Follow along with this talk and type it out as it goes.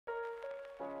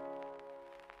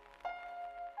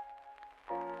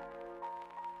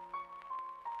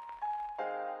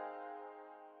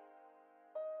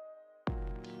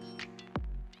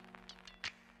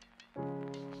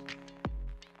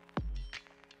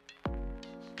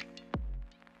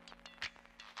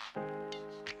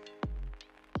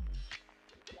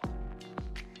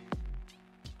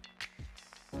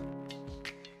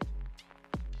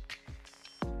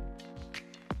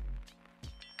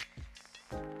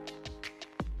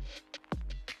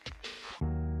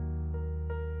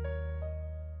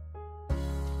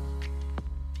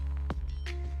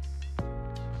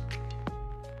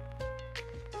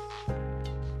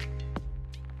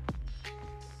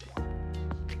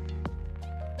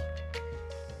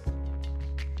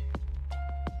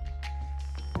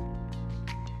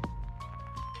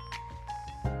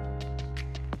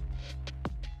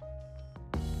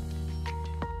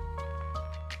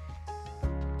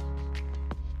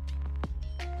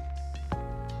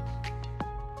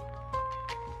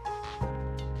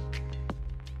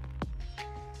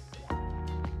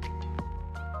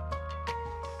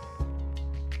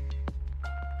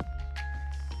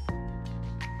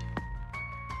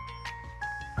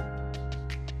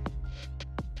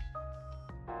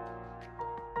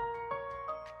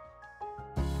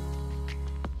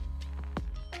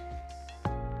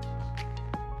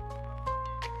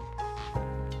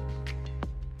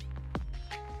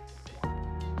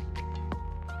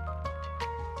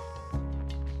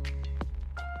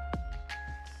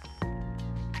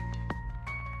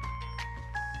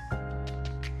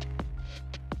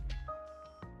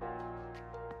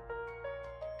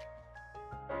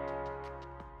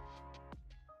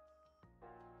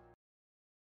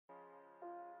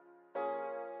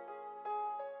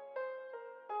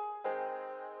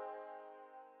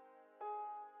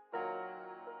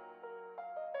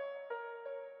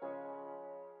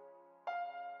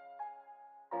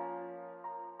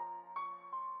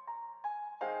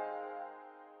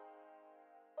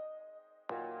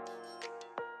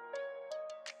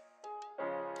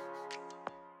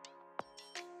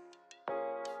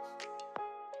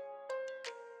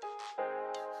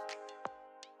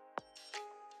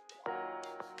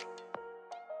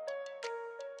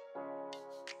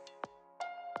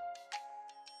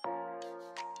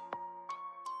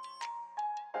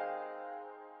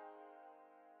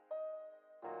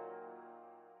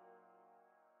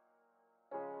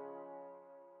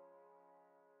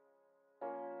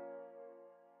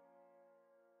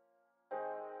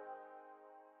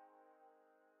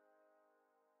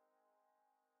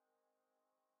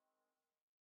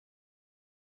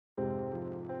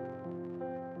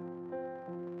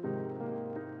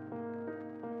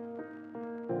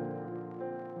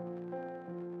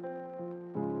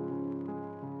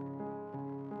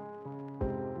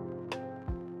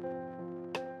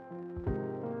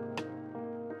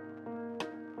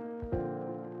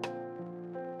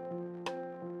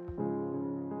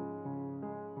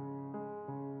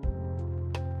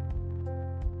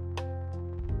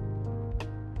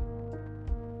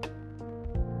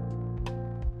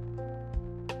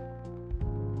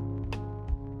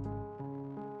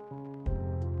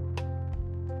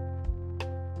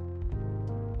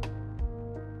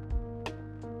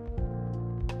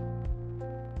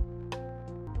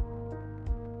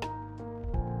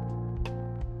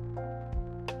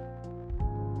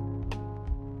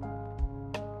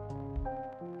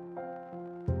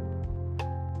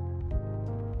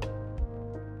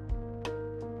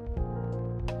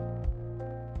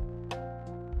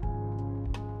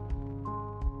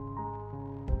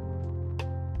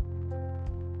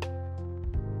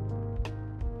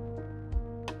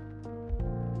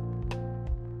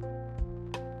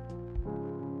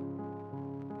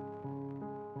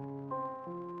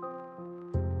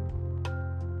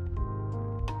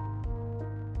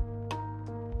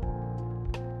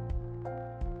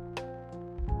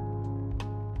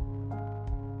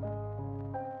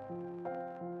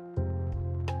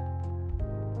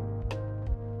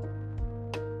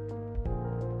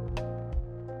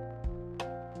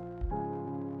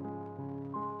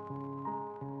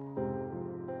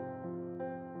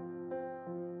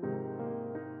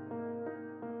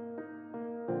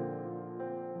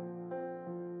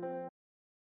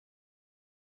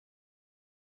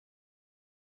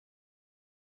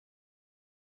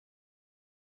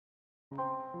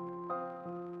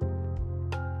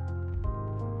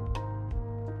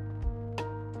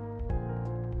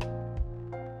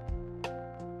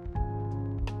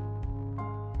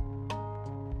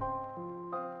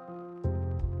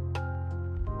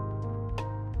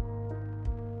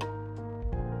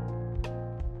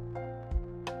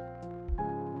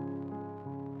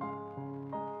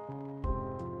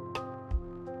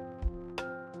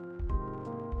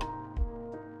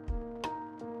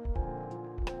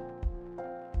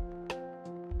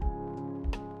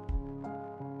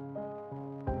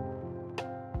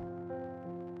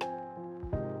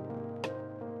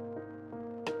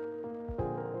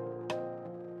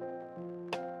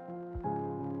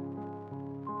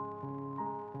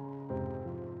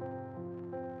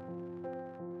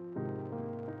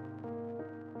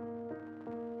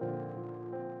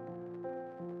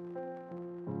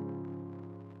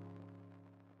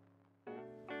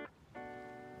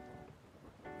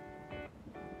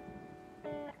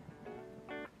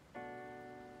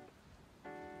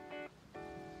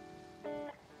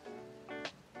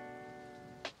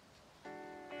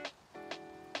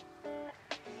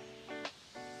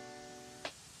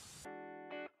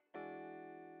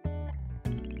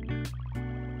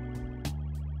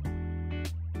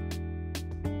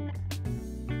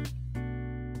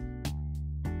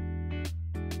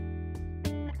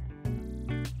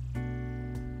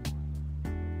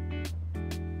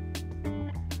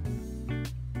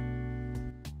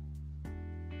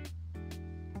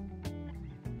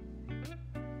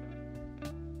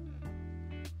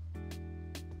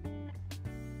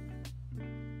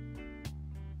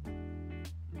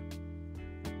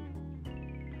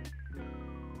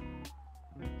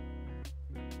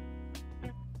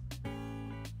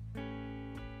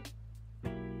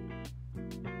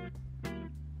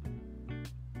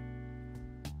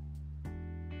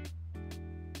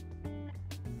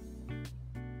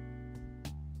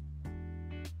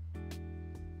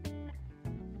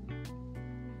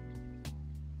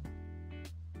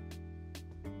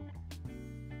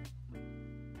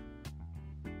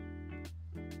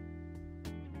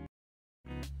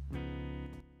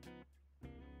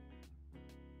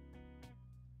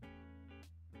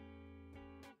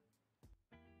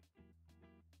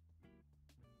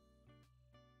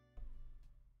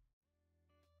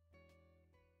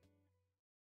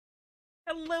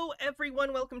Hello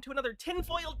everyone, welcome to another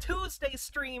Tinfoil Tuesday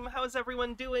stream. How's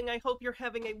everyone doing? I hope you're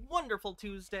having a wonderful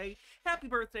Tuesday. Happy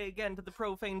birthday again to the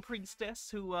Profane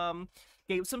Priestess, who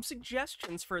gave some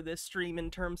suggestions for this stream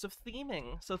in terms of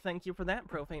theming. So thank you for that,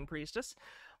 Profane Priestess.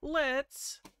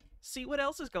 Let's see what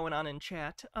else is going on in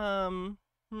chat. Halloween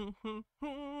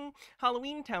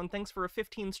Town, thanks for a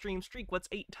 15 stream streak. What's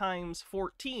 8 times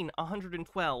 14?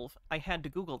 112. I had to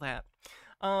Google that.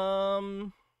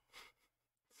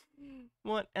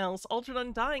 What else? Altered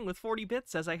Undying with 40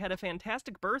 bits says, I had a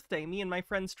fantastic birthday. Me and my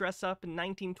friends dressed up in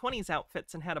 1920s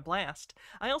outfits and had a blast.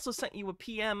 I also sent you a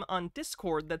PM on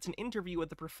Discord that's an interview with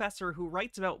the professor who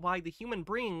writes about why the human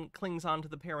brain clings on to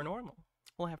the paranormal.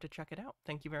 We'll have to check it out.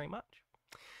 Thank you very much.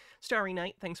 Starry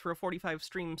Night, thanks for a 45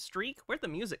 stream streak. Where'd the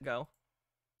music go?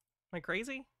 Am I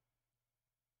crazy?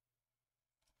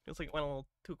 Feels like it went a little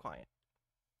too quiet.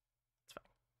 It's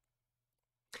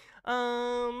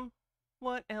fine.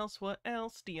 What else? What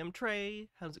else? DM Trey,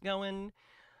 how's it going?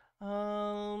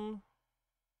 And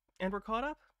we're caught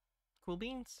up. Cool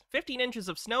beans. 15 inches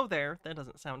of snow there. That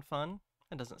doesn't sound fun.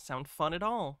 That doesn't sound fun at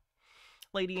all.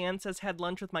 Lady Ann says, had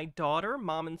lunch with my daughter.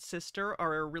 Mom and sister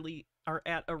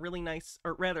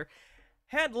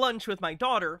had lunch with my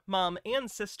daughter, mom, and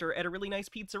sister at a really nice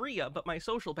pizzeria, but my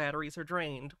social batteries are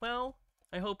drained. Well,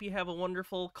 I hope you have a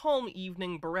wonderful, calm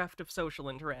evening bereft of social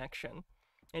interaction.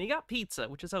 And you got pizza,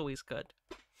 which is always good.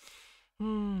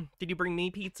 Did you bring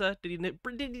me pizza?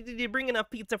 Did you bring enough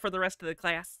pizza for the rest of the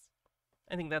class?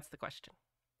 I think that's the question.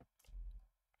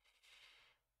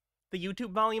 The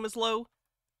YouTube volume is low.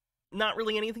 Not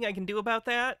really anything I can do about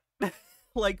that.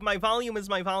 Like, my volume is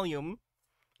my volume.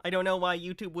 I don't know why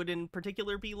YouTube would in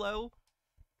particular be low.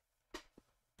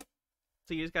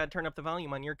 So you just gotta turn up the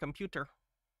volume on your computer.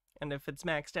 And if it's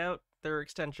maxed out, there are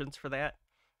extensions for that.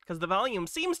 Because the volume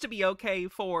seems to be okay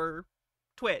for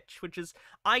Twitch, which is,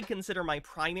 I consider my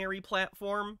primary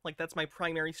platform. Like, that's my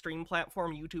primary stream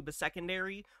platform. YouTube is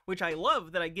secondary, which I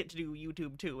love that I get to do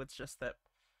YouTube too. It's just that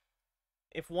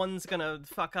if one's gonna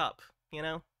fuck up, you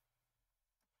know?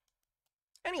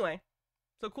 Anyway,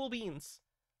 so cool beans.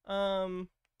 YouTube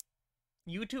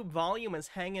volume is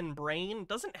hangin' brain.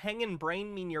 Doesn't hangin'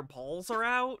 brain mean your balls are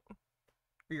out?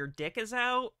 Or your dick is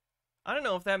out? I don't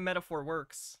know if that metaphor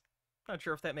works. Not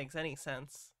sure if that makes any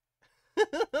sense.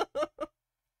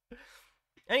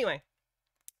 Anyway,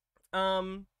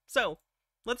 So,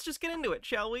 let's just get into it,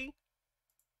 shall we?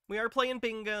 We are playing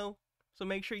bingo, so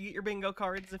make sure you get your bingo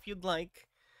cards if you'd like.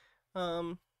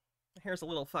 My hair's a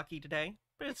little fucky today,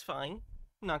 but it's fine.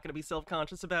 I'm not gonna be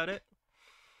self-conscious about it.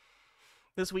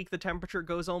 This week the temperature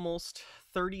goes almost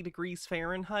 30 degrees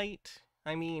Fahrenheit.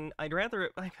 I mean, I'd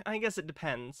rather... I guess it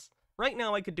depends. Right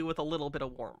now I could do with a little bit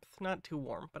of warmth. Not too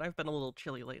warm, but I've been a little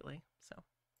chilly lately, so...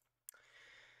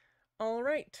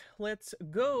 Alright, let's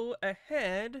go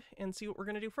ahead and see what we're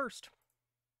gonna do first.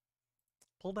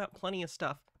 Pulled out plenty of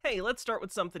stuff. Hey, let's start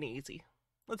with something easy.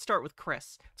 Let's start with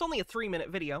Chris. It's only a 3-minute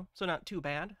video, so not too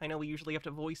bad. I know we usually have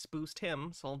to voice boost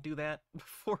him, so I'll do that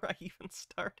before I even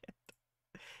start it.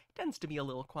 He tends to be a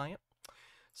little quiet.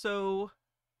 So,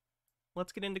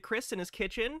 let's get into Chris in his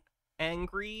kitchen.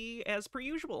 Angry as per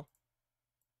usual.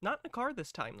 Not in a car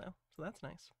this time, though, so that's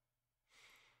nice.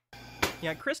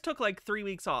 Yeah, Chris took like 3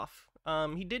 weeks off.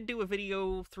 He did do a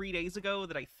video 3 days ago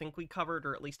that I think we covered,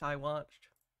 or at least I watched.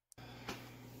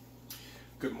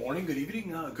 Good morning, good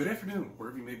evening, good afternoon,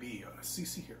 wherever you may be.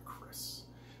 CC here, Chris,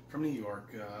 from New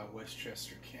York,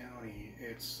 Westchester County.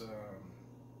 It's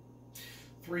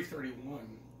 3:31.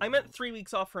 I meant 3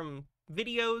 weeks off from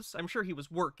videos. I'm sure he was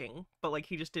working, but like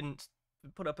he just didn't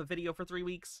put up a video for 3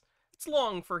 weeks. It's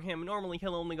long for him. Normally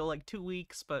he'll only go like 2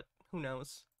 weeks, but who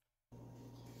knows.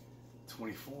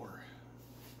 24.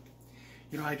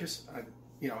 You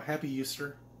know, happy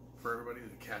Easter for everybody,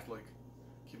 the Catholic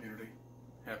community.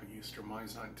 Happy Easter.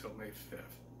 Mine's not until May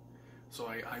 5th. So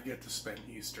I get to spend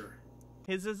Easter.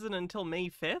 His isn't until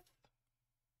May 5th?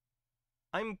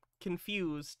 I'm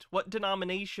confused. What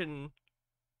denomination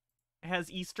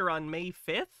has Easter on May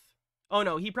 5th? Oh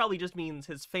no, he probably just means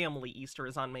his family Easter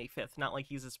is on May 5th, not like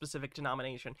he's a specific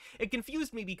denomination. It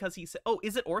confused me because he said, oh,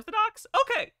 is it Orthodox?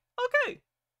 Okay, okay.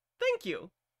 Thank you.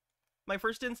 My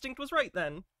first instinct was right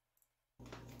then.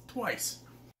 Twice.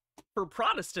 For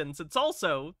Protestants, it's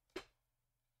also...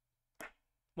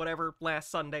 whatever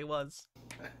last Sunday was.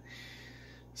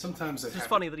 Sometimes it's just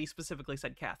funny that he specifically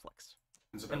said Catholics.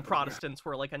 And Protestants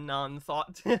were like a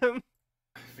non-thought to him.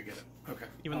 Forget it. Okay.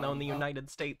 Even though in the United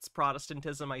States,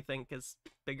 Protestantism, I think, is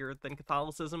bigger than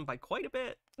Catholicism by quite a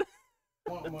bit.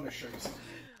 Well, I'm going to show you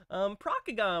something.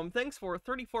 Procagom, thanks for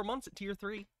 34 months at Tier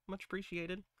 3. Much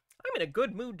appreciated. I'm in a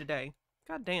good mood today.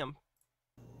 God damn.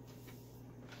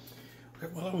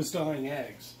 Okay, while I was dyeing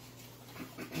eggs,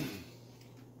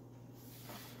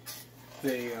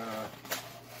 they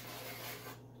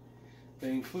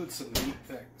include some neat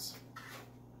things.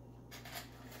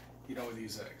 You know, with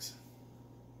these eggs.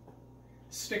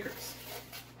 Stickers.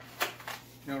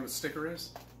 You know what a sticker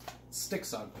is? It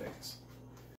sticks on things.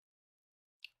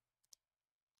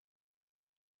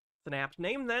 It's an apt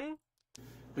name, then.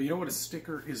 But you know what a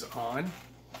sticker is on?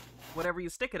 Whatever you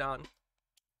stick it on.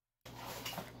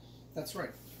 That's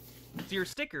right. It's your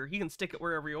sticker. You can stick it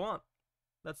wherever you want.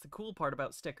 That's the cool part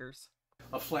about stickers.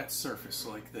 A flat surface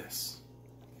like this.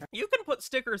 You can put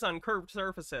stickers on curved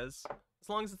surfaces, as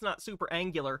long as it's not super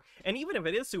angular. And even if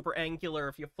it is super angular,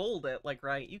 if you fold it, like,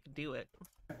 right, you can do it.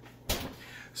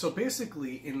 So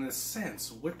basically, in a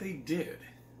sense, what they did...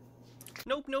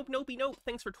 Nope, nope, nopey, nope.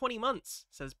 Thanks for 20 months,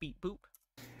 says Beep Boop.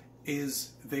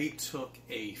 Is they took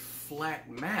a flat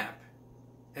map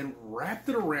and wrapped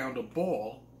it around a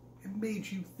ball and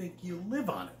made you think you live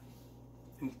on it.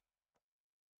 And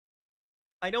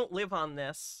I don't live on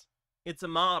this. It's a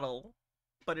model.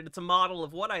 But it's a model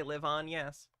of what I live on,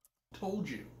 yes. Told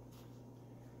you.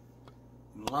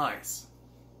 Lies.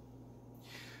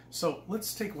 So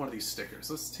let's take one of these stickers.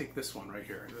 Let's take this one right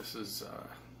here. This is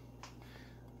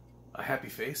a happy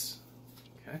face.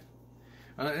 Okay.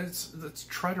 Let's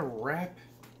try to wrap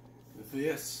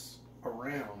this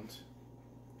around.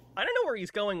 I don't know where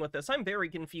he's going with this. I'm very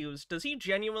confused. Does he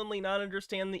genuinely not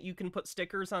understand that you can put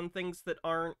stickers on things that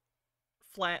aren't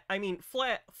flat? I mean,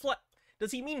 flat.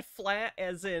 Does he mean flat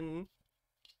as in...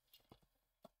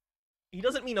 He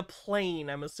doesn't mean a plane,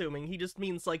 I'm assuming. He just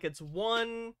means like it's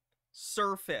one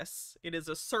surface. It is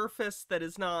a surface that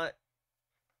is not...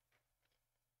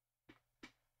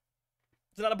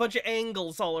 It's not a bunch of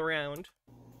angles all around.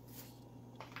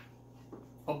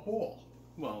 A ball.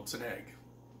 Well, it's an egg.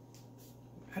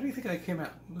 How do you think that came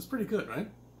out? It was pretty good, right?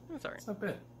 That's alright. It's not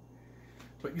bad.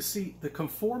 But you see, the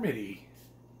conformity,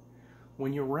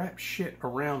 when you wrap shit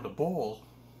around a ball,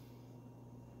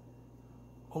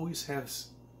 always has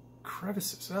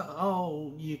crevices.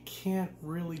 Oh, you can't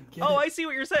really get Oh, it. I see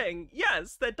what you're saying.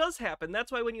 Yes, that does happen.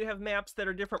 That's why when you have maps that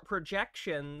are different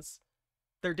projections,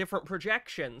 they're different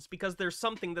projections, because there's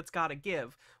something that's got to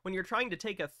give. When you're trying to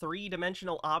take a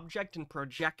 3-dimensional object and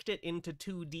project it into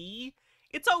 2D,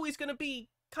 it's always going to be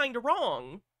kind of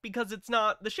wrong because it's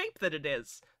not the shape that it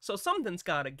is. So something's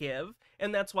got to give,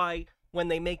 and that's why when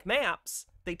they make maps,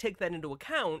 they take that into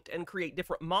account and create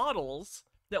different models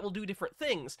that will do different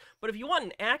things. But if you want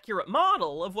an accurate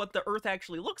model of what the Earth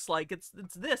actually looks like, it's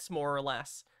this, more or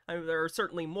less. I mean, there are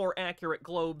certainly more accurate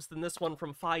globes than this one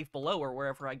from Five Below or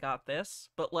wherever I got this,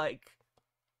 but, like,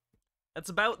 that's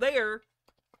about there.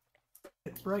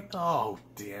 It's right. Oh,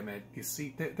 damn it. You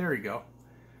see, there you go.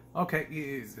 Okay,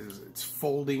 it's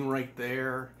folding right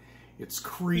there. It's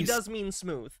creased. He does mean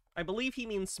smooth. I believe he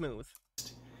means smooth.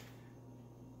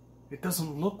 It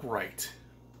doesn't look right.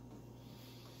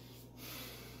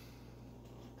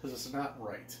 Because it's not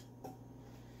right.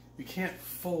 You can't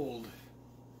fold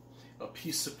a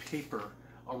piece of paper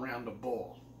around a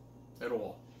ball at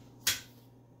all.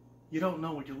 You don't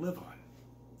know what you live on.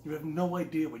 You have no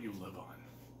idea what you live on.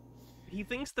 He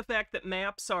thinks the fact that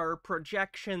maps are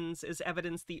projections is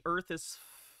evidence the Earth is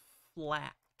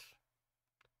flat.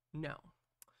 No.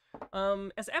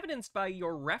 As evidenced by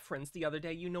your reference the other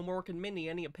day, you know Mork and Mindy,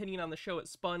 any opinion on the show it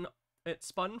spun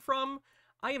from?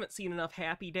 I haven't seen enough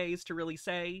Happy Days to really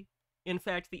say. In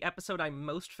fact, the episode I'm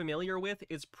most familiar with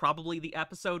is probably the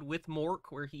episode with Mork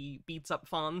where he beats up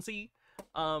Fonzie.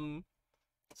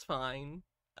 It's fine.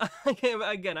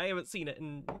 Again, I haven't seen it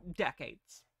in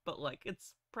decades, but, like,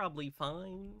 it's probably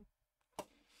fine.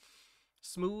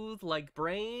 Smooth like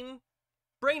brain.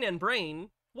 Brain and brain.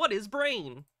 What is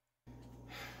brain?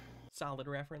 Solid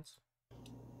reference.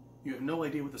 You have no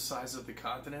idea what the size of the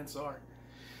continents are.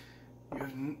 You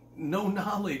have no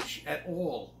knowledge at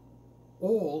all.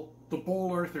 All the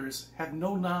Ball Earthers have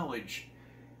no knowledge.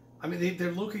 I mean,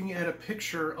 they're looking at a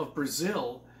picture of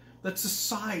Brazil that's the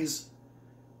size.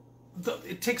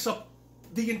 It takes up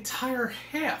the entire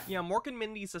half. Yeah, Mork and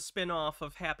Mindy's a spin-off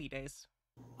of Happy Days.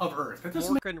 Of Earth.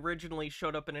 Mork originally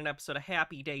showed up in an episode of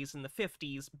Happy Days in the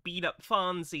 50s, beat up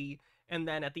Fonzie, and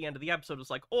then at the end of the episode was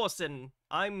like, Orson,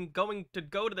 I'm going to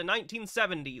go to the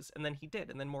 1970s. And then he did,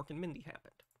 and then Mork and Mindy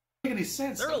happened. Doesn't make any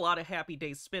sense. There are a lot of Happy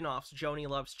Days spin-offs. Joni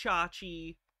Loves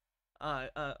Chachi,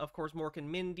 of course, Mork and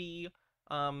Mindy,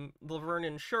 Laverne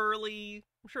and Shirley.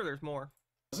 I'm sure there's more.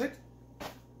 Is it?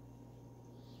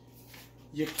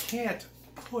 You can't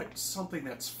put something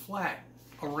that's flat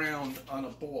around on a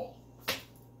ball.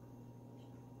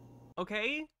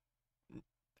 Okay?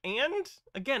 And,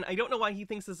 again, I don't know why he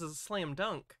thinks this is a slam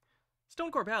dunk.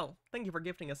 Stone Corbell, thank you for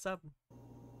gifting a sub.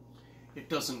 It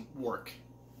doesn't work.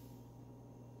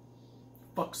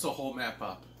 Fucks the whole map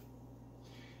up.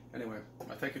 Anyway,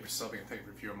 I thank you for subbing and thank you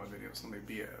for viewing my videos. Let me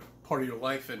be a part of your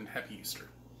life and happy Easter.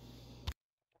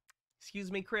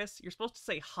 Excuse me, Chris, you're supposed to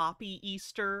say Hoppy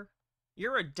Easter.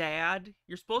 You're a dad.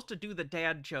 You're supposed to do the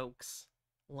dad jokes.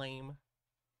 Lame.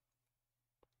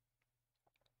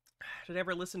 Did I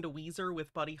ever listen to Weezer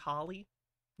with Buddy Holly?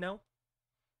 No?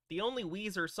 The only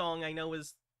Weezer song I know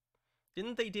is...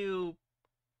 Didn't they do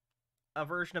a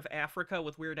version of Africa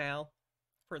with Weird Al?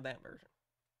 I've heard that version.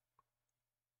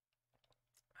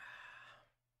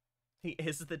 He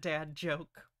is the dad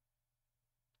joke.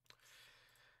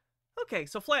 Okay,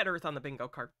 so Flat Earth on the bingo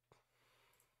card.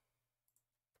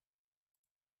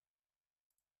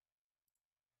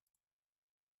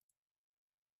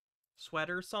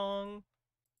 Sweater song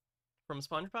from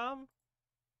SpongeBob?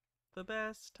 The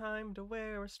best time to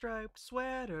wear a striped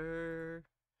sweater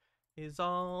is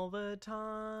all the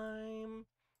time.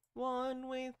 One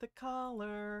with the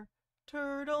collar,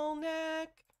 turtleneck,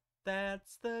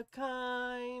 that's the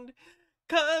kind.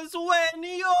 'Cause when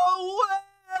you're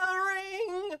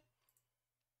wearing...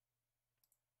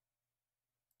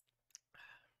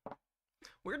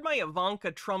 Where'd my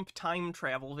Ivanka Trump time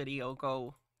travel video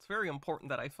go? It's very important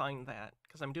that I find that,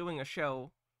 because I'm doing a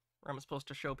show where I'm supposed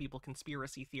to show people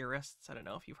conspiracy theorists. I don't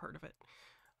know if you've heard of it.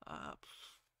 Where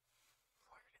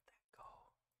did that go?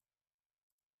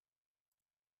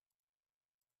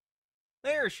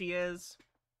 There she is.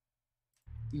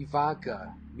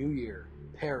 Ivanka, New Year,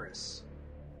 Paris,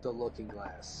 The Looking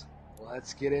Glass.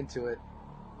 Let's get into it.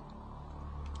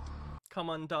 Come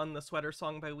Undone, the sweater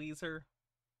song by Weezer.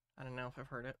 I don't know if I've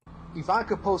heard it.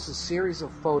 Ivanka posts a series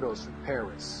of photos from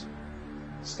Paris.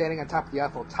 Standing on top of the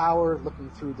Eiffel Tower, looking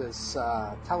through this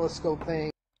telescope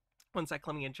thing. One sec,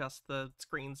 let me adjust the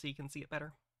screen so you can see it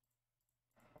better.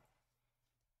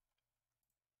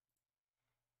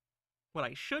 What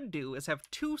I should do is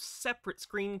have two separate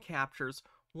screen captures,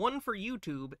 one for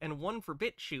YouTube and one for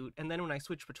BitChute, and then when I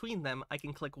switch between them, I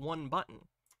can click one button.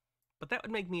 But that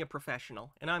would make me a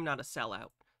professional, and I'm not a sellout.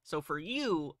 So for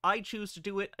you, I choose to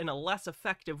do it in a less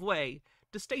effective way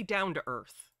to stay down to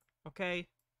earth, okay?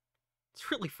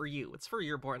 It's really for you. It's for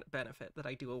your benefit that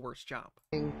I do a worse job.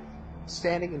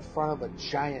 standing in front of a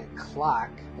giant clock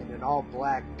in an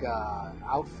all-black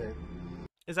outfit.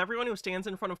 Is everyone who stands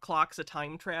in front of clocks a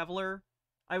time traveler?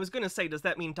 I was gonna say, does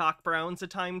that mean Doc Brown's a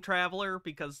time traveler?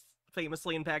 Because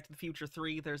famously in Back to the Future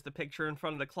 3, there's the picture in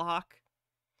front of the clock.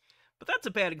 But that's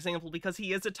a bad example because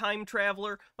he is a time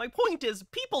traveler. My point is,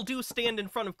 people do stand in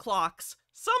front of clocks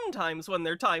sometimes when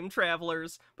they're time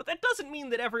travelers, but that doesn't mean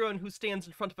that everyone who stands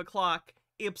in front of a clock,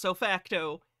 ipso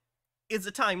facto, is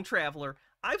a time traveler.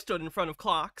 I've stood in front of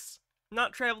clocks,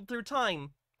 not traveled through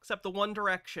time, except the one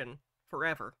direction,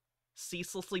 forever,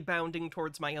 ceaselessly bounding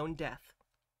towards my own death.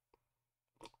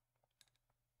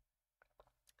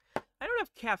 I don't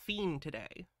have caffeine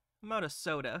today. I'm out of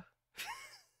soda.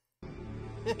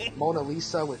 Mona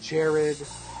Lisa with Jared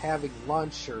having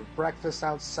lunch or breakfast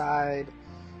outside.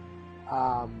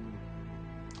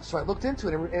 So I looked into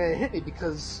it and it hit me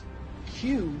because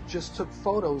Q just took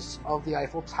photos of the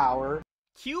Eiffel Tower.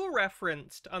 Q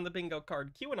referenced on the bingo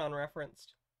card. QAnon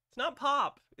referenced. It's not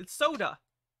pop. It's soda.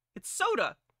 It's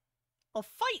soda. I'll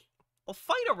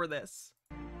fight over this.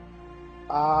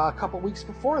 A couple weeks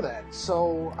before that.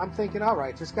 So I'm thinking, all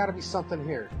right, there's got to be something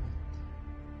here.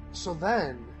 So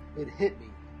then it hit me.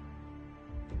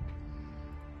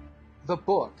 The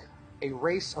book, A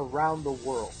Race Around the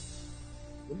World.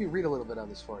 Let me read a little bit of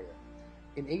this for you.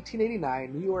 In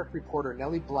 1889, New York reporter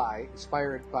Nellie Bly,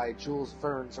 inspired by Jules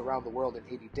Verne's Around the World in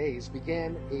 80 Days,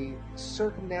 began a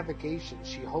circumnavigation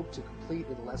she hoped to complete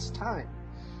in less time.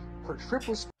 Her trip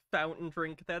was... Fountain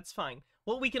drink, that's fine.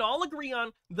 Well, we can all agree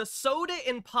on, the soda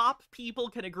and pop people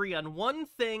can agree on one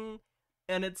thing,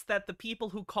 and it's that the people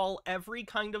who call every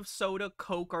kind of soda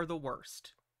Coke are the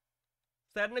worst.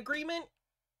 Is that an agreement?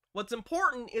 What's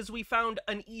important is we found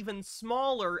an even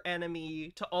smaller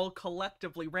enemy to all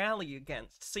collectively rally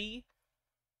against. See?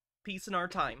 Peace in our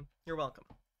time. You're welcome.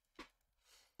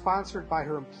 Sponsored by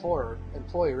her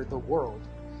employer, The World.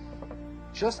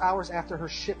 Just hours after her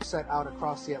ship set out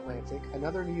across the Atlantic,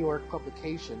 another New York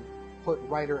publication put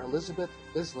writer Elizabeth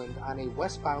Bisland on a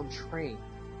westbound train.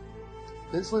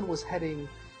 Bisland was heading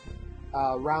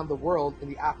around the world in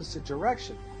the opposite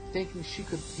direction, thinking she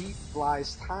could beat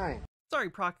Bly's time. Sorry,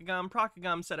 Procagam.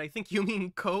 Procagam said, I think you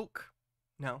mean Coke.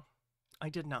 No, I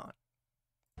did not.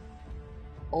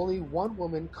 Only one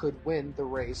woman could win the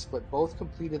race, but both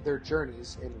completed their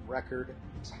journeys in record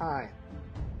time.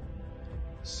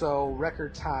 So,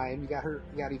 record time, you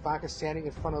got Ivanka standing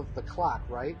in front of the clock,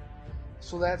 right?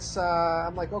 So that's,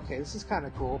 I'm like, okay, this is kind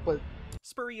of cool, but...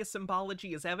 Spurious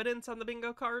symbology is evidence on the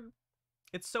bingo card?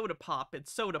 It's soda pop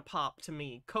to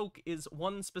me. Coke is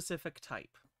one specific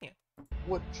type. Yeah.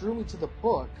 What drew me to the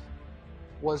book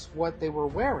was what they were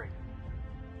wearing.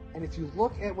 And if you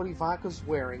look at what Ivanka's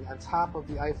wearing on top of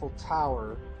the Eiffel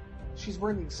Tower, she's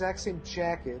wearing the exact same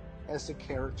jacket as the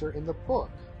character in the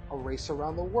book, A Race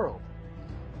Around the World.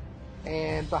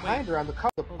 And behind her on the cover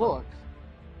of the book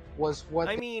was what...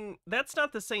 I mean, that's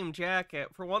not the same jacket.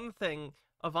 For one thing,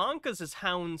 Ivanka's is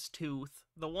houndstooth.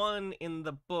 The one in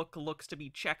the book looks to be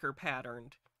checker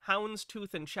patterned.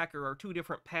 Houndstooth and checker are two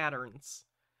different patterns.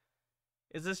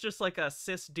 Is this just like a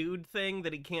cis dude thing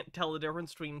that he can't tell the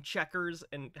difference between checkers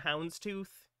and houndstooth?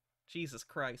 Jesus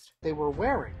Christ. They were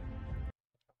wearing.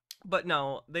 But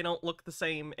no, they don't look the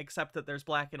same except that there's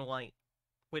black and white,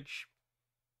 which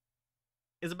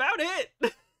is about it.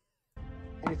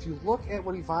 And if you look at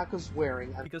what Ivanka's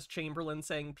wearing... Because Chamberlain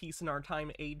saying peace in our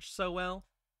time aged so well?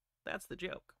 That's the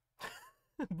joke.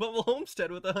 Bubble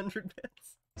Homestead with 100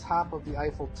 bits. Top of the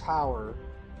Eiffel Tower,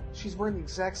 she's wearing the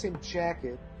exact same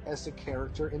jacket as the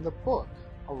character in the book,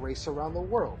 A Race Around the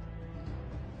World.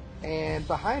 And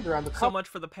behind her on the cover... So much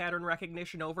for the pattern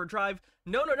recognition overdrive.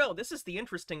 No, this is the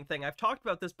interesting thing. I've talked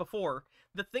about this before.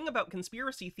 The thing about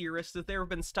conspiracy theorists is there have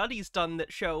been studies done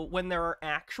that show when there are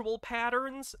actual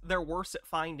patterns, they're worse at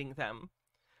finding them.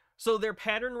 So their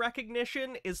pattern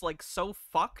recognition is like so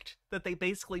fucked that they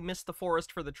basically miss the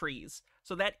forest for the trees.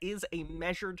 So that is a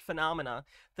measured phenomena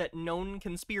that known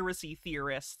conspiracy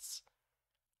theorists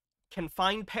can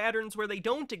find patterns where they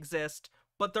don't exist,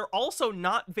 but they're also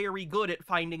not very good at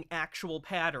finding actual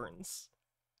patterns.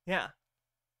 Yeah.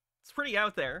 It's pretty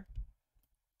out there.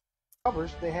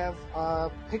 Covers, they have a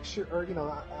picture, or, you know,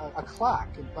 a clock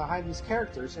behind these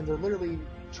characters, and they're literally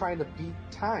trying to beat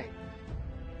time.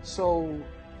 So,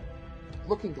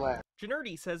 Looking Glass.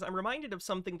 Janerdy says, I'm reminded of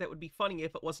something that would be funny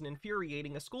if it wasn't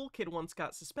infuriating. A school kid once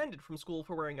got suspended from school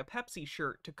for wearing a Pepsi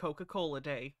shirt to Coca-Cola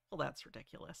Day. Well, that's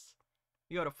ridiculous.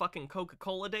 You had a fucking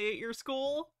Coca-Cola Day at your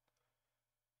school?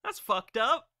 That's fucked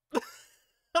up.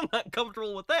 I'm not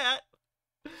comfortable with that.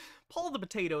 Paul the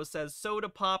Potato says soda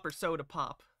pop or soda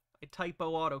pop. I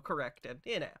typo auto-corrected.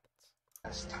 It happens.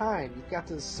 last time. You've got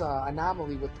this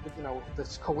anomaly with, you know,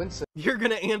 this coincidence You're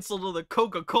gonna answer to the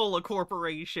Coca-Cola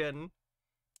Corporation.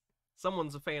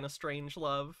 Someone's a fan of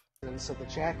Strangelove. of the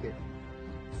jacket.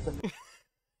 But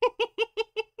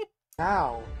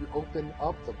now you open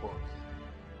up the book.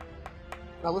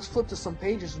 Now let's flip to some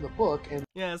pages in the book, and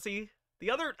Yeah, see? The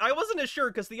other... I wasn't as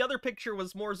sure, because the other picture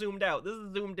was more zoomed out. This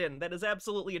is zoomed in. That is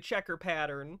absolutely a checker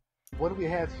pattern. what do we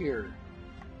have here?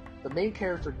 The main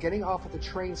character getting off at the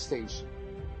train station,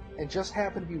 and just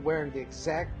happened to be wearing the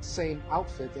exact same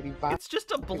outfit that Ivanka It's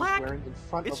just a is black... wearing in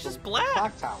front It's of just the black.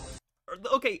 clock tower.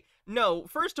 Okay, no.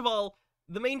 First of all,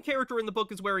 the main character in the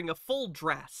book is wearing a full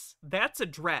dress. That's a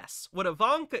dress. What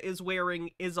Ivanka is wearing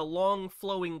is a long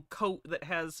flowing coat that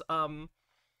has,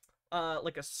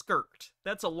 like a skirt.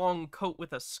 That's a long coat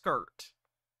with a skirt.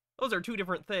 Those are two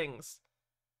different things.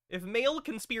 If male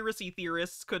conspiracy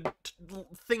theorists could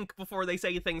think before they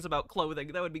say things about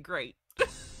clothing, that would be great.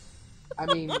 I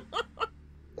mean,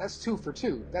 that's 2 for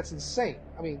 2. That's insane.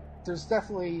 I mean, there's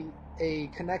definitely a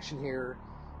connection here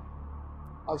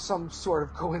of some sort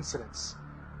of coincidence.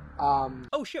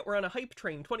 Oh shit, we're on a hype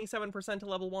train. 27% to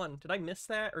level 1. Did I miss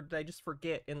that, or did I just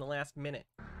forget in the last minute?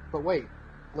 But wait,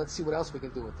 let's see what else we can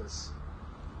do with this.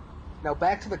 Now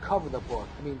back to the cover of the book.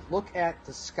 I mean, look at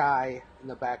the sky in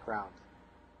the background.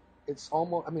 It's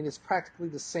almost, I mean, it's practically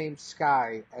the same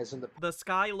sky as in the... The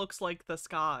sky looks like the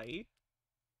sky.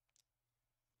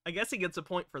 I guess he gets a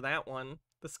point for that one.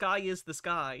 The sky is the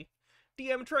sky.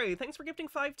 DM Trey, thanks for gifting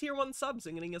 5 tier 1 subs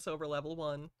and getting us over level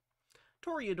 1.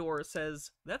 Toriador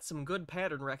says, that's some good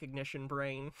pattern recognition,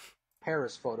 brain.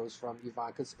 Paris photos from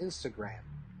Ivanka's Instagram.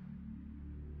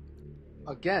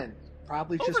 Again,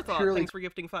 probably just Overthought, purely thanks for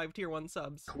gifting 5 tier 1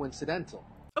 subs. coincidental.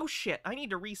 Oh shit, I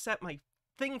need to reset my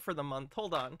thing for the month.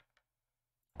 Hold on.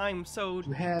 I'm so...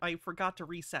 You have I forgot to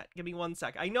reset. Give me 1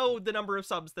 sec. I know the number of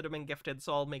subs that have been gifted,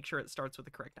 so I'll make sure it starts with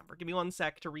the correct number. Give me 1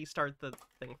 sec to restart the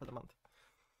thing for the month.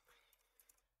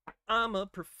 I'm a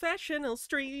professional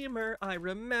streamer. I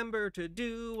remember to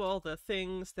do all the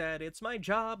things that it's my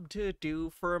job to do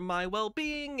for my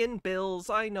well-being and bills.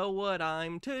 I know what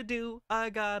I'm to do. I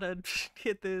gotta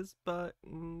hit this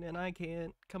button, and I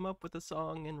can't come up with a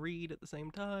song and read at the same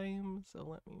time, so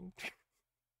let me...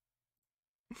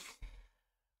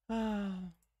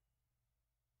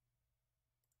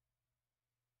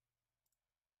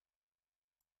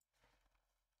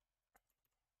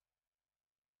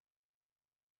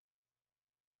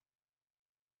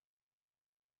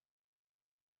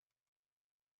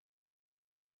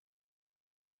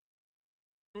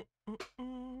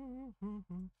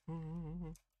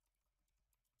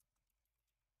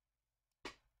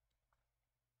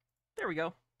 There we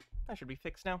go. That should be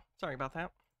fixed now. Sorry about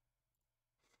that.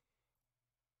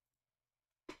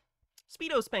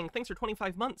 Speedo Spank, thanks for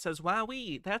 25 months, says,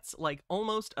 wowee, that's like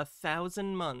almost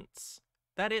 1,000 months.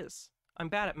 That is. I'm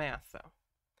bad at math, though.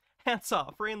 Hats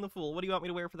off. Ran the Fool. What do you want me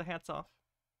to wear for the hats off?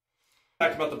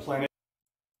 Fact about the planet.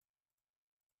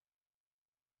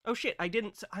 Oh shit, I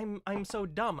didn't... I'm so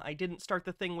dumb. I didn't start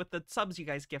the thing with the subs you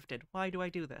guys gifted. Why do I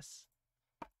do this?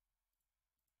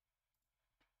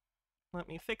 Let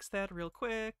me fix that real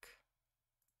quick.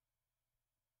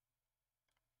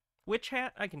 Witch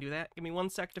hat? I can do that. Give me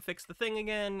 1 sec to fix the thing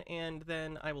again, and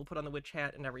then I will put on the witch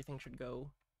hat and everything should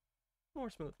go more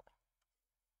smoothly.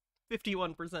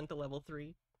 51% to level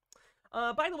 3.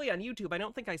 By the way, on YouTube, I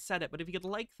don't think I said it, but if you could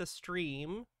like the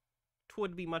stream, it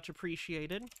would be much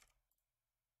appreciated.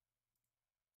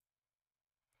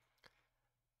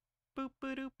 Go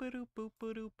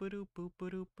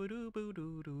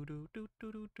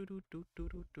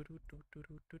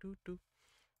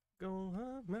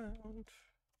amount.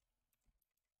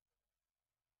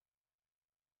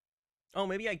 Oh,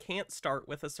 maybe I can't start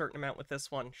with a certain amount with this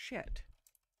one. Shit.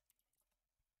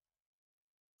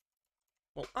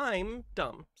 Well, I'm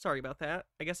dumb. Sorry about that.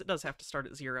 I guess it does have to start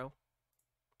at 0.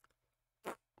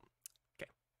 Okay.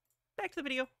 Back to the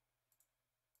video.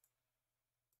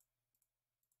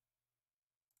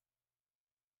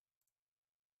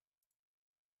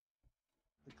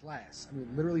 the glass. I mean,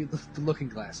 literally the looking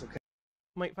glass, okay?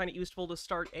 Might find it useful to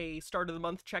start a start of the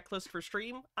month checklist for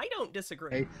stream. I don't disagree.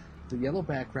 Okay, the yellow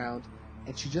background,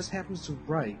 and she just happens to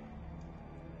write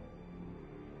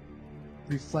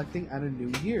reflecting on a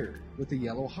new year with the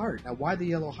yellow heart. Now, why the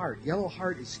yellow heart? Yellow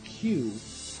heart is Q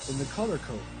in the color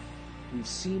code. We've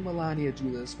seen Melania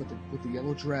do this with the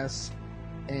yellow dress,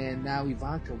 and now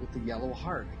Ivanka with the yellow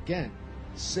heart. Again,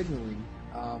 signaling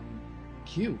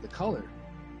Q, the color.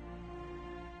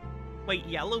 Wait,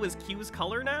 yellow is Q's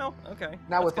color now? Okay.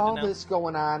 Now, that's with good to all know. this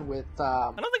going on with...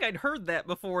 I don't think I'd heard that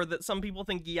before, that some people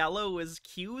think yellow is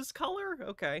Q's color?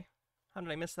 Okay. How did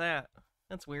I miss that?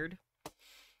 That's weird.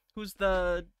 Who's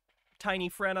the tiny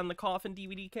Fred on the coffin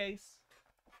DVD case?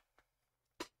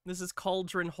 This is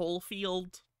Cauldron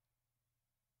Holefield.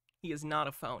 He is not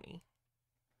a phony.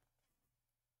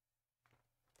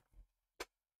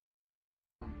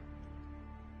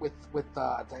 With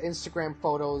the Instagram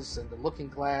photos and the Looking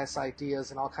Glass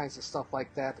ideas and all kinds of stuff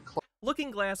like that.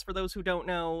 Looking Glass, for those who don't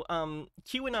know,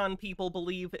 QAnon people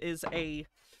believe is a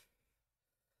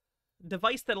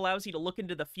device that allows you to look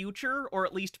into the future, or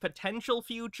at least potential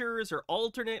futures or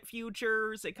alternate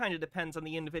futures. It kind of depends on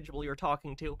the individual you're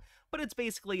talking to, but it's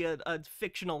basically a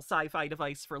fictional sci-fi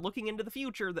device for looking into the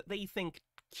future that they think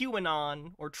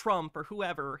QAnon or Trump or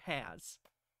whoever has.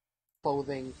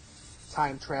 Clothing,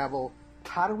 time travel.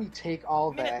 How do we take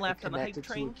all that and connect it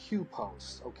to a Q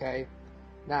post, okay?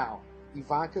 Now,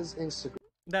 Ivanka's Instagram.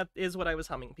 That is what I was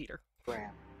humming, Peter.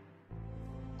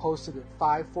 Posted at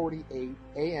 5:48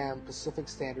 a.m. Pacific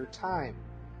Standard Time.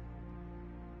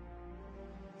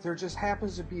 There just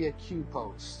happens to be a Q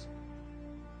post.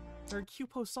 There are Q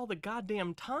posts all the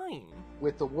goddamn time.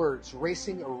 With the words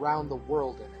 "racing around the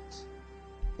world" in it.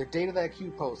 The date of that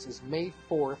Q post is May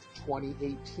 4th,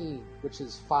 2018, which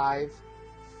is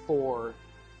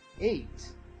 548.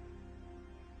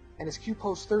 And it's Q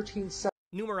post 1317.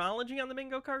 Numerology on the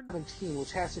bingo card? 17,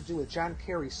 which has to do with John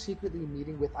Kerry secretly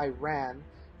meeting with Iran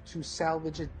to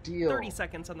salvage a deal. 30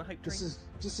 seconds on the hype train.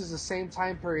 This is the same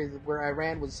time period where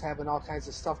Iran was having all kinds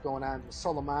of stuff going on with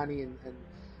Soleimani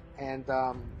and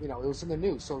you know, it was in the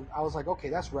news. So I was like, okay,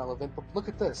 that's relevant. But look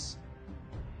at this.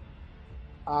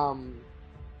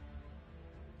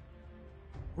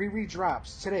 Riri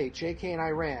drops today. JK and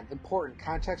Iran. Important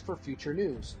context for future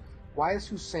news. Why is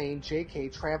Hussein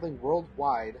JK traveling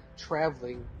worldwide,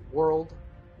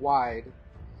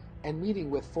 and meeting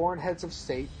with foreign heads of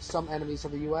state, some enemies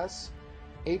of the U.S.?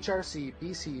 HRC,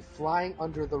 BC, flying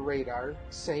under the radar,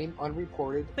 same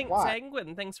unreported. Why?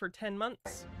 Sanguine, thanks for 10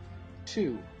 months.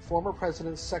 2. Former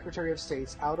President's Secretary of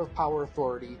State's out-of-power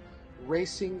authority,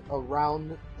 racing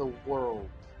around the world.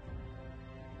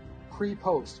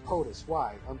 Pre-post, POTUS,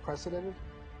 why? Unprecedented?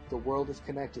 The world is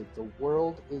connected. The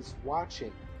world is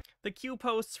watching. The Q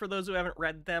posts, for those who haven't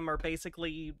read them, are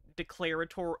basically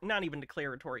declaratory, not even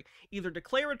declaratory, either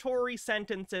declaratory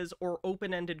sentences or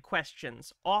open-ended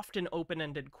questions, often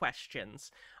open-ended questions.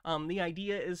 The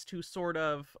idea is to sort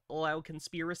of allow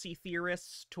conspiracy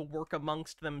theorists to work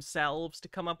amongst themselves to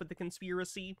come up with the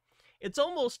conspiracy. It's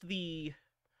almost the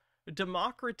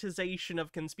democratization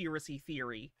of conspiracy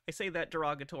theory. I say that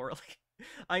derogatorily.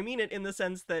 I mean it in the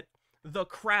sense that the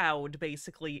crowd,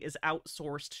 basically, is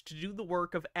outsourced to do the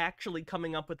work of actually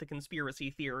coming up with the conspiracy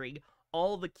theory.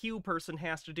 All the Q person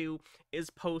has to do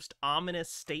is post ominous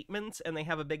statements, and they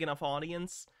have a big enough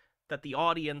audience that the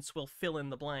audience will fill in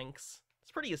the blanks.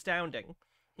 It's pretty astounding.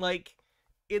 Like,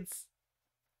 it's...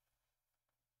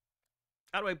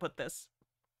 How do I put this?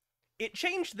 It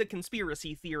changed the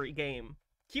conspiracy theory game.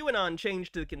 QAnon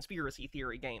changed the conspiracy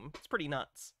theory game. It's pretty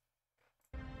nuts.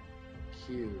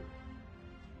 Q.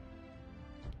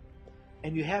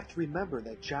 And you have to remember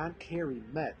that John Kerry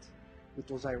met with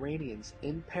those Iranians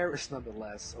in Paris,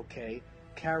 nonetheless, okay,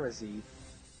 Karazi,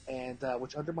 and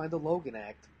which undermined the Logan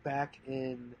Act back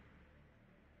in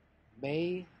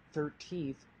May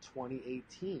 13th,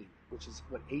 2018, which is,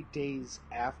 what, 8 days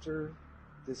after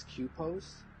this Q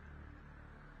post?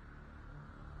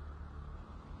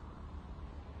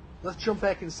 Let's jump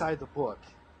back inside the book.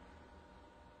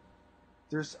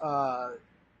 There's a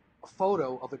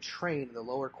photo of a train in the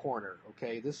lower corner,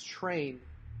 okay? This train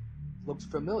looks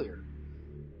familiar.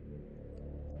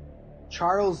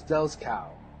 Charles Delskow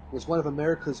was one of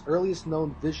America's earliest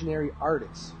known visionary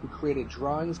artists who created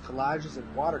drawings, collages,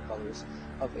 and watercolors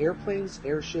of airplanes,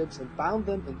 airships, and bound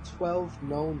them in 12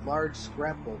 known large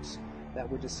scrapbooks that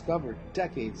were discovered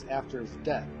decades after his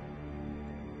death.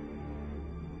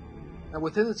 Now,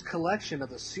 within its collection of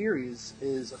the series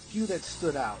is a few that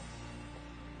stood out.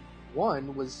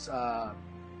 One was a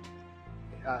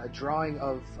drawing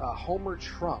of Homer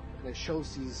Trump, and it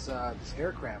shows these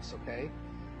aircrafts, okay?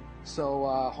 So,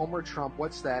 Homer Trump,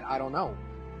 what's that? I don't know.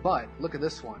 But, look at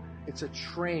this one. It's a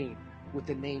train with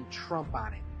the name Trump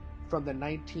on it from the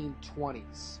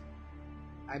 1920s.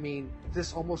 I mean,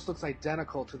 this almost looks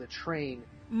identical to the train.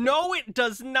 No, it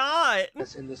does not!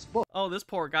 That's in this book. Oh, this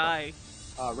poor guy.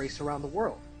 Race Around the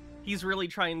World. He's really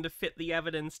trying to fit the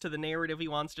evidence to the narrative he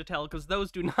wants to tell, because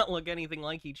those do not look anything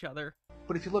like each other.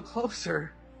 But if you look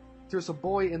closer, there's a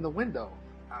boy in the window.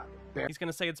 He's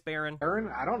gonna say it's Baron.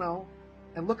 Baron? I don't know.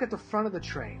 And look at the front of the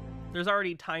train. There's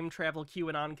already time travel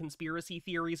QAnon conspiracy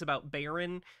theories about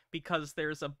Baron, because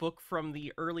there's a book from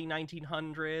the early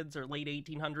 1900s or late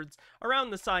 1800s,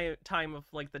 around the time of,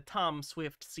 like, the Tom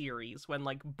Swift series, when,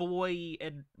 like, boy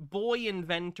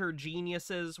inventor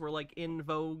geniuses were, like, in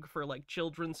vogue for, like,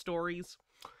 children's stories.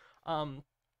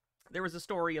 There was a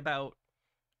story about,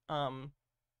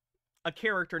 a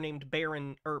character named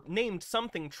Baron, or named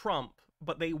something Trump,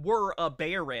 but they were a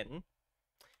Baron.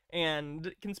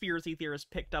 And conspiracy theorists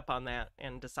picked up on that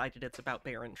and decided it's about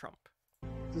Baron Trump.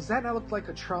 Does that not look like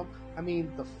a Trump? I mean,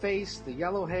 the face, the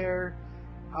yellow hair,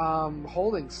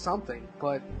 holding something,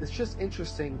 but it's just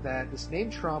interesting that this name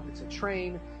Trump, it's a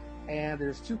train, and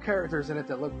there's two characters in it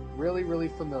that look really, really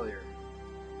familiar.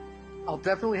 I'll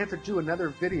definitely have to do another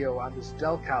video on this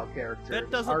Delcow character.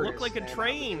 That doesn't look like a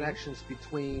train. The connections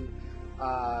between...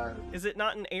 Is it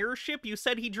not an airship? You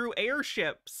said he drew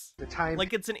airships. The time...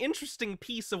 Like, it's an interesting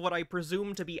piece of what I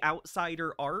presume to be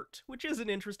outsider art, which is an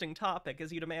interesting topic,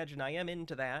 as you'd imagine. I am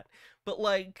into that. But,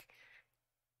 like...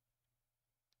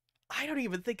 I don't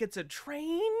even think it's a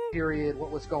train. Period, what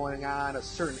was going on, a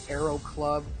certain aero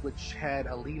club, which had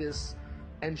elitist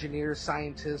engineers,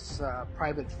 scientists,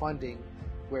 private funding,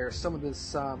 where some of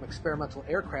this experimental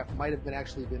aircraft might have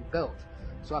actually been built.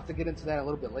 So I'll have to get into that a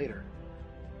little bit later.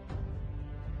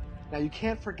 Now, you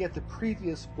can't forget the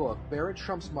previous book, Baron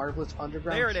Trump's Marvelous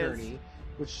Underground Journey,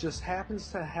 which just happens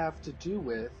to have to do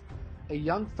with a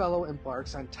young fellow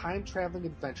embarks on time-traveling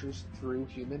adventures through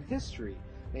human history,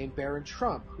 named Baron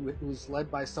Trump, who is led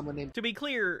by someone named... To be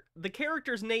clear, the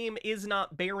character's name is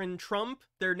not Baron Trump.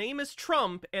 Their name is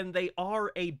Trump, and they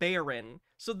are a Baron.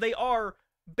 So they are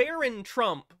Baron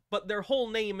Trump, but their whole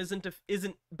name isn't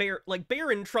like,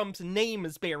 Baron Trump's name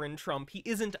is Baron Trump. He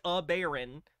isn't a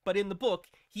Baron, but in the book,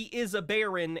 he is a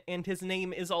Baron, and his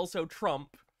name is also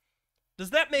Trump.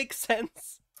 Does that make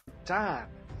sense? Don,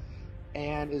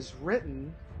 and is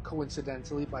written,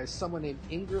 coincidentally, by someone named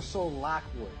Ingersoll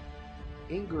Lockwood.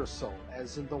 Ingersoll,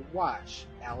 as in the watch,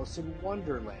 Alice in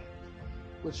Wonderland,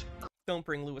 which... Don't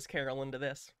bring Lewis Carroll into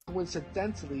this.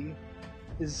 Coincidentally,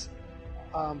 is...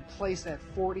 placed at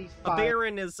 45... A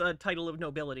baron is a title of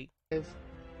nobility.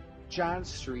 John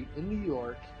Street in New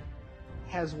York,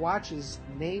 has watches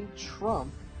named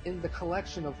Trump in the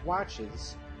collection of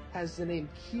watches, has the name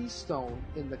Keystone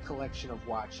in the collection of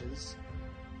watches,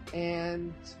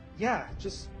 and yeah,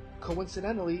 just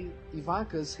coincidentally,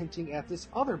 Ivanka's hinting at this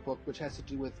other book, which has to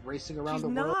do with racing around the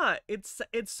world. She's not.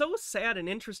 It's so sad and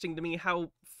interesting to me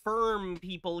how firm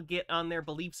people get on their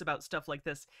beliefs about stuff like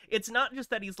this. It's not just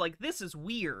that he's like, this is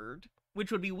weird,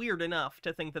 which would be weird enough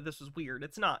to think that this was weird.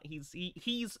 It's not.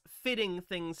 He's fitting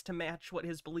things to match what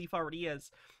his belief already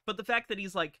is. But the fact that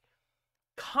he's, like,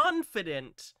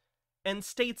 confident and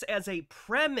states as a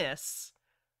premise,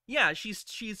 yeah, she's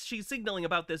signaling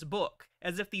about this book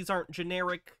as if these aren't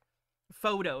generic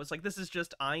photos. Like, this is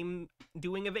just, I'm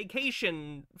doing a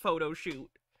vacation photo shoot.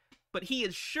 But he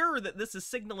is sure that this is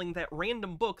signaling that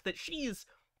random book that she's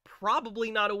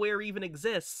probably not aware even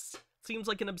exists. Seems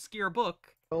like an obscure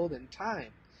book. In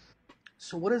time.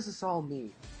 So what does this all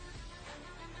mean?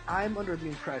 I'm under the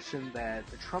impression that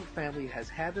the Trump family has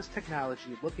had this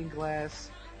technology, Looking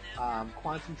Glass,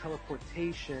 quantum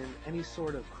teleportation, any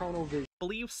sort of chronovision.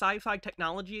 Believe sci-fi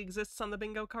technology exists on the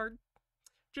bingo card?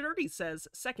 Ginerdi says,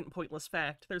 second pointless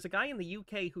fact, there's a guy in the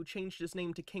UK who changed his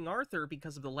name to King Arthur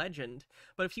because of the legend,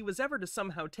 but if he was ever to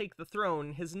somehow take the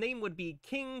throne, his name would be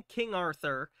King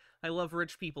Arthur. I love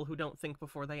rich people who don't think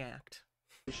before they act.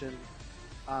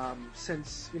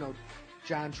 Since, you know,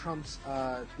 John Trump's,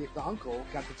 the uncle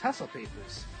got the Tesla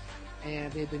papers,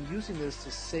 and they've been using this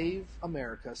to save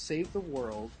America, save the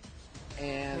world,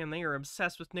 and they are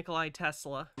obsessed with Nikolai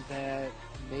Tesla. That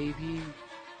maybe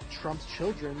Trump's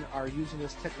children are using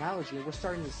this technology, and we're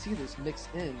starting to see this mix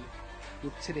in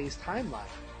with today's timeline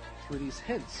through these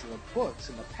hints in the books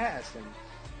in the past,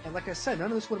 and like I said,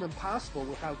 none of this would have been possible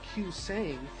without Q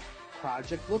saying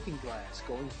Project Looking Glass,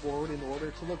 going forward in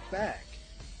order to look back.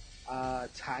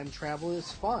 Time travel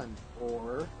is fun,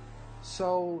 or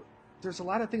so there's a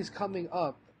lot of things coming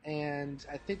up, and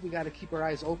I think we got to keep our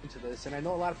eyes open to this. And I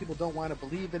know a lot of people don't want to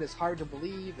believe it; it's hard to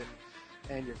believe,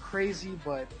 and you're crazy.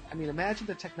 But I mean, imagine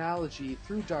the technology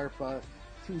through DARPA,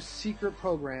 through secret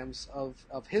programs of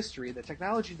history. The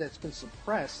technology that's been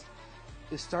suppressed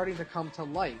is starting to come to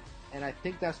light, and I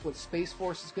think that's what Space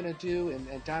Force is going to do.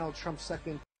 And Donald Trump's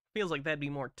second feels like that'd be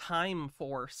more Time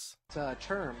Force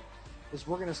term. Is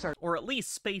we're going to start... Or at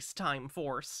least Space-Time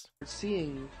Force.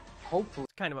 Seeing, hopefully...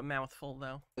 Kind of a mouthful,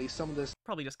 though. Some of this...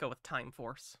 Probably just go with Time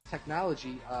Force.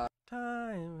 Technology,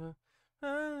 Time...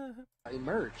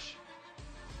 emerge.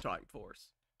 Time Force.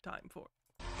 Time Force.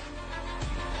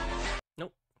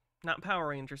 Nope. Not Power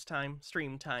Rangers time,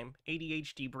 stream time.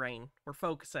 ADHD brain. We're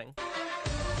focusing.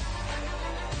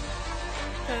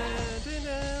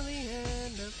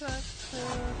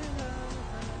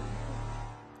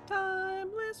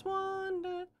 Timeless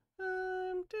wonder,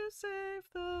 time to save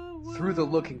the world. Through the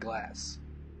looking glass.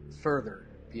 Further,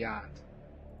 beyond.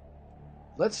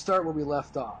 Let's start where we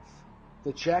left off.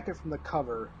 The jacket from the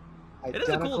cover,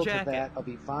 identical to that of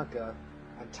Ivanka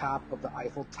on top of the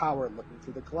Eiffel Tower looking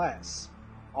through the glass.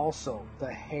 Also,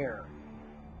 the hair.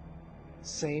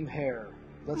 Same hair.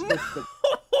 Let's get the...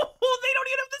 They don't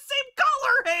even have the same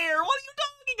color hair! What are you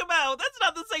talking about? That's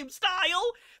not the same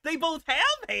style! They both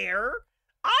have hair!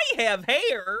 I have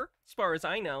hair! As far as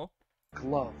I know.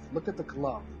 Glove. Look at the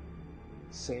glove.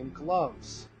 Same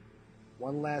gloves.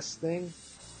 One last thing.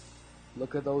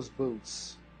 Look at those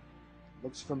boots.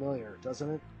 Looks familiar, doesn't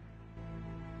it?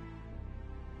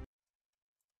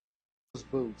 Those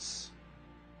boots.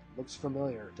 Looks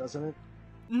familiar, doesn't it?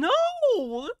 No! Those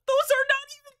are not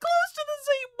even close to the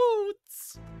same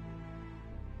boots!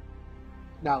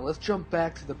 Now, let's jump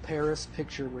back to the Paris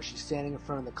picture where she's standing in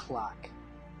front of the clock.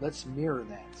 Let's mirror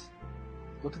that.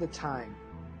 Look at the time.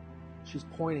 She's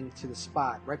pointing to the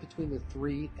spot right between the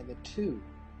 3 and the 2.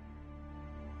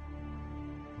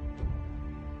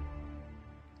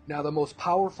 Now, the most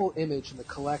powerful image in the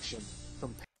collection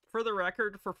from... For the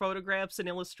record, for photographs and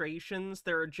illustrations,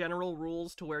 there are general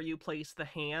rules to where you place the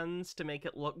hands to make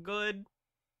it look good.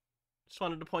 Just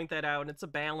wanted to point that out. It's a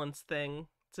balance thing.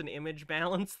 It's an image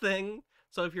balance thing.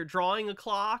 So if you're drawing a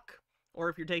clock, or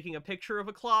if you're taking a picture of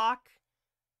a clock,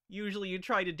 usually you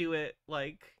try to do it,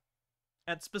 like,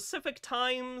 at specific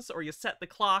times, or you set the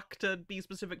clock to be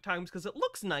specific times because it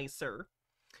looks nicer.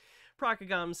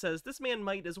 Prokagam says, this man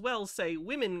might as well say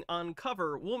women on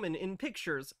cover, woman in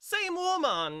pictures. Same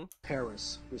woman!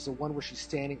 Paris. There's the one where she's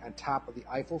standing on top of the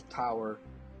Eiffel Tower,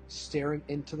 staring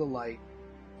into the light,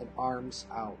 and arms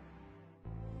out.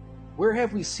 Where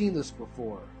have we seen this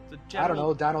before? I don't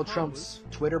know, Donald Trump's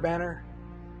Twitter banner?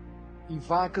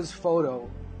 Ivanka's photo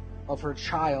of her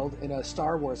child in a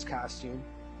Star Wars costume.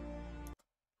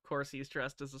 Of course he's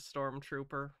dressed as a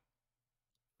stormtrooper.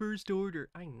 First Order,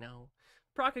 I know.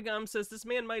 Prokagam says this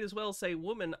man might as well say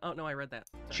woman... Oh, no, I read that.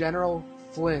 General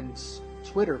Flynn's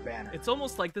Twitter banner. It's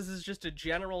almost like this is just a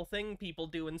general thing people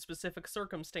do in specific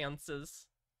circumstances.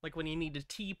 Like when you need to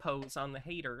T-pose on the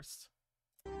haters.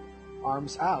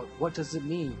 Arms out. What does it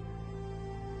mean?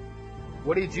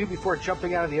 What do you do before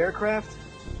jumping out of the aircraft?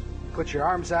 Put your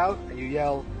arms out and you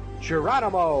yell,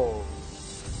 Geronimo!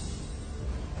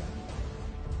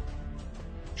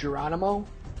 Geronimo?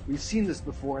 We've seen this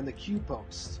before in the Q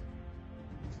post.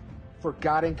 For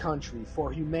God and country,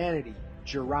 for humanity,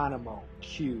 Geronimo,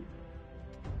 Q.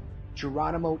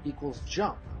 Geronimo equals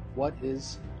jump. What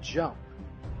is jump?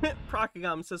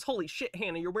 Prokagam says, holy shit,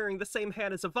 Hannah, you're wearing the same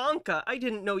hat as Ivanka. I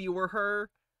didn't know you were her.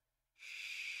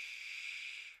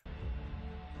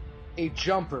 A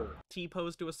jumper.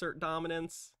 T-pose to assert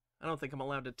dominance. I don't think I'm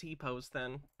allowed to T-pose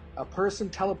then. A person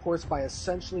teleports by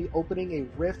essentially opening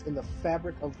a rift in the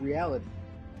fabric of reality.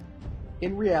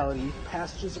 In reality,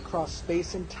 passages across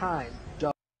space and time,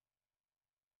 dubbed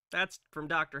That's from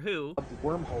Doctor Who.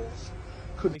 wormholes,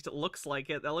 At could least it looks like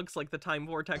it. That looks like the time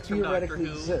vortex from Doctor theoretically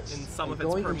Who exist. in some And of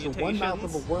its going permutations. into one mouth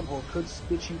of a wormhole could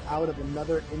spit you out of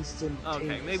another instantaneous.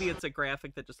 Okay, maybe it's a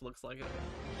graphic that just looks like it.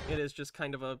 It is just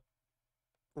kind of a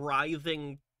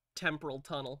writhing temporal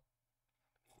tunnel.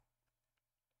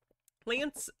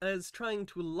 Lance is trying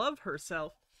to love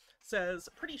herself. Says,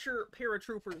 pretty sure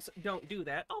paratroopers don't do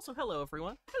that. Also, hello,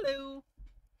 everyone. Hello.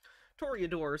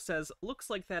 Toreador says, looks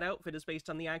like that outfit is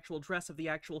based on the actual dress of the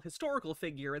actual historical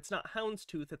figure. It's not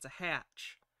houndstooth, it's a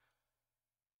hatch.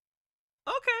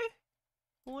 Okay.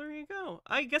 Well, there you go.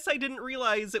 I guess I didn't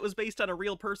realize it was based on a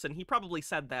real person. He probably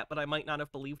said that, but I might not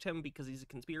have believed him because he's a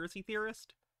conspiracy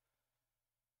theorist.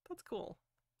 That's cool.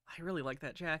 I really like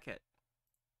that jacket.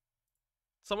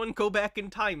 Someone go back in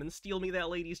time and steal me that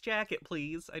lady's jacket,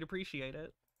 please. I'd appreciate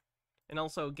it. And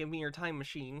also, give me your time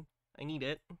machine. I need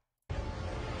it.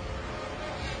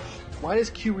 Why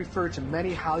does Q refer to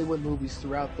many Hollywood movies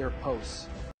throughout their posts?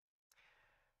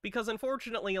 Because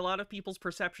unfortunately, a lot of people's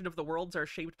perception of the worlds are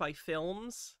shaped by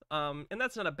films, and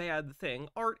that's not a bad thing.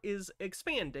 Art is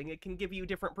expanding. It can give you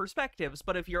different perspectives,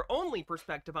 but if your only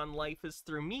perspective on life is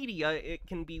through media, it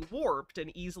can be warped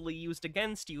and easily used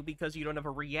against you because you don't have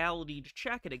a reality to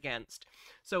check it against.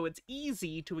 So it's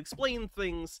easy to explain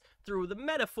things through the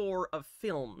metaphor of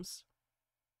films.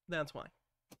 That's why.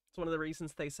 It's one of the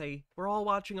reasons they say, we're all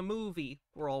watching a movie.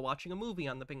 We're all watching a movie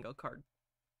on the bingo card.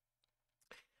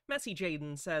 Messy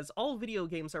Jaden says, all video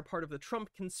games are part of the Trump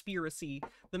conspiracy.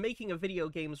 The making of video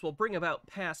games will bring about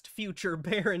past future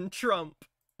Baron Trump.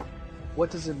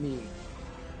 What does it mean?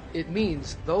 It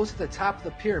means those at the top of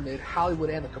the pyramid, Hollywood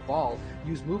and the cabal,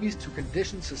 use movies to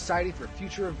condition society for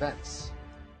future events.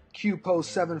 QPost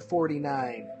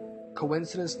 749.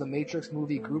 Coincidence the Matrix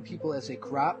movie grew people as a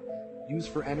crop, used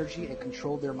for energy and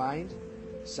controlled their mind?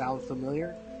 Sound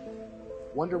familiar?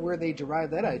 Wonder where they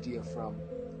derived that idea from.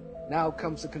 Now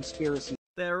comes the conspiracy.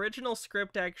 The original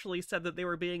script actually said that they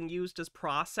were being used as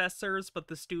processors, but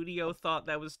the studio thought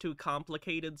that was too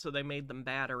complicated, so they made them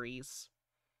batteries.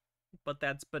 But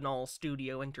that's banal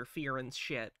studio interference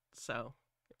shit, so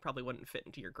it probably wouldn't fit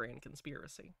into your grand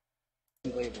conspiracy.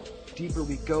 Label. Deeper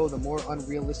we go, the more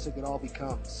unrealistic it all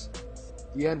becomes.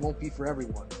 The end won't be for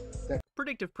everyone. That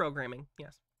Predictive programming,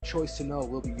 yes. choice to know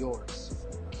will be yours.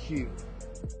 Q.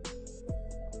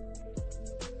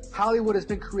 Hollywood has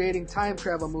been creating time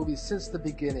travel movies since the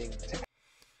beginning.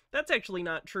 That's actually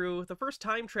not true. The first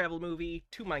time travel movie,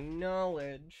 to my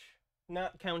knowledge,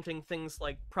 not counting things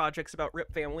like projects about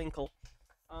Rip Van Winkle.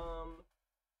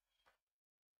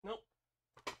 Nope.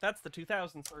 That's the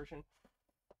 2000s version.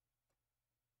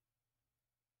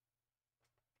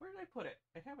 Where did I put it?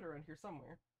 I have it around here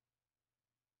somewhere.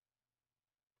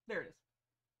 There it is.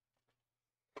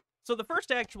 So the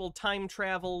first actual time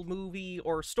travel movie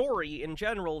or story in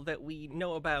general that we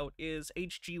know about is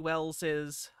H.G.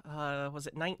 Wells's, was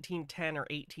it 1910 or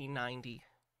 1890?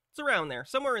 It's around there.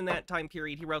 Somewhere in that time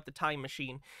period, he wrote The Time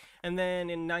Machine. And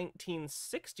then in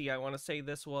 1960, I want to say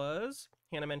this was,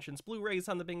 Hannah mentions Blu-rays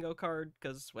on the bingo card,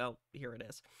 because, well, here it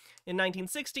is. In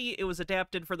 1960, it was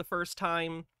adapted for the first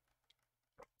time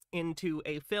into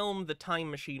a film, The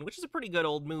Time Machine, which is a pretty good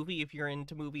old movie if you're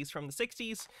into movies from the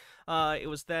 60s. It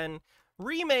was then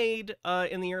remade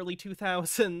in the early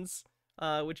 2000s,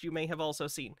 which you may have also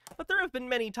seen. But there have been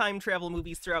many time travel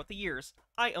movies throughout the years.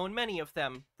 I own many of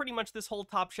them. Pretty much this whole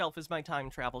top shelf is my time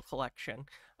travel collection.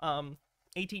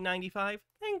 1895?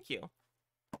 Thank you.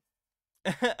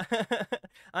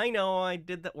 I know, I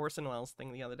did the Orson Welles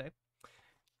thing the other day.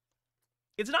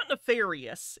 It's not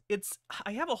nefarious.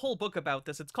 I have a whole book about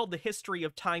this. It's called The History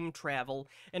of Time Travel,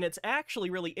 and it's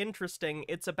actually really interesting.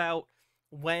 It's about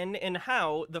when and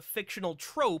how the fictional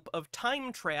trope of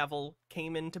time travel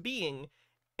came into being.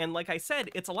 And like I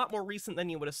said, it's a lot more recent than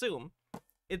you would assume.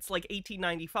 It's like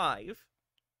 1895.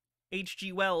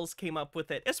 H.G. Wells came up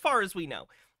with it, as far as we know.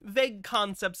 Vague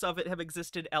concepts of it have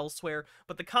existed elsewhere,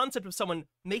 but the concept of someone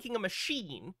making a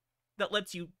machine that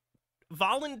lets you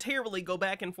voluntarily go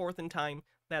back and forth in time,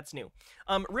 that's new.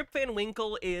 Rip Van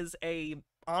Winkle is a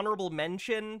honorable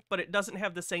mention, but it doesn't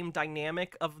have the same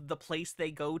dynamic of the place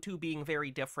they go to being very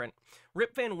different.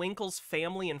 Rip Van Winkle's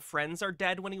family and friends are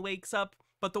dead when he wakes up,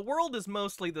 but the world is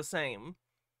mostly the same.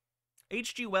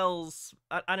 H.G. Wells,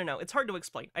 I don't know, it's hard to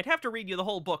explain. I'd have to read you the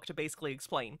whole book to basically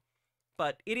explain,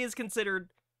 but it is considered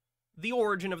the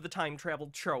origin of the time travel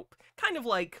trope. Kind of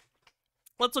like,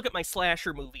 let's look at my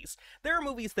slasher movies. There are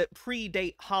movies that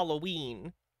predate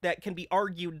Halloween that can be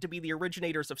argued to be the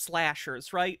originators of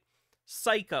slashers, right?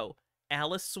 Psycho,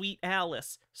 Alice Sweet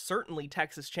Alice, certainly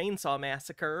Texas Chainsaw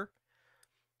Massacre.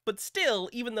 But still,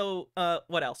 even though,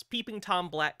 what else? Peeping Tom,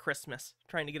 Black Christmas.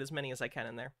 Trying to get as many as I can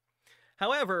in there.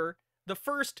 However, the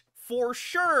first, for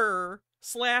sure,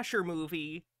 slasher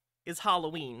movie is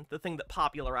Halloween, the thing that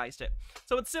popularized it.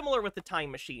 So it's similar with the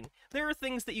Time Machine. There are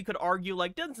things that you could argue,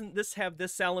 like, doesn't this have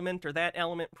this element or that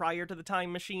element prior to the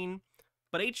Time Machine?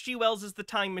 But H.G. Wells' The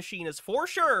Time Machine is for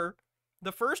sure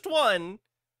the first one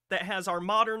that has our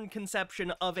modern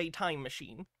conception of a time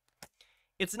machine.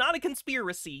 It's not a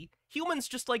conspiracy. Humans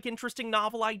just like interesting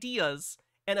novel ideas,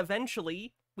 and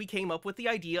eventually we came up with the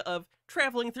idea of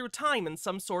traveling through time in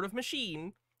some sort of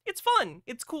machine. It's fun.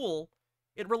 It's cool.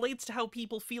 It relates to how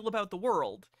people feel about the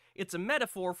world. It's a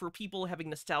metaphor for people having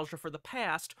nostalgia for the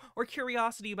past or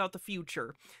curiosity about the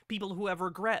future. People who have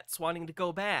regrets wanting to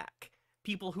go back.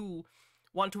 People who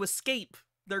want to escape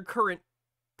their current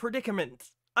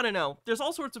predicament. I don't know. There's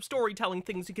all sorts of storytelling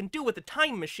things you can do with a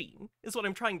time machine, is what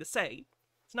I'm trying to say.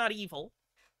 It's not evil.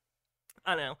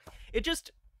 I don't know.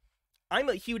 I'm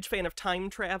a huge fan of time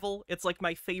travel. It's like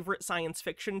my favorite science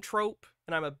fiction trope,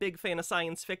 and I'm a big fan of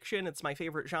science fiction. It's my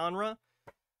favorite genre.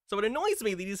 So it annoys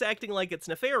me that he's acting like it's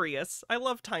nefarious. I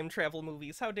love time travel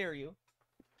movies. How dare you?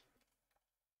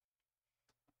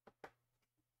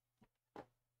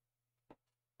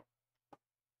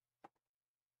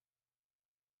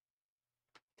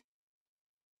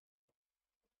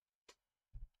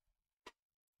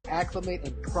 Acclimate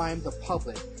and prime the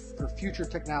public for future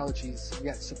technologies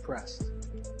yet suppressed.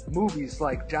 Movies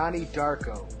like Donnie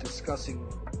Darko discussing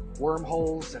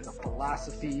wormholes, and the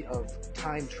philosophy of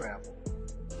time travel.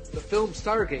 The film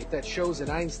Stargate that shows an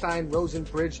Einstein-Rosen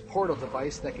bridge portal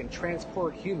device that can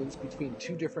transport humans between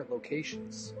two different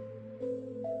locations.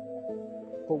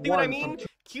 See what I mean?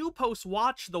 Q posts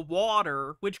watch the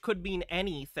water, which could mean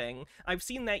anything. I've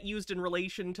seen that used in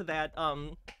relation to that,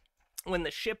 when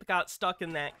the ship got stuck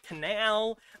in that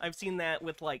canal. I've seen that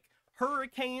with, like,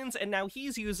 hurricanes, and now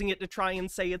he's using it to try and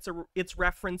say it's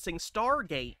referencing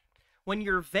Stargate. When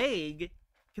you're vague,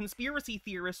 conspiracy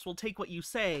theorists will take what you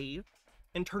say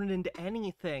and turn it into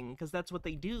anything, because that's what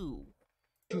they do.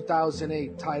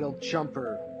 2008 titled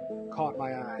Jumper caught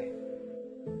my eye.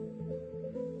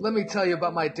 Let me tell you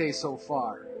about my day so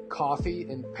far. Coffee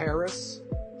in Paris.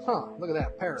 Look at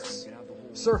that, Paris.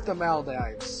 Surfed the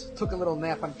Maldives. Took a little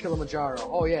nap on Kilimanjaro.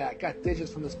 Oh yeah, I got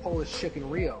digits from this Polish chick in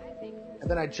Rio. And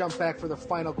then I jumped back for the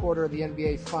final quarter of the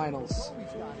NBA Finals.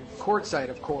 Courtside,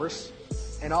 of course.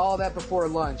 And all that before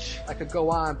lunch. I could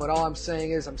go on, but all I'm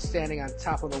saying is I'm standing on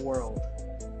top of the world.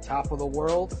 Top of the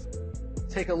world?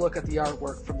 Take a look at the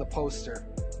artwork from the poster.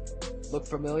 Look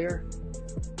familiar?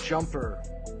 Jumper.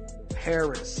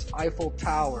 Paris. Eiffel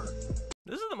Tower.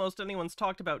 This is the most anyone's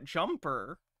talked about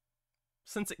Jumper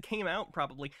since it came out,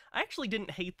 probably. I actually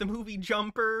didn't hate the movie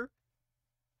Jumper.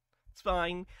 It's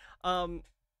fine.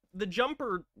 The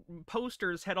Jumper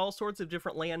posters had all sorts of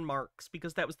different landmarks,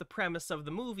 because that was the premise of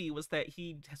the movie, was that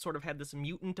he sort of had this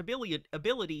mutant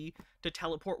ability to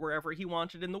teleport wherever he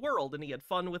wanted in the world, and he had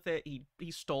fun with it.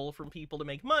 He stole from people to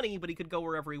make money, but he could go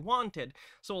wherever he wanted.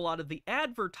 So a lot of the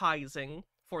advertising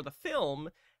for the film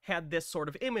had this sort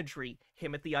of imagery.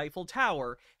 Him at the Eiffel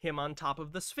Tower, him on top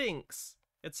of the Sphinx,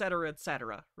 etc.,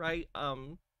 right?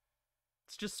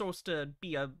 It's just supposed to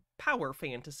be a power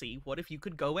fantasy. What if you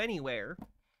could go anywhere?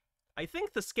 I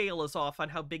think the scale is off on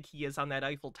how big he is on that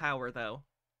Eiffel Tower, though.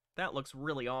 That looks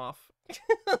really off.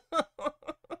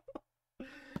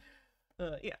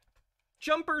 Yeah.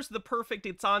 Jumper's the perfect,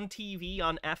 it's on TV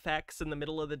on FX in the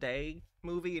middle of the day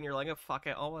movie, and you're like, oh, fuck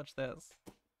it, I'll watch this.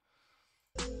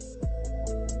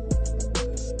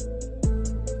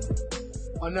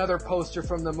 Another poster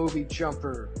from the movie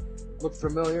Jumper. Look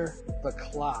familiar? The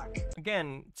clock.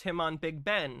 Again, it's him on Big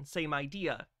Ben. Same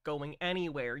idea. Going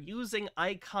anywhere. Using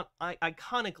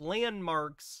iconic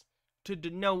landmarks to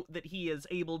denote that he is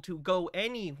able to go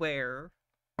anywhere.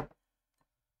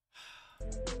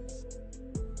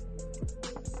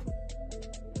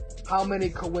 How many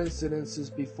coincidences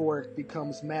before it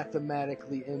becomes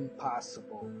mathematically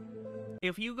impossible?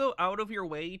 If you go out of your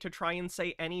way to try and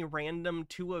say any random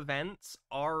two events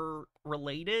are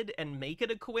related and make it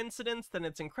a coincidence, then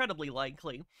it's incredibly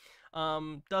likely.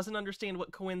 Doesn't understand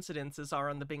what coincidences are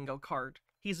on the bingo card.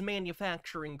 He's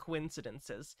manufacturing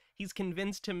coincidences. He's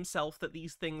convinced himself that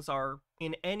these things are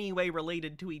in any way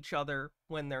related to each other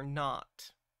when they're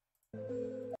not.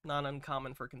 Not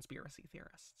uncommon for conspiracy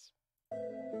theorists.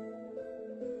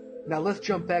 Now let's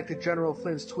jump back to General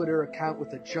Flynn's Twitter account with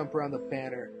the jumper on the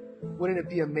banner. Wouldn't it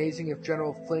be amazing if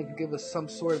General Flynn could give us some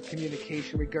sort of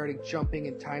communication regarding jumping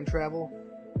and time travel?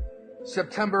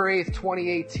 September 8th,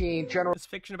 2018, General... Is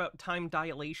fiction about time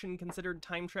dilation considered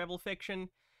time travel fiction?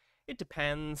 It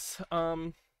depends.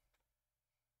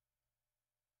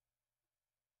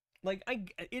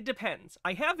 It depends.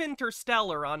 I have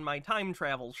Interstellar on my time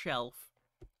travel shelf.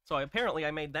 So apparently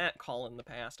I made that call in the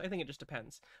past. I think it just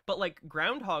depends. But like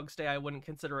Groundhog's Day I wouldn't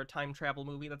consider a time travel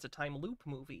movie. That's a time loop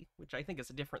movie, which I think is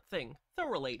a different thing. They're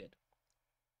related.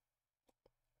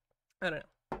 I don't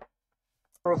know.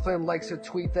 General Flynn likes a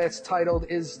tweet that's titled,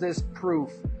 "Is this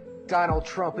proof Donald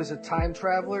Trump is a time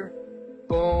traveler?"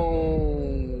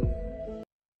 Boom.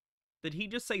 Did he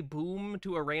just say boom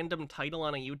to a random title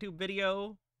on a YouTube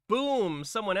video? Boom!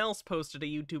 Someone else posted a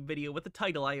YouTube video with a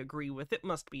title I agree with. It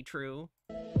must be true.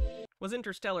 Was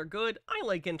Interstellar good? I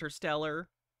like Interstellar.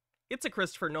 It's a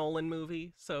Christopher Nolan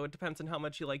movie, so it depends on how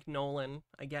much you like Nolan,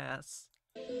 I guess.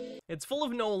 It's full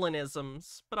of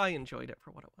Nolanisms, but I enjoyed it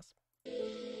for what it was.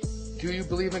 Do you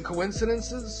believe in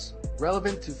coincidences?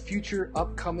 Relevant to future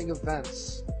upcoming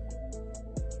events.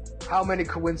 How many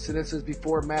coincidences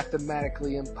before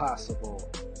mathematically impossible?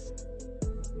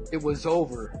 It was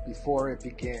over before it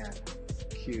began.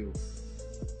 Q.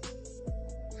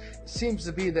 It seems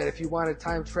to be that if you wanted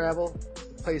time travel,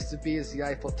 the place to be is the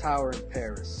Eiffel Tower in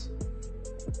Paris.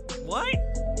 What?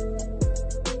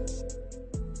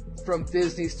 From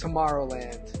Disney's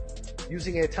Tomorrowland.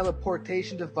 Using a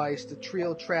teleportation device, the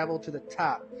trio travel to the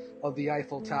top of the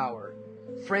Eiffel Tower.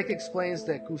 Frank explains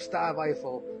that Gustave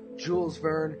Eiffel, Jules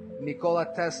Verne,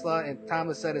 Nikola Tesla, and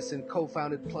Thomas Edison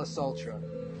co-founded Plus Ultra,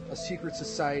 a secret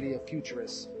society of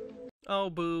futurists. Oh,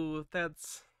 boo.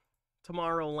 That's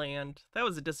Tomorrowland. That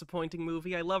was a disappointing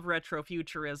movie. I love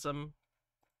retrofuturism.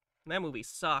 That movie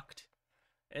sucked.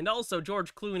 And also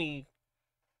George Clooney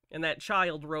and that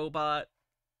child robot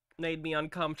made me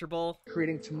uncomfortable.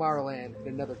 Creating Tomorrowland in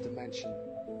another dimension.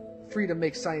 Free to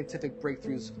make scientific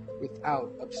breakthroughs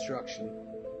without obstruction.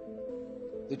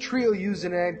 The trio used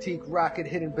an antique rocket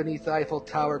hidden beneath the Eiffel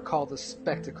Tower called the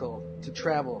Spectacle to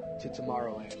travel to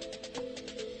Tomorrowland.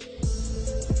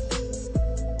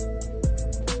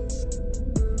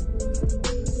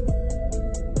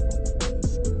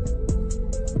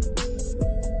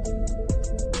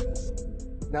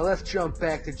 Now let's jump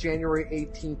back to January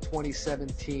 18,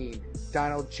 2017.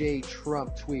 Donald J.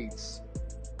 Trump tweets,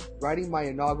 "Writing my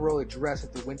inaugural address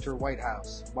at the Winter White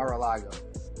House, Mar-a-Lago,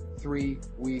 3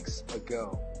 weeks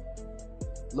ago.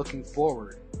 Looking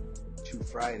forward to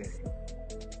Friday."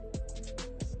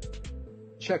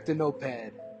 Check the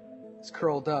notepad. It's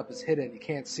curled up, it's hidden, you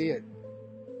can't see it.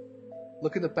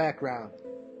 Look in the background.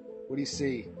 What do you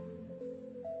see?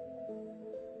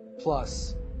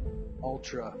 Plus,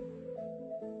 Ultra.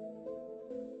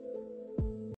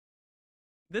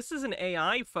 This is an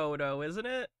AI photo, isn't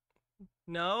it?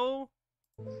 No?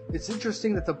 It's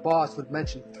interesting that the boss would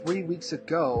mention 3 weeks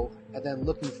ago and then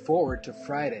looking forward to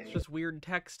Friday. It's just weird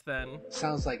text then.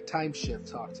 Sounds like time shift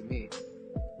talk to me.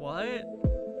 What?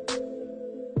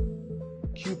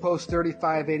 Q Post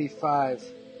 3585,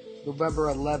 November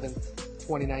 11th,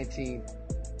 2019.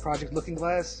 Project Looking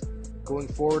Glass, going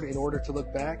forward in order to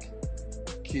look back.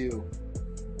 Q.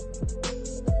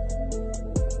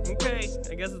 Okay,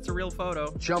 I guess it's a real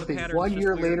photo. Jumping 1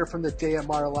 year later from the day at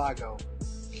Mar-a-Lago.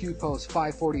 Q Post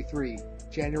 543,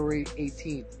 January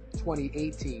 18th,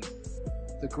 2018.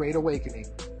 The Great Awakening.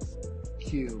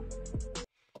 Q.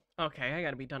 Okay, I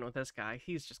gotta be done with this guy.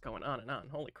 He's just going on and on.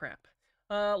 Holy crap.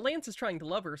 Lance is trying to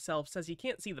love herself, says he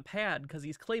can't see the pad because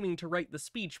he's claiming to write the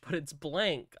speech, but it's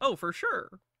blank. Oh, for sure.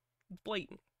 It's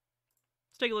blatant.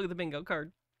 Let's take a look at the bingo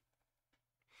card.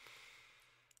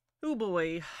 Oh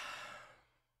boy.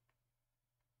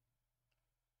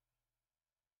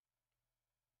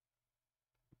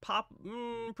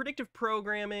 Predictive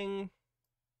programming.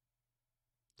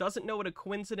 Doesn't know what a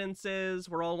coincidence is.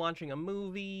 We're all watching a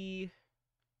movie.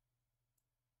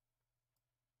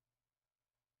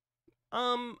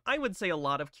 I would say a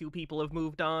lot of Q people have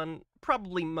moved on.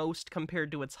 Probably most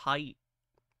compared to its height.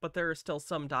 But there are still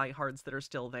some diehards that are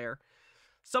still there.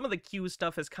 Some of the Q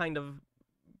stuff has kind of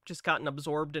just gotten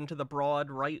absorbed into the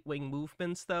broad right-wing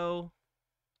movements, though.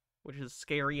 Which is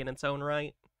scary in its own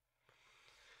right.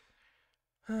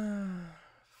 The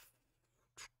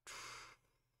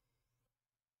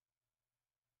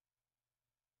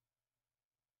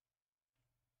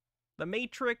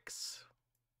Matrix.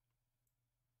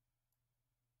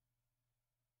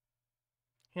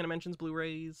 Hannah mentions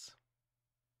Blu-rays.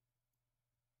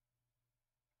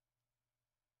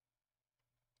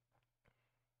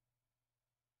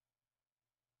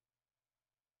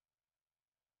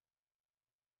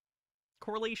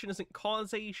 Correlation isn't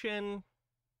causation.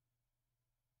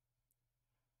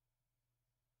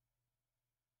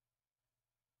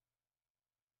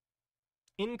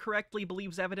 Incorrectly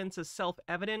believes evidence is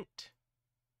self-evident.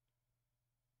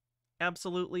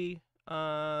 Absolutely.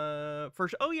 Oh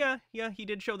yeah, he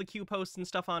did show the Q posts and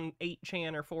stuff on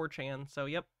 8chan or 4chan. So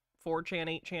yep,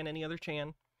 4chan, 8chan, any other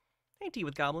chan. Hey, Tea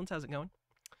with Goblins, how's it going?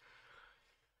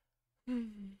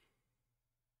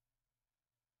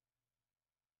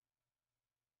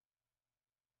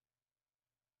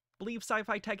 Believe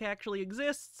sci-fi tech actually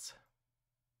exists.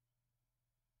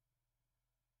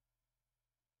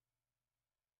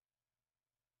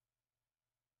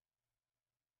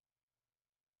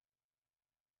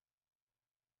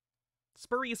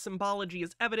 Spurious symbology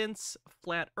is evidence,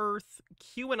 flat earth,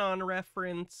 QAnon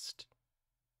referenced,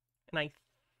 and I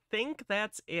think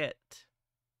that's it.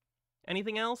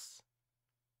 Anything else?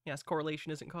 Yes,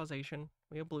 correlation isn't causation.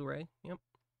 We have Blu-ray, yep.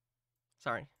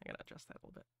 Sorry, I gotta adjust that a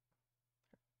little bit.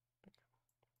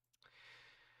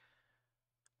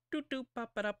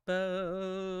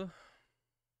 Doo-doo-ba-ba-da-ba.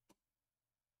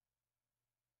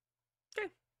 Okay,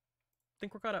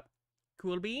 think we're caught up.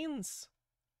 Cool beans.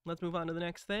 Let's move on to the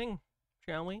next thing,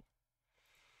 shall we?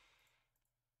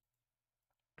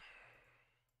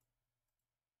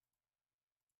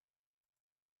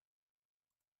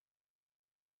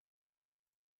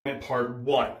 Part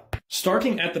 1.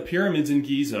 Starting at the pyramids in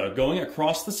Giza, going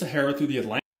across the Sahara through the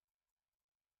Atlantic.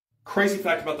 Crazy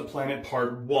fact about the planet,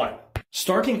 Part 1.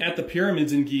 Starting at the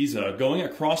pyramids in Giza, going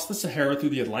across the Sahara through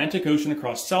the Atlantic Ocean,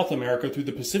 across South America, through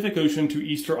the Pacific Ocean to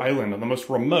Easter Island on the most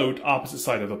remote opposite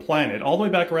side of the planet, all the way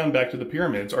back around back to the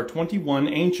pyramids, are 21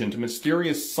 ancient,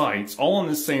 mysterious sites, all on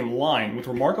the same line, with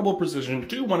remarkable precision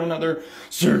to one another,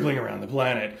 circling around the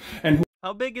planet. And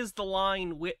how big is the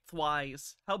line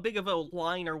width-wise? How big of a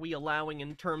line are we allowing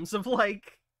in terms of,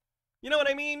 like... You know what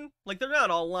I mean? Like, they're not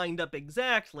all lined up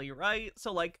exactly, right?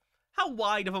 So, like, how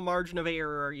wide of a margin of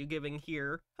error are you giving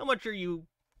here? How much are you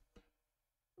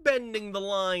bending the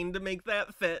line to make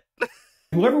that fit?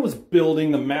 whoever was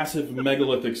building the massive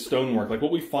megalithic stonework, like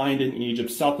what we find in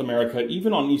Egypt, South America,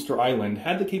 even on Easter Island,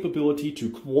 had the capability to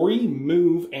quarry,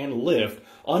 move, and lift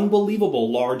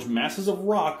unbelievable large masses of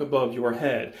rock above your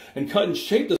head, and cut and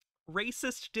shape the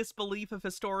Racist disbelief of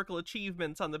historical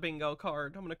achievements on the bingo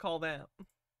card. I'm gonna call that.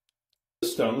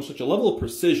 stone with such a level of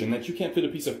precision that you can't fit a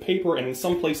piece of paper and in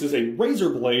some places a razor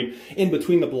blade in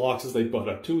between the blocks as they butt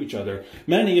up to each other.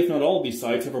 Many, if not all of these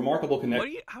sites have remarkable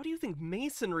connections. How do you think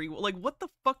masonry, like, what the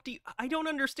fuck do you, I don't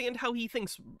understand how he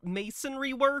thinks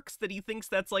masonry works, that he thinks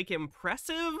that's, like,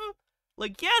 impressive?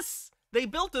 Like, yes, they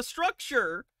built a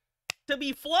structure to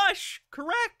be flush,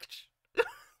 correct?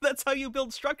 That's how you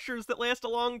build structures that last a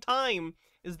long time,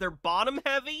 is they're bottom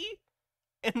heavy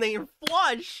and they're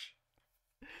flush.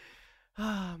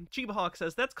 Chiba Hawk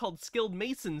says, that's called skilled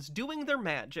masons doing their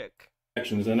magic.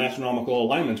 And astronomical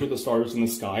alignments with the stars in the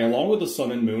sky, along with the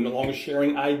sun and moon, along with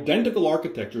sharing identical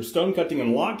architecture, stone cutting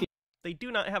and locking. They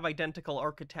do not have identical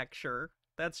architecture.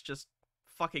 That's just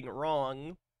fucking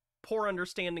wrong. Poor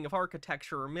understanding of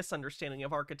architecture or misunderstanding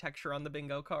of architecture on the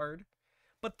bingo card.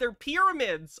 But they're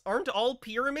pyramids! Aren't all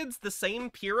pyramids the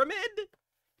same pyramid?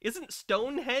 Isn't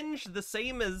Stonehenge the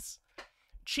same as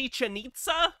Chichen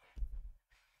Itza?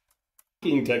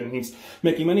 Techniques,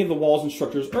 making many of the walls and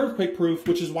structures earthquake-proof,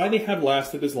 which is why they have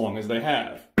lasted as long as they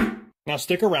have. Now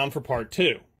stick around for part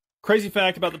 2. Crazy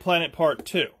fact about the planet part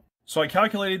 2. So I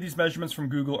calculated these measurements from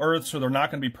Google Earth, so they're not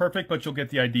going to be perfect, but you'll get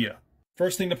the idea.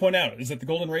 First thing to point out is that the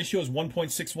golden ratio is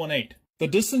 1.618. The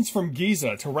distance from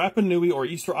Giza to Rapa Nui or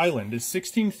Easter Island is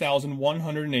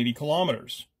 16,180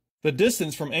 kilometers. The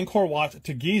distance from Angkor Wat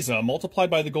to Giza multiplied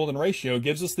by the golden ratio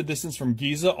gives us the distance from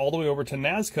Giza all the way over to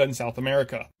Nazca in South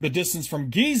America. The distance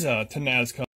from Giza to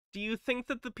Nazca... Do you think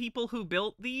that the people who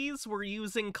built these were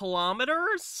using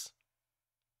kilometers?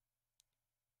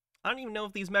 I don't even know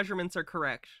if these measurements are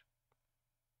correct.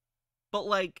 But,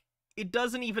 like, it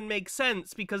doesn't even make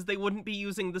sense because they wouldn't be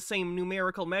using the same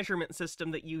numerical measurement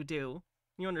system that you do.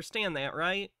 You understand that,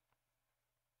 right?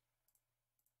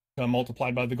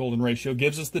 Multiplied by the golden ratio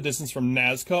gives us the distance from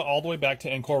Nazca all the way back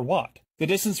to Angkor Wat. The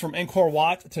distance from Angkor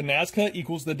Wat to Nazca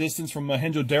equals the distance from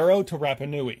Mohenjo-Daro to Rapa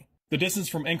Nui. The distance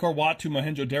from Angkor Wat to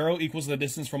Mohenjo-Daro equals the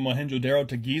distance from Mohenjo-Daro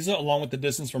to Giza, along with the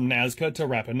distance from Nazca to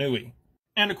Rapa Nui.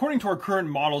 And according to our current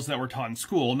models that were taught in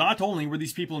school, not only were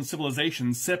these people and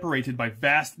civilizations separated by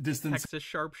vast distances... Texas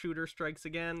sharpshooter strikes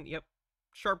again. Yep.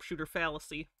 Sharpshooter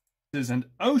fallacy. And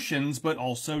oceans, but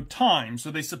also time,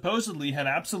 so they supposedly had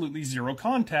absolutely zero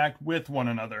contact with one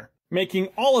another, making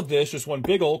all of this just one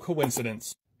big ol'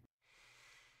 coincidence.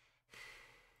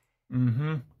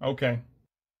 Okay.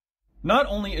 Not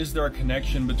only is there a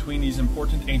connection between these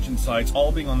important ancient sites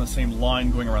all being on the same line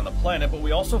going around the planet, but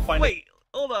we also find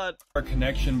hold on. A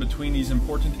connection between these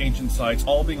important ancient sites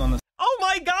all being on the... Oh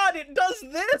my god, it does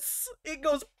this! It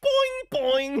goes boing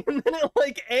boing, and then it,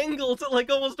 like, angles at, like,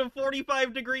 almost a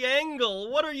 45-degree angle.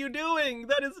 What are you doing?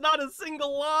 That is not a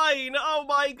single line! Oh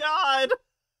my god!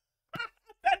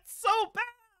 That's so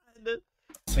bad!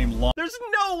 Same line. There's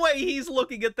no way he's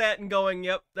looking at that and going,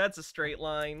 yep, that's a straight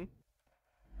line.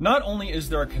 Not only is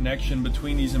there a connection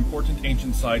between these important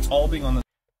ancient sites all being on the...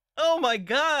 Oh my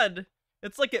god!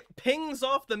 It's like it pings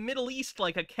off the Middle East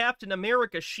like a Captain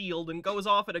America shield and goes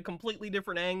off at a completely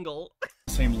different angle.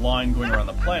 Same line going around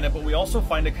the planet, but we also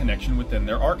find a connection within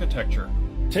their architecture.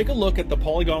 Take a look at the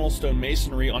polygonal stone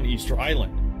masonry on Easter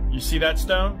Island. You see that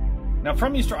stone? Now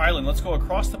from Easter Island, let's go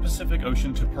across the Pacific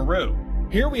Ocean to Peru.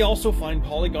 Here we also find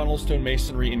polygonal stone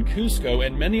masonry in Cusco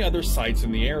and many other sites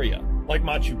in the area, like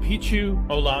Machu Picchu,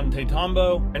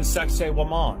 Ollantaytambo, and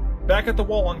Sacsayhuaman. Back at the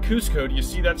wall on Cusco, do you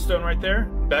see that stone right there?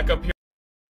 Back up here.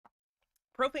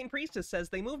 Profane Priestess says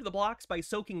they moved the blocks by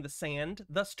soaking the sand,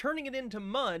 thus turning it into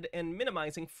mud and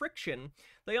minimizing friction.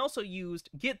 They also used,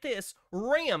 get this,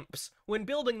 ramps when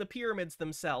building the pyramids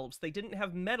themselves. They didn't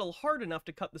have metal hard enough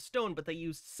to cut the stone, but they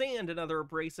used sand and other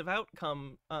abrasive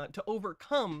outcome to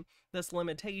overcome this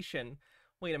limitation.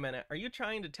 Wait a minute, are you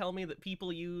trying to tell me that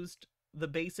people used the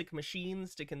basic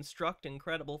machines to construct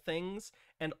incredible things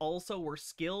and also were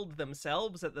skilled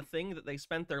themselves at the thing that they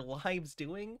spent their lives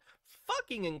doing?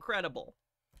 Fucking incredible.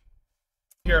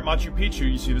 Here at Machu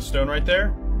Picchu, you see the stone right there?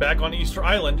 Back on Easter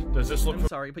Island, does this look I'm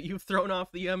sorry, but you've thrown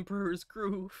off the Emperor's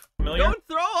groove. familiar? Don't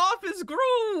throw off his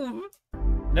groove!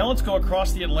 Now let's go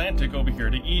across the Atlantic over here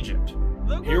to Egypt.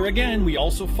 The Here groove. again, we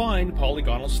also find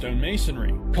polygonal stone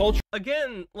masonry. Culture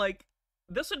Again, like,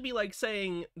 this would be like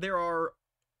saying there are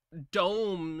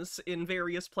domes in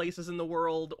various places in the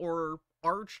world, or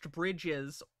arched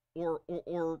bridges, or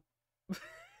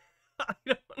I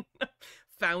don't know,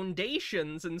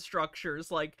 foundations and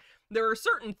structures. Like, there are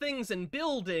certain things in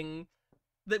building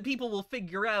that people will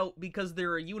figure out because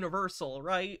they're a universal,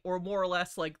 right? Or more or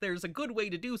less, like, there's a good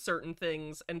way to do certain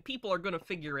things, and people are gonna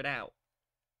figure it out.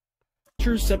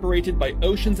 Cultures separated by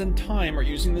oceans and time are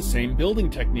using the same building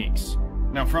techniques.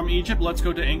 Now from Egypt, let's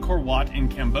go to Angkor Wat in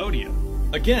Cambodia.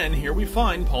 Again, here we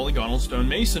find polygonal stone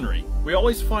masonry. We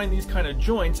always find these kind of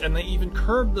joints, and they even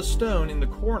curved the stone in the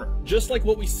corner, just like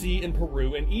what we see in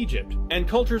Peru and Egypt. And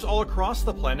cultures all across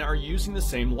the planet are using the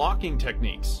same locking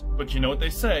techniques. But you know what they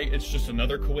say, it's just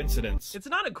another coincidence. It's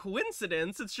not a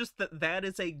coincidence, it's just that that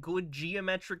is a good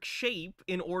geometric shape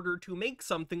in order to make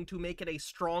something to make it a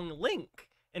strong link,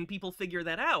 and people figure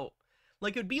that out.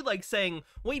 Like, it'd be like saying,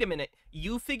 wait a minute,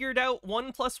 you figured out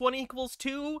 1 + 1 =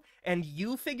 2, and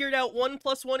you figured out 1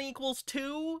 + 1 =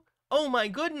 2? Oh my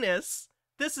goodness,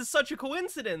 this is such a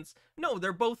coincidence. No,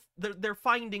 they're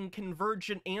finding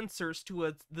convergent answers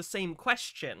to the same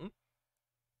question.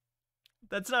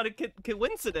 That's not a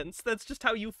coincidence, that's just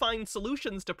how you find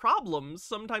solutions to problems.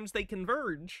 Sometimes they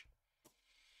converge.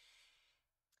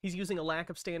 He's using a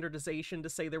lack of standardization to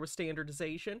say there was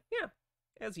standardization. Yeah,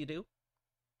 as you do.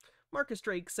 Marcus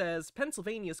Drake says,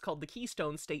 Pennsylvania is called the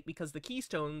Keystone State because the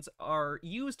keystones are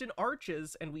used in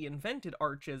arches and we invented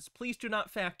arches. Please do not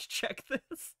fact check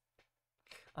this.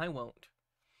 I won't.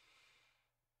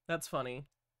 That's funny.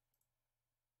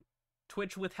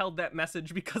 Twitch withheld that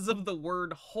message because of the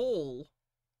word hole.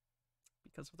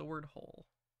 Because of the word hole.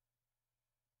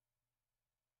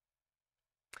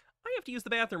 I have to use the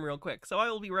bathroom real quick, so I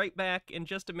will be right back in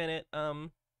just a minute.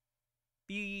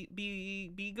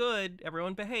 Be good.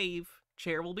 Everyone behave.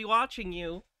 Chair will be watching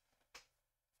you.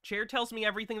 Chair tells me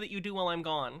everything that you do while I'm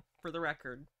gone, for the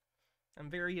record. I'm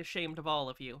very ashamed of all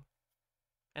of you.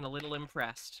 And a little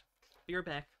impressed. Be right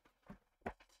back.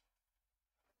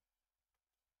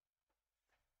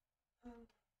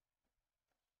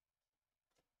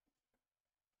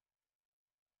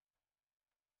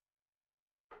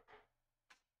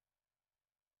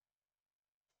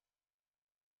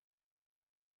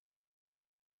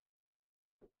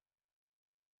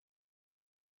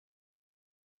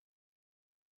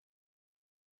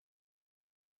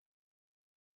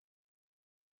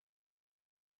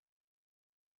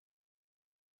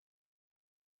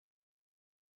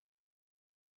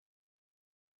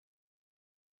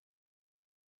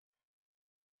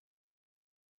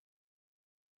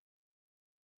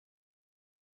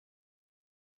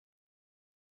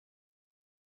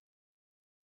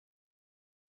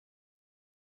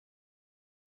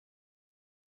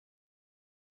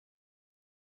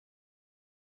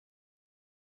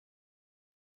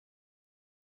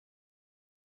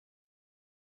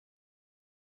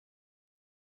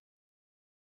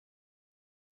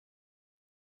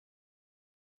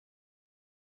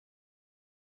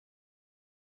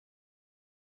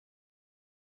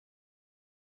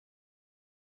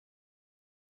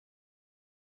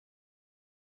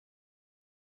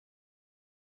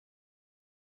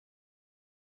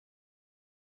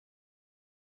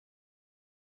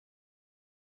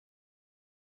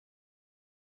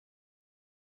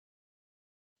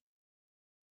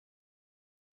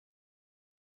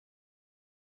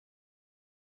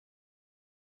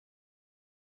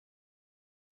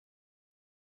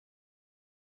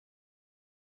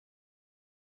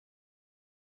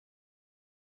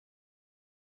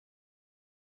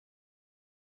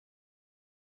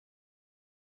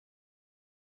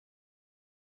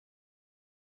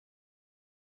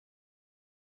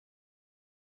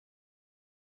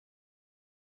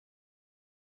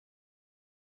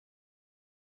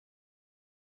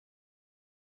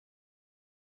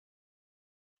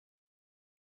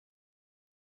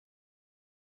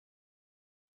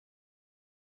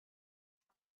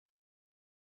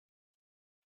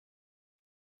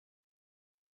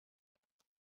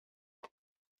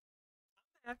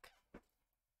 Back.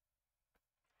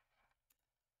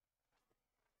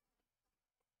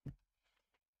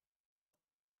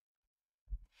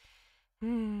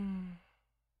 Hmm.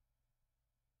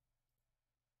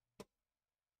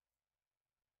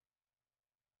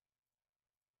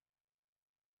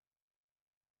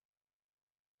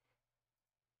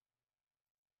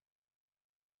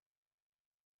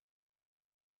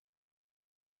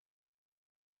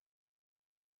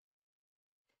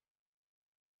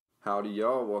 Howdy,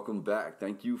 y'all. Welcome back.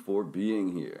 Thank you for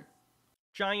being here.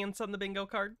 Giants on the bingo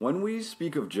card. When we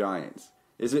speak of giants,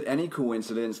 is it any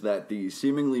coincidence that the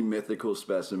seemingly mythical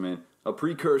specimen, a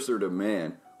precursor to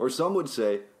man, or some would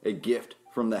say a gift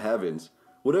from the heavens,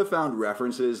 would have found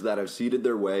references that have seeded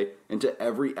their way into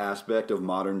every aspect of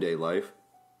modern-day life?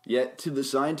 Yet, to the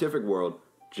scientific world,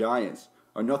 giants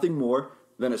are nothing more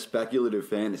than a speculative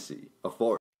fantasy, a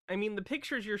farce. I mean, the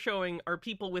pictures you're showing are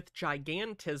people with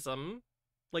gigantism,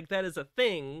 like that is a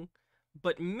thing,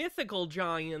 but mythical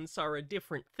giants are a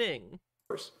different thing.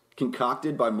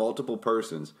 Concocted by multiple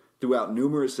persons throughout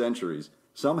numerous centuries,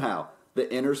 somehow the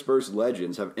interspersed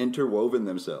legends have interwoven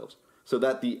themselves so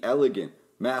that the elegant,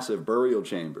 massive burial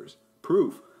chambers,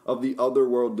 proof of the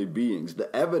otherworldly beings,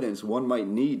 the evidence one might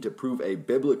need to prove a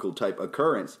biblical type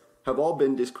occurrence, have all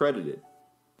been discredited.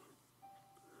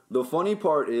 The funny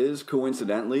part is,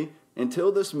 coincidentally,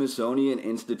 until the Smithsonian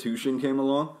Institution came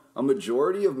along, a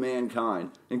majority of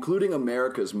mankind, including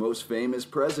America's most famous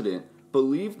president,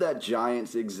 believed that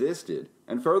giants existed.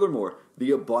 And furthermore,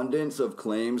 the abundance of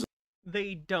claims...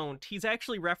 They don't. He's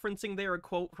actually referencing there a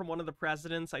quote from one of the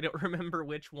presidents, I don't remember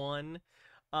which one,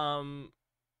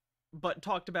 but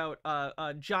talked about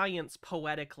giants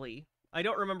poetically. I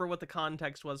don't remember what the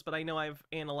context was, but I know I've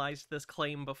analyzed this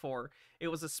claim before. It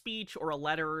was a speech or a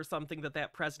letter or something that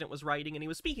that president was writing, and he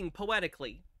was speaking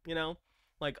poetically, you know?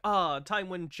 Like, a time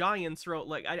when giants wrote,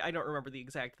 like, I don't remember the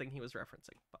exact thing he was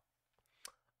referencing, but,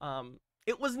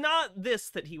 it was not this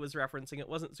that he was referencing, it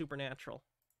wasn't supernatural.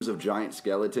 Of giant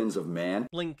skeletons of man.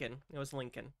 Lincoln, it was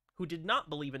Lincoln, who did not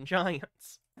believe in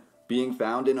giants. Being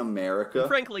found in America. And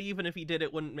frankly, even if he did,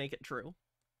 it wouldn't make it true.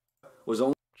 Was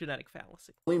only genetic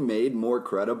fallacy. Made more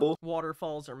credible.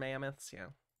 Waterfalls or mammoths, yeah.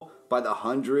 By the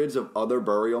hundreds of other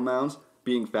burial mounds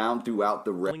being found throughout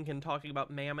the Lincoln talking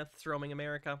about mammoths roaming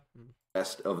America.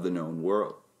 Rest of the known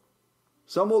world.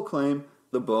 Some will claim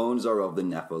the bones are of the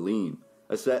Nephilim,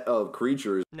 a set of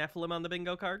creatures Nephilim on the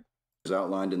bingo card?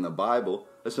 Outlined in the Bible,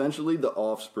 essentially the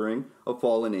offspring of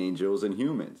fallen angels and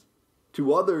humans.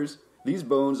 To others, these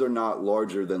bones are not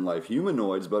larger than life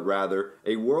humanoids, but rather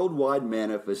a worldwide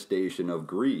manifestation of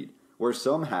greed, where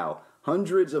somehow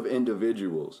hundreds of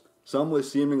individuals, some with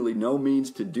seemingly no means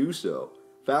to do so,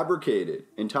 fabricated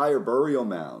entire burial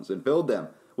mounds and filled them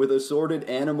with assorted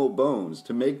animal bones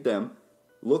to make them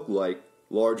look like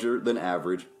larger than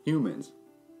average humans.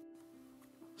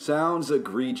 Sounds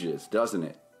egregious, doesn't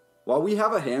it? While we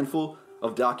have a handful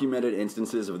of documented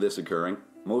instances of this occurring,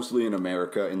 mostly in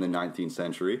America in the 19th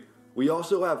century, we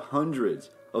also have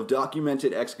hundreds of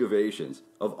documented excavations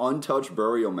of untouched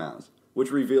burial mounds,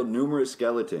 which revealed numerous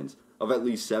skeletons of at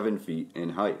least 7 feet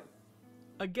in height.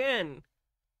 Again,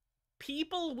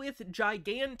 people with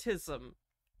gigantism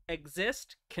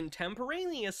exist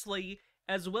contemporaneously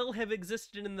as well have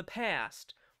existed in the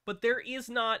past, but there is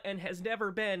not and has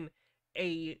never been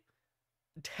a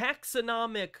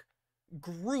taxonomic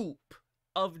group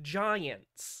of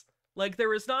giants. Like,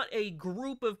 there is not a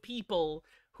group of people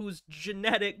whose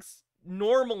genetics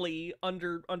normally,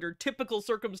 under typical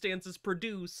circumstances,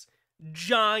 produce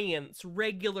giants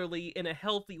regularly in a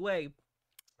healthy way.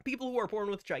 People who are born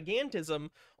with gigantism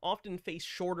often face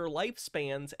shorter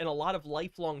lifespans and a lot of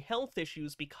lifelong health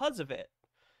issues because of it.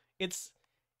 It's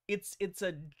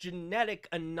a genetic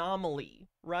anomaly,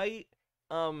 right?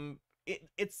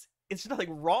 It's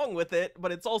nothing wrong with it,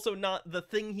 but it's also not the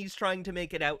thing he's trying to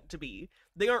make it out to be.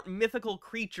 They aren't mythical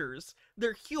creatures.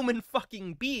 They're human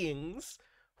fucking beings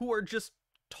who are just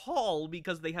tall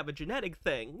because they have a genetic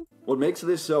thing. What makes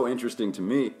this so interesting to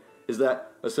me is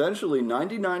that essentially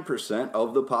 99%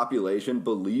 of the population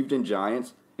believed in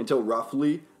giants until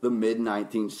roughly the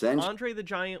mid-19th century. Andre the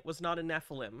Giant was not a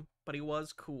Nephilim, but he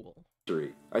was cool.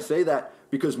 I say that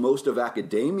because most of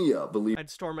academia believed I'd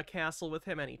storm a castle with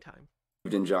him anytime.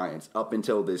 In giants up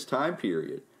until this time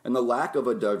period, and the lack of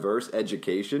a diverse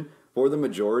education for the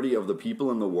majority of the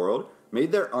people in the world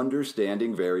made their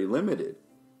understanding very limited.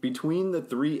 Between the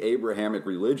 3 Abrahamic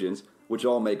religions, which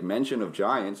all make mention of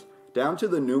giants, down to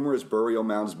the numerous burial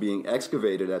mounds being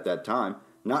excavated at that time,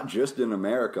 not just in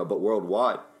America but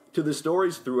worldwide, to the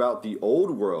stories throughout the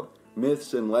old world,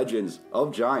 myths and legends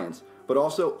of giants, but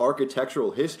also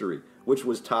architectural history, which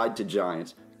was tied to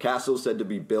giants, castles said to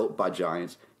be built by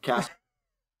giants, castles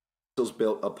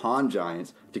built upon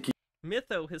giants to keep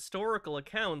mytho-historical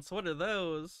accounts, what are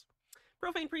those?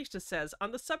 Profane Priestess says,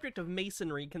 on the subject of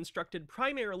masonry constructed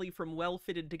primarily from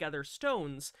well-fitted together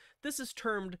stones, this is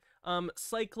termed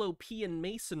Cyclopean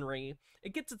masonry.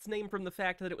 It gets its name from the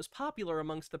fact that it was popular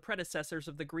amongst the predecessors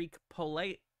of the Greek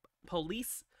polius.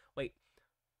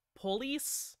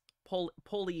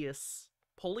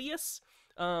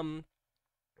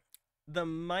 the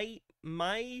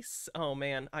mice. Oh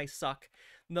man, I suck.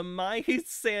 The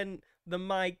mice and the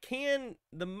Mycanians.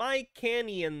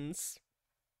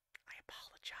 I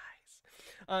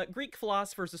apologize. Greek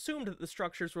philosophers assumed that the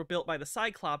structures were built by the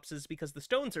Cyclopses because the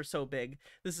stones are so big.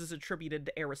 This is attributed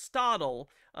to Aristotle.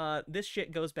 This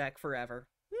shit goes back forever.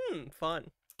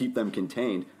 Fun. Keep them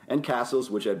contained, and castles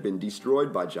which had been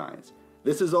destroyed by giants.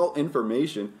 This is all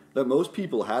information that most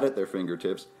people had at their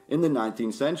fingertips in the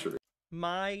 19th century.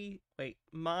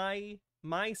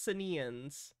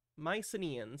 Mycenaeans.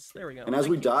 There we go. And as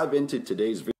we dive into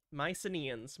today's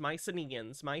Mycenaeans.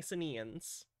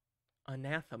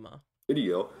 Anathema.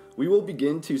 video, we will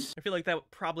begin to I feel like that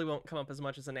probably won't come up as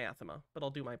much as anathema, but I'll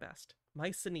do my best.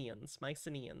 Mycenaeans.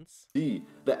 see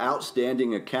the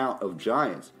outstanding account of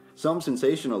giants, some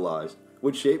sensationalized,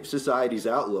 which shaped society's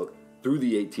outlook through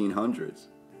the 1800s.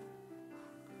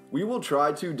 We will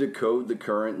try to decode the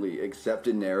currently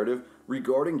accepted narrative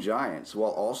regarding giants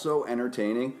while also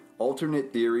entertaining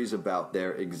alternate theories about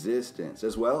their existence,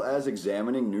 as well as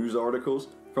examining news articles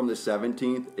from the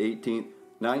 17th, 18th,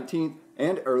 19th,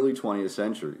 and early 20th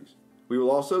centuries. We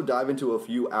will also dive into a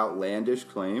few outlandish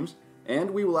claims,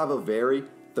 and we will have a very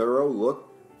thorough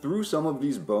look through some of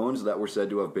these bones that were said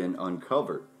to have been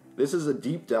uncovered. This is a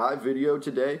deep dive video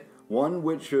today, one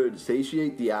which should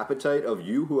satiate the appetite of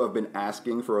you who have been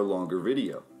asking for a longer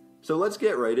video. So let's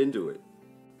get right into it.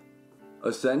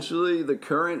 Essentially, the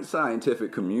current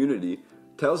scientific community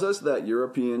tells us that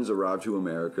Europeans arrived to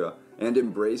America and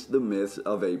embraced the myths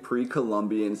of a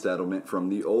pre-Columbian settlement from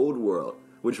the Old World,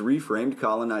 which reframed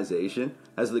colonization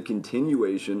as the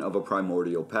continuation of a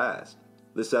primordial past.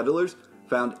 The settlers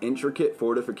found intricate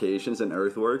fortifications and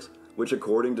earthworks, which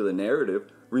according to the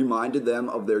narrative, reminded them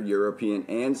of their European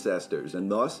ancestors,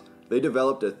 and thus they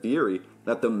developed a theory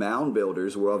that the mound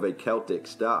builders were of a Celtic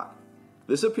stock.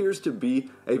 This appears to be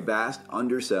a vast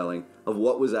underselling of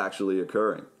what was actually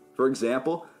occurring. For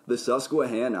example, the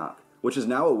Susquehannock, which is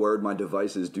now a word my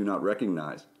devices do not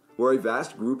recognize, were a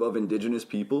vast group of indigenous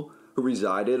people who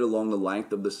resided along the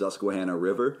length of the Susquehanna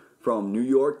River from New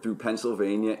York through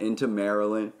Pennsylvania into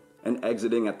Maryland and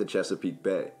exiting at the Chesapeake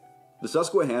Bay. The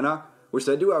Susquehannock were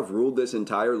said to have ruled this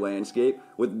entire landscape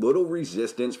with little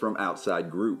resistance from outside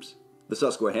groups. The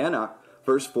Susquehannock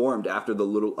first formed after the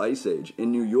Little Ice Age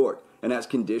in New York, and as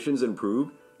conditions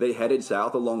improved, they headed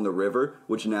south along the river,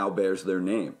 which now bears their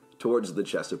name, towards the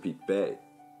Chesapeake Bay.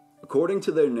 According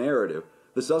to their narrative,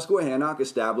 the Susquehannock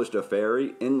established a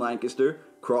ferry in Lancaster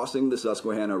crossing the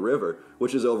Susquehanna River,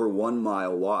 which is over 1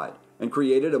 mile wide, and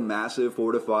created a massive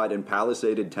fortified and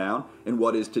palisaded town in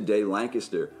what is today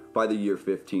Lancaster by the year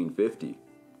 1550.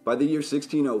 By the year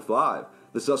 1605,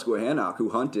 the Susquehannock, who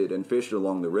hunted and fished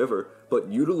along the river, but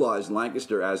utilized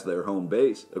Lancaster as their home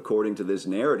base, according to this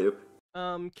narrative.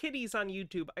 Kitties on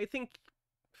YouTube, I think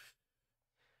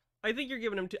you're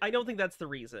giving them I don't think that's the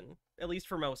reason, at least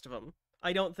for most of them.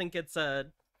 I don't think it's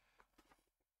there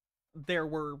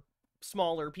were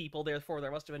smaller people, therefore there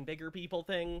must have been bigger people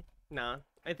thing. Nah,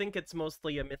 I think it's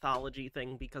mostly a mythology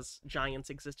thing because giants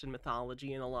exist in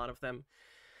mythology, and a lot of them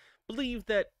believe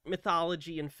that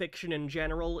mythology and fiction in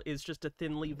general is just a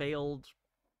thinly veiled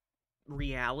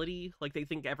reality. Like, they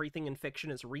think everything in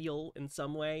fiction is real in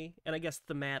some way, and I guess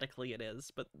thematically it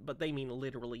is, but they mean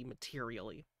literally,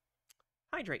 materially.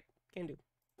 Hydrate. Can do.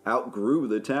 Outgrew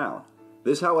the town.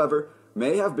 This, however,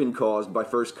 may have been caused by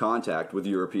first contact with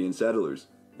European settlers.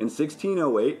 In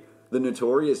 1608, the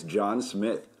notorious John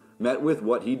Smith met with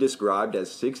what he described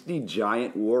as 60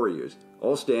 giant warriors,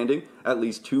 all standing at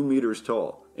least 2 meters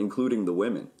tall, including the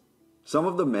women. Some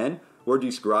of the men were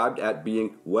described at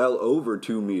being well over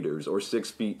 2 meters or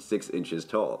 6 feet 6 inches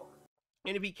tall.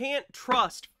 And if you can't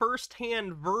trust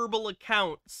first-hand verbal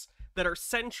accounts that are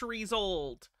centuries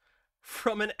old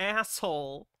from an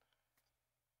asshole,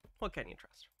 what can you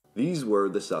trust? These were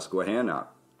the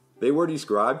Susquehannock. They were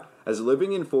described as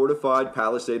living in fortified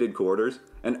palisaded quarters.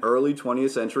 An early 20th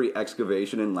century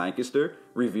excavation in Lancaster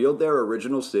revealed their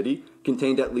original city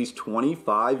contained at least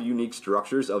 25 unique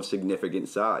structures of significant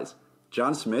size.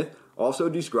 John Smith also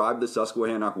described the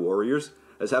Susquehannock warriors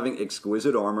as having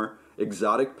exquisite armor,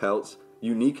 exotic pelts,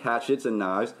 unique hatchets and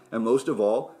knives, and most of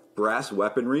all, brass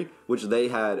weaponry, which they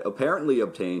had apparently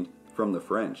obtained from the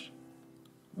French.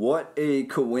 What a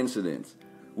coincidence.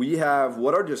 We have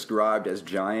what are described as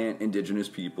giant indigenous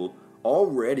people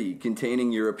already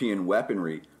containing European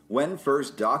weaponry when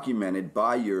first documented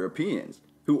by Europeans,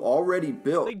 who already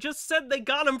built— They just said they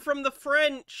got them from the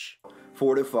French!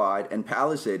 Fortified and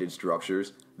palisaded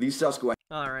structures. These Susquehannock—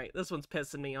 Alright, this one's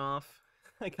pissing me off.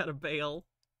 I gotta bail.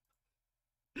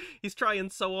 He's trying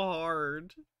so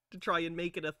hard to try and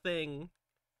make it a thing.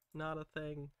 Not a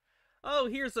thing. Oh,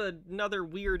 here's another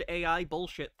weird AI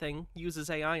bullshit thing. Uses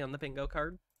AI on the bingo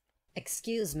card.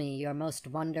 Excuse me, your most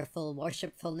wonderful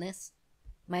worshipfulness.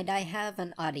 Might I have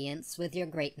an audience with your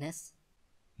greatness?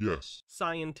 Yes.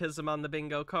 Scientism on the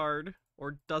bingo card.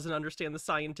 Or doesn't understand the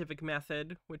scientific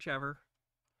method, whichever.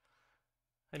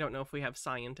 I don't know if we have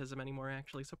scientism anymore,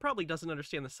 actually, so probably doesn't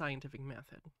understand the scientific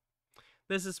method.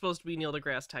 This is supposed to be Neil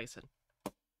deGrasse Tyson.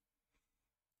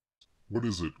 What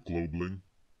is it, Globling?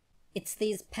 It's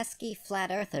these pesky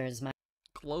flat earthers, my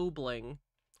Globling.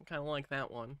 I kind of like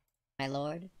that one.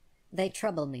 lord. They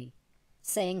trouble me,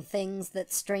 saying things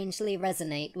that strangely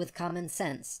resonate with common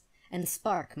sense and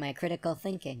spark my critical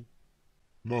thinking.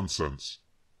 Nonsense.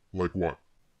 Like what?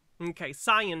 Okay,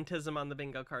 scientism on the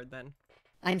bingo card, then.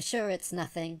 I'm sure it's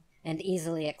nothing, and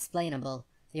easily explainable,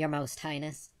 your most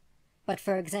highness. But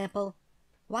for example,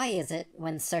 why is it,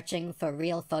 when searching for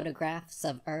real photographs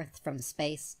of Earth from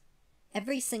space,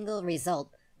 every single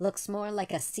result looks more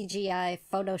like a CGI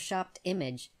photoshopped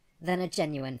image than a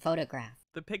genuine photograph?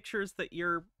 The pictures that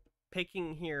you're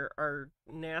picking here are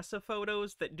NASA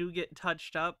photos that do get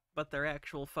touched up, but they're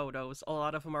actual photos. A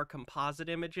lot of them are composite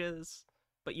images,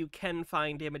 but you can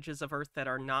find images of Earth that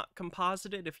are not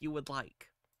composited if you would like.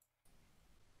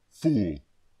 Fool!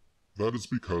 That is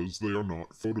because they are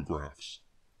not photographs.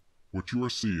 What you are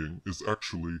seeing is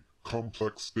actually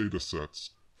complex data sets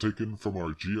taken from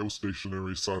our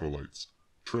geostationary satellites,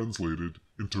 translated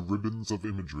into ribbons of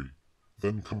imagery,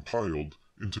 then compiled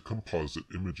into composite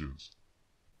images.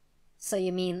 So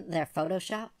you mean they're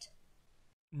photoshopped?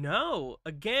 No,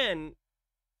 again,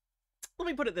 let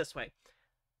me put it this way.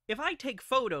 If I take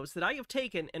photos that I have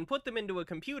taken and put them into a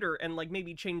computer and, like,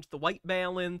 maybe change the white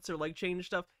balance or, like, change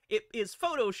stuff, it is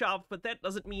photoshopped, but that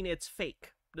doesn't mean it's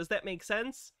fake. Does that make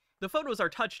sense? The photos are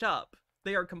touched up.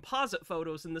 They are composite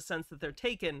photos in the sense that they're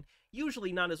taken,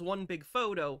 usually not as one big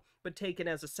photo, but taken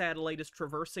as a satellite is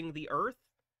traversing the Earth,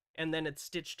 and then it's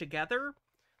stitched together.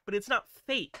 But it's not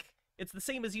fake. It's the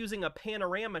same as using a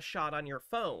panorama shot on your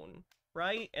phone,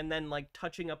 right? And then, like,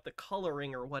 touching up the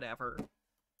coloring or whatever.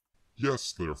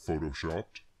 Yes, they're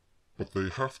photoshopped, but they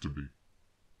have to be.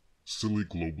 Silly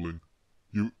Globling.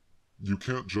 You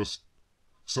can't just...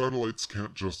 Satellites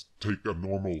can't just take a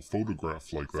normal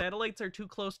photograph like that. Satellites are too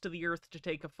close to the Earth to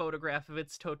take a photograph of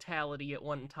its totality at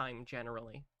one time,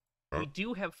 generally. We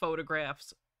do have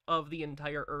photographs of the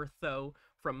entire Earth, though,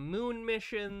 from moon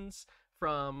missions,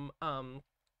 from,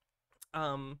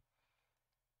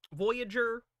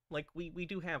 Voyager. Like, we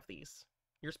do have these.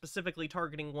 You're specifically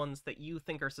targeting ones that you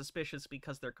think are suspicious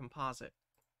because they're composite.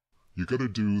 You gotta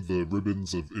do the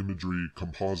ribbons of imagery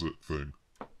composite thing.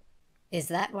 Is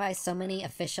that why so many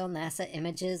official NASA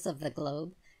images of the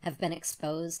globe have been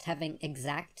exposed having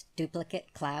exact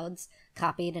duplicate clouds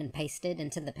copied and pasted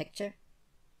into the picture?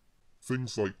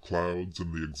 Things like clouds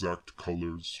and the exact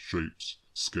colors, shapes,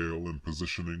 scale, and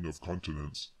positioning of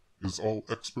continents is all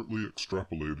expertly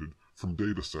extrapolated from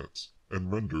datasets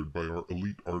and rendered by our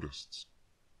elite artists.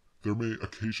 There may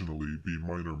occasionally be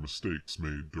minor mistakes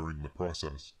made during the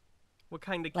process. What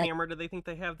kind of Like- camera do they think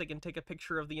they have? They can take a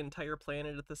picture of the entire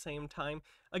planet at the same time.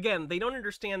 Again, they don't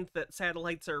understand that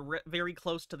satellites are very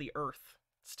close to the Earth,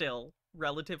 still,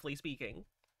 relatively speaking.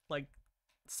 Like,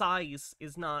 size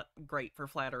is not great for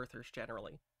flat earthers,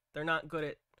 generally. They're not good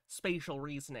at spatial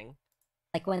reasoning.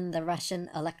 Like when the Russian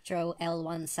Electro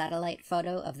L1 satellite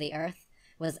photo of the Earth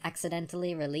was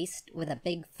accidentally released with a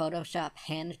big Photoshop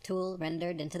hand tool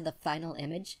rendered into the final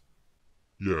image?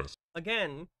 Yes,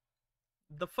 Again,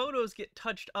 the photos get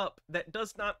touched up. That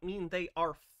does not mean they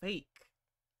are fake.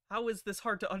 How is this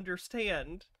hard to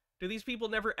understand? Do these people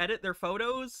never edit their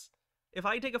photos? If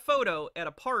I take a photo at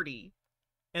a party,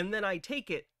 and then I take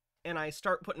it, and I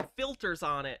start putting filters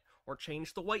on it, or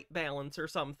change the white balance or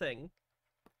something,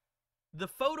 the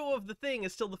photo of the thing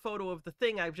is still the photo of the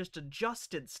thing. I've just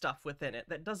adjusted stuff within it.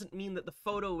 That doesn't mean that the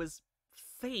photo is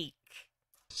fake.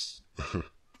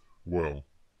 well,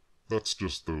 that's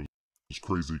just those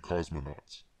crazy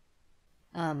cosmonauts.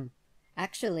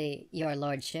 Actually, your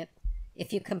lordship,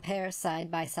 if you compare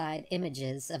side-by-side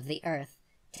images of the Earth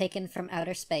taken from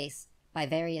outer space by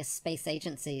various space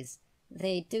agencies,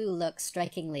 they do look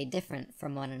strikingly different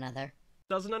from one another.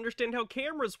 Doesn't understand how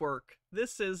cameras work.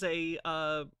 This is a,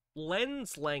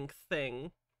 lens length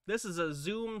thing. This is a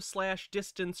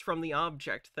zoom/distance from the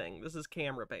object thing. This is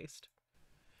camera-based.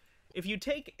 If you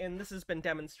take, and this has been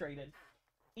demonstrated,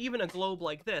 even a globe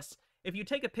like this, if you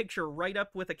take a picture right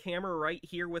up with a camera right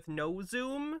here with no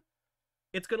zoom,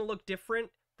 it's going to look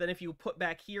different than if you put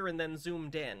back here and then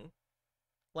zoomed in.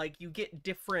 Like, you get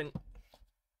different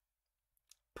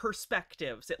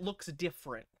perspectives. It looks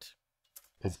different.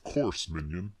 Of course,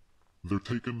 Minion. They're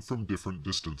taken from different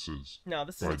distances No,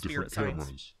 this by isn't spirit different science.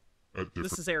 cameras at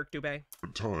This is Eric Dubé.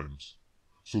 different times,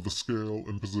 so the scale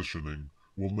and positioning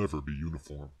will never be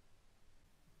uniform.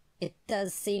 It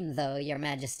does seem, though, Your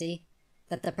Majesty,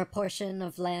 that the proportion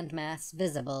of landmass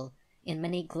visible in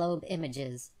many globe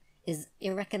images is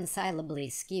irreconcilably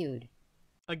skewed,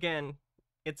 Again,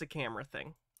 it's a camera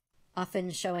thing. often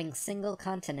showing single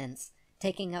continents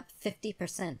taking up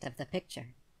 50% of the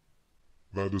picture.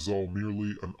 That is all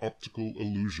merely an optical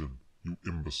illusion, you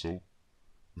imbecile.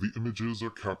 The images are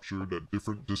captured at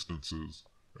different distances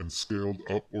and scaled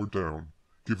up or down,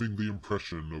 giving the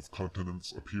impression of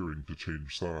continents appearing to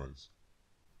change size.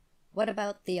 What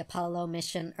about the Apollo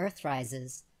mission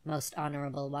Earthrises, most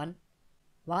honorable one?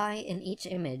 Why, in each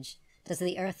image, does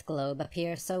the Earth globe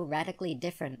appear so radically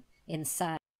different in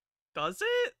size, Does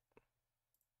it?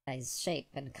 shape,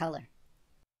 and color?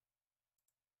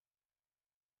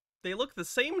 They look the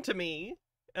same to me,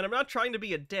 and I'm not trying to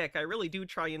be a dick. I really do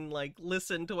try and, like,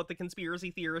 listen to what the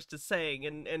conspiracy theorist is saying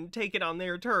and take it on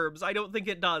their terms. I don't think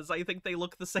it does. I think they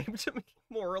look the same to me,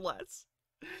 more or less.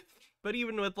 But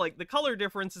even with, like, the color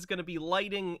difference is going to be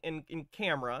lighting and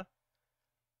camera.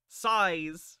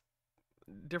 Size.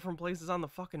 Different places on the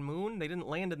fucking moon. They didn't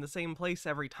land in the same place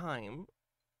every time.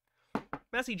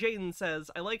 Messy Jaden says,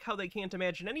 I like how they can't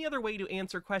imagine any other way to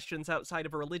answer questions outside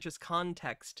of a religious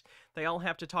context. They all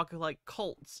have to talk like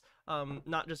cults,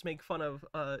 not just make fun of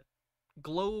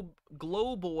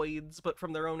globoids, but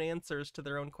from their own answers to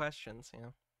their own questions. Yeah.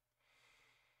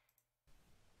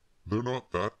 They're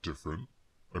not that different.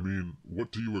 I mean,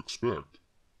 what do you expect?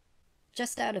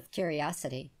 Just out of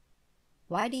curiosity,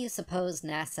 why do you suppose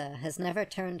NASA has never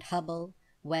turned Hubble,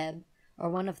 Webb, or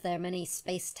one of their many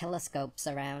space telescopes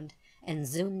around and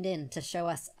zoomed in to show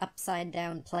us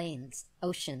upside-down plains,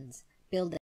 oceans,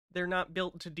 buildings? They're not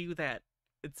built to do that.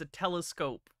 It's a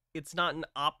telescope. It's not an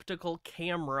optical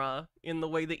camera in the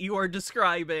way that you are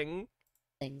describing.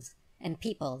 And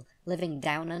people living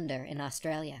down under in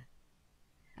Australia.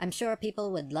 I'm sure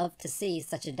people would love to see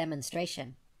such a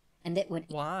demonstration, and it would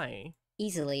Why?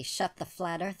 easily shut the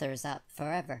flat earthers up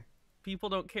forever. People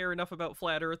don't care enough about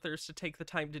flat earthers to take the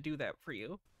time to do that for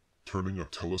you. Turning a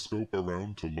telescope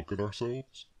around to look at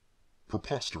ourselves?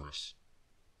 Preposterous.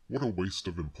 What a waste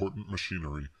of important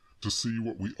machinery to see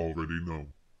what we already know.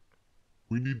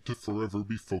 We need to forever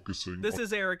be focusing This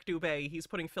is Eric Dubé. He's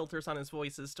putting filters on his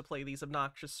voices to play these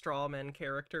obnoxious straw men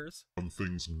characters. on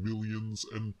things millions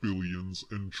and billions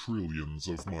and trillions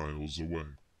of miles away.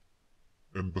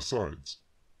 And besides,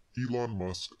 Elon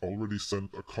Musk already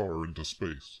sent a car into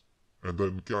space, and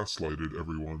then gaslighted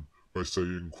everyone by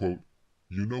saying, quote,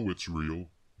 "You know it's real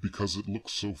because it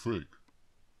looks so fake.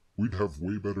 We'd have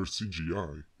way better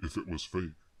CGI if it was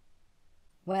fake."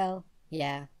 Well,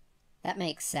 yeah, that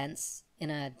makes sense, in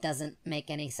a doesn't make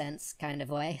any sense kind of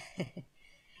way.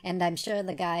 And I'm sure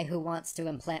the guy who wants to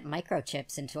implant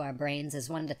microchips into our brains is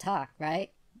one to talk,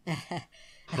 right?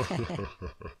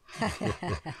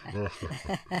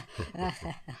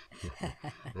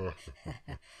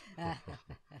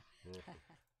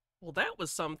 Well, that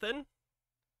was something.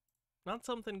 Not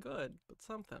something good, but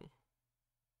something.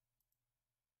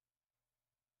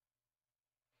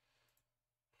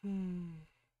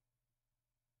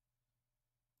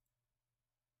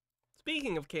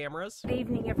 Speaking of cameras, Good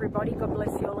evening, everybody. God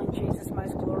bless you all in Jesus'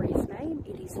 most glorious name.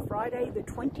 It is Friday, the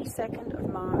 22nd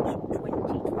of March,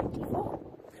 2024.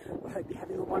 I hope you're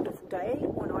having a wonderful day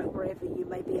or night, wherever you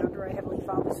may be under our Heavenly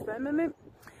Father's firmament.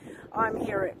 I'm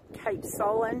here at Cape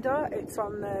Solander. It's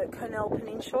on the Cornell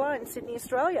Peninsula in Sydney,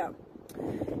 Australia.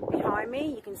 Behind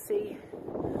me, you can see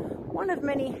one of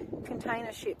many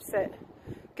container ships that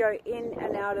go in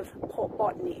and out of Port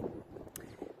Botany.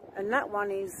 And that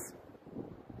one is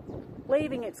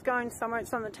leaving. It's going somewhere.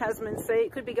 It's on the Tasman Sea.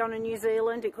 It could be going to New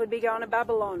Zealand. It could be going to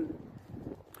Babylon.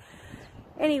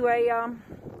 Anyway,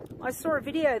 I saw a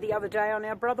video the other day on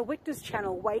our brother Victor's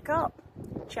channel, Wake Up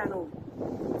channel.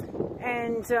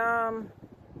 And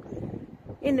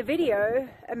in the video,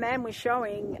 a man was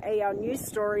showing a news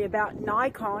story about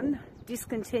Nikon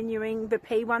discontinuing the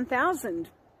P1000.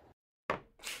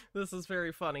 this is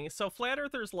very funny. So flat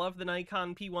earthers love the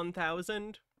Nikon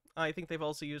P1000. I think they've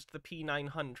also used the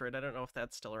P900. I don't know if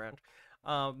that's still around.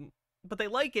 But they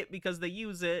like it because they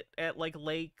use it at, like,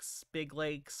 lakes, big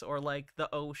lakes, or, like, the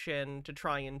ocean to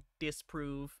try and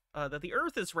disprove that the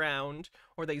Earth is round,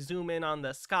 or they zoom in on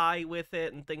the sky with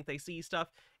it and think they see stuff.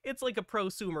 It's like a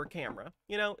prosumer camera.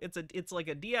 You know, it's like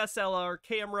a DSLR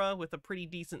camera with a pretty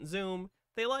decent zoom.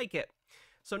 They like it.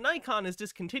 So Nikon is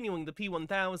discontinuing the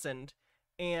P1000,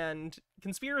 and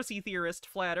conspiracy theorist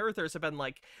flat earthers have been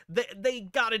like, they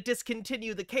gotta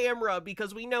discontinue the camera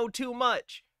because we know too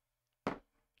much.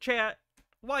 Chat,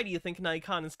 why do you think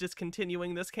Nikon is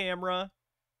discontinuing this camera?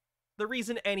 The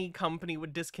reason any company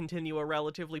would discontinue a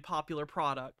relatively popular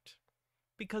product.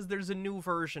 Because there's a new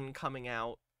version coming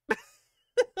out.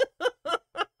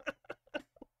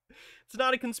 It's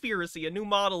not a conspiracy. A new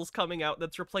model's coming out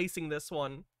that's replacing this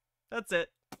one. That's it.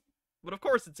 But of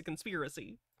course it's a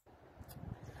conspiracy.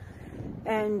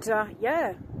 And,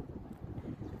 yeah.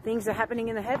 Things are happening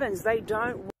in the heavens. They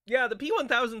don't... Yeah, the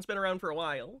P1000's been around for a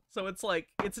while. So it's like,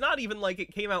 it's not even like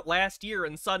it came out last year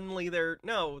and suddenly they're...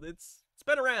 No, it's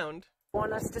been around.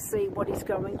 Want us to see what is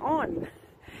going on.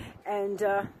 And,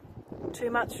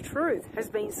 too much truth has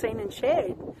been seen and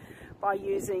shared by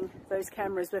using those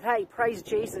cameras. But hey, praise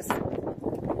Jesus,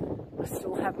 I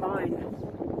still have mine.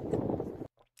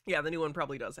 Yeah, the new one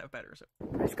probably does have better. So.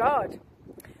 Praise God.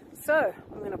 So,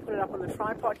 I'm going to put it up on the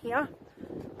tripod here,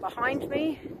 behind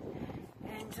me,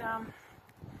 and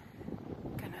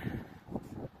going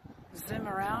to zoom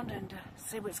around and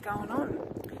see what's going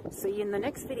on. See you in the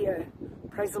next video.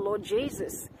 Praise the Lord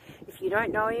Jesus. If you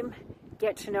don't know him,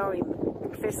 get to know him.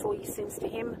 Confess all your sins to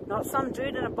him, not some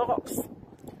dude in a box.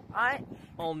 Right?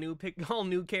 All new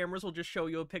cameras will just show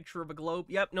you a picture of a globe.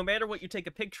 Yep, no matter what you take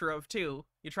a picture of, too.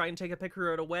 You try and take a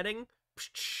picture at a wedding,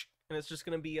 and it's just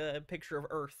going to be a picture of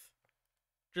Earth.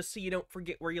 Just so you don't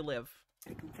forget where you live.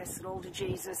 Confess it all to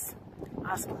Jesus.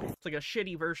 Ask him to It's like a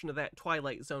shitty version of that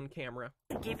Twilight Zone camera.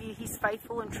 forgive you. He's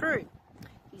faithful and true.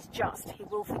 He's just. He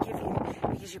will forgive you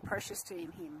because you're precious to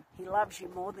him. He loves you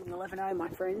more than you'll ever know, my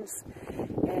friends.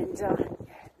 And, yeah,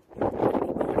 be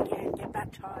born again. Get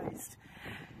baptized.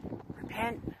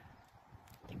 Repent.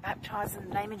 Get baptized in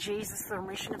the name of Jesus for the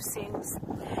remission of sins.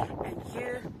 And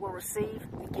you will receive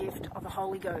the gift of the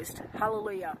Holy Ghost.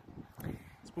 Hallelujah.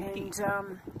 Spooky.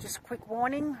 And, just a quick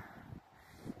warning.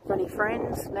 For any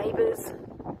friends, neighbours,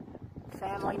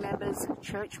 family members,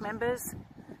 church members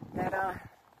that are...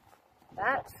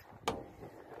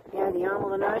 the arm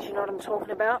on the nose, you know what I'm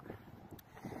talking about.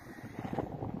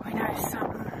 We know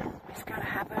something is going to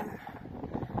happen.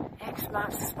 X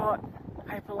marks the spot.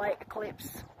 April 8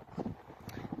 eclipse.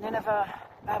 Nineveh,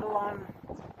 Babylon.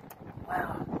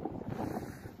 Wow.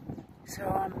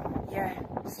 So, yeah,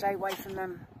 stay away from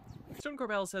them. Stone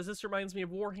Corbell says, this reminds me of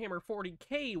Warhammer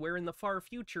 40k, where in the far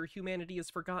future, humanity has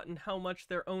forgotten how much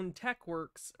their own tech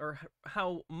works, or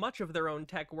how much of their own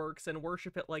tech works, and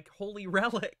worship it like holy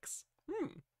relics.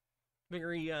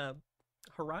 Very,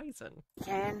 Horizon.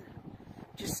 Can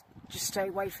just stay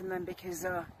away from them because, they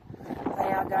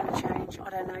are going to change. I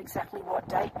don't know exactly what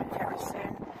date, but very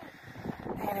soon.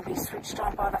 They're going to be switched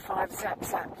on by the 5 zap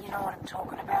zap, you know what I'm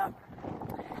talking about.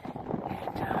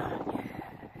 And, yeah,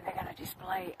 they're going to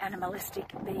display animalistic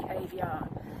behaviour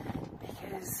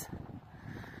because,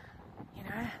 you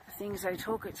know, the things they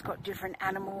took, it's got different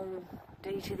animal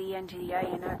D to the N to the A,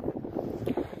 you know.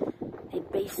 They're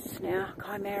beasts now,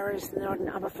 chimeras, they're not in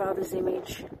Abba Father's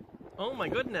image. Oh my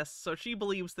goodness, so she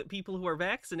believes that people who are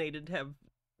vaccinated have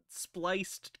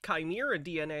spliced chimera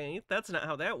DNA. That's not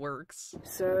how that works.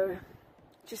 So,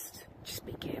 just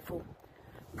be careful.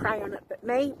 Pray on it. But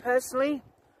me, personally,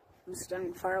 I'm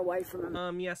staying far away from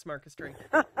them. Yes, Marcus Drake.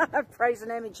 Praise the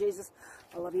name of Jesus.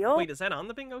 I love you all. Wait, is that on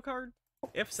the bingo card?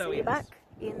 If so, See you yes. back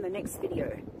in the next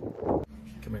video.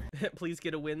 Come here. Please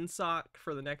get a win sock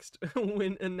for the next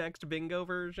next bingo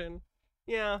version.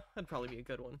 Yeah, that'd probably be a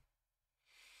good one.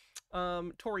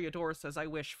 Toriador says, I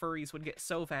wish furries would get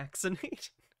so vaccinated.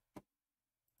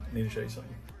 I need to show you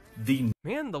something.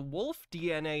 Man, the wolf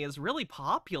DNA is really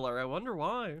popular. I wonder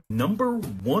why. Number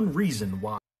one reason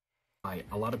why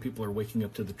a lot of people are waking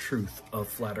up to the truth of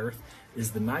Flat Earth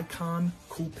is the Nikon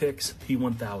Coolpix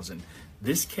P1000.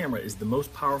 This camera is the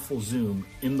most powerful zoom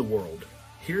in the world.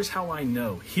 Here is how I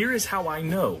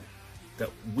know that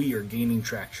we are gaining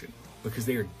traction, because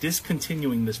they are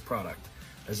discontinuing this product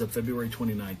as of February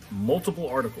 29th. Multiple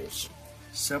articles.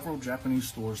 Several Japanese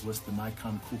stores list the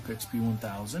Nikon Coolpix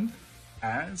P1000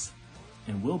 as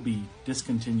and will be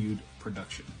discontinued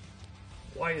production.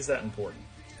 Why is that important?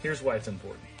 Here's why it's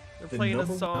important. They're playing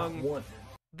a song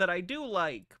that I do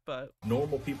like, but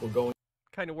normal people going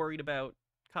kind of worried about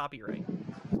copyright.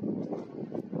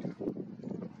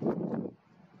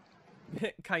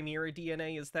 Chimera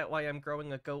DNA, is that why I'm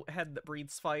growing a goat head that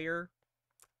breathes fire?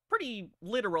 Pretty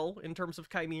literal in terms of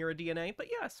chimera DNA, but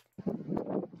yes.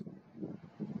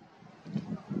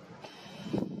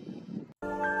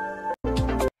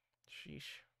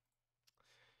 Sheesh.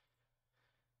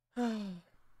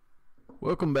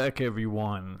 Welcome back,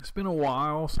 everyone. It's been a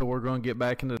while, so we're going to get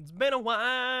back into... It's been a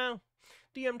while.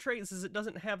 DM Trey says it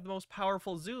doesn't have the most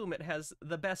powerful zoom, it has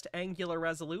the best angular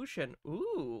resolution.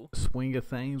 Ooh. Swing of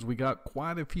things, we got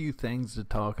quite a few things to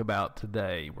talk about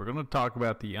today. We're going to talk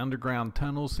about the underground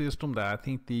tunnel system that I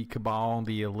think the Cabal and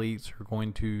the elites are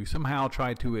going to somehow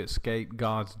try to escape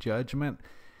God's judgment.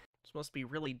 This must be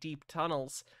really deep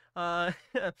tunnels. And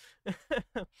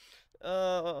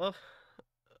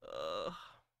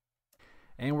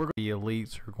the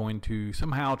elites are going to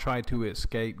somehow try to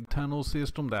escape tunnel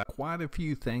system. That quite a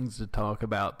few things to talk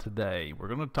about today. We're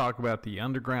going to talk about the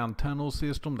underground tunnel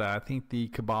system that I think the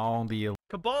Cabal and the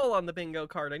Cabal on the bingo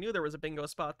card. I knew there was a bingo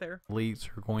spot there.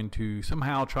 Elites are going to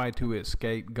somehow try to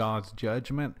escape God's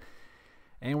judgment.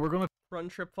 And we're going to Run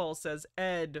Tripfall says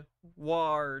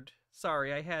Edward.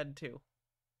 Sorry, I had to.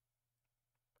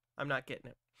 I'm not getting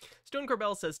it. Stone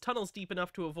Corbell says tunnels deep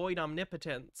enough to avoid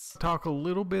omnipotence. talk a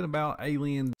little bit about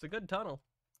alien It's a good tunnel.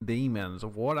 demons.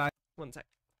 Of what I One sec.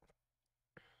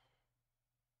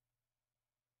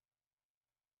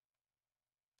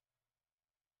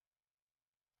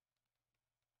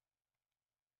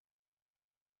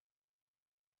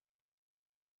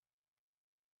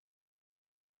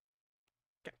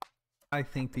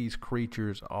 think these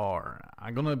creatures are.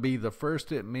 I'm going to be the first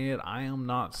to admit I am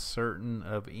not certain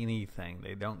of anything.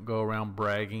 They don't go around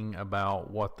bragging about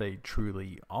what they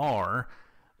truly are.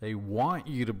 They want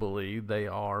you to believe they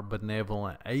are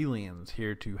benevolent aliens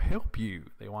here to help you.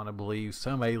 They want to believe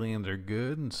some aliens are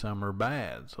good and some are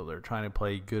bad. So they're trying to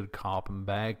play good cop and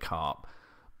bad cop.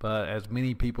 But as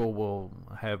many people will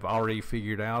have already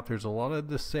figured out, there's a lot of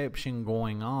deception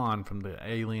going on from the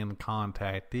alien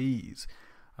contactees.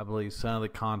 I believe some of the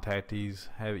contactees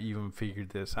have even figured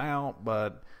this out,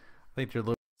 but I think they're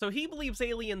looking. So he believes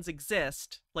aliens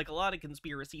exist, like a lot of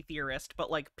conspiracy theorists,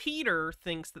 but like Peter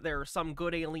thinks that there are some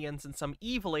good aliens and some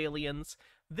evil aliens.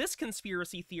 This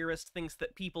conspiracy theorist thinks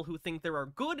that people who think there are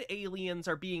good aliens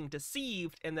are being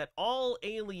deceived and that all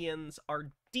aliens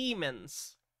are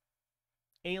demons.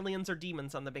 Aliens are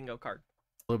demons on the bingo card.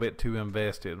 A little bit too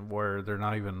invested where they're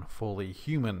not even fully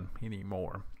human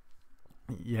anymore.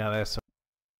 Yeah, that's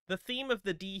The theme of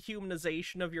the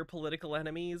dehumanization of your political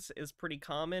enemies is pretty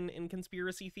common in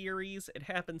conspiracy theories. It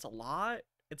happens a lot.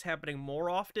 It's happening more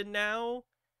often now.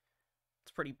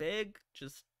 It's pretty big.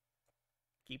 Just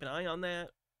keep an eye on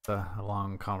that. a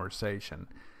long conversation.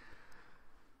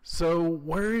 So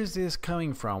where is this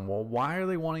coming from? Well, why are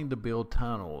they wanting to build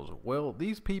tunnels? Well,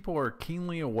 these people are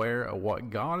keenly aware of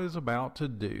what God is about to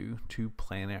do to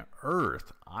planet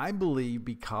Earth. I believe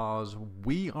because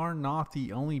we are not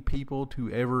the only people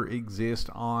to ever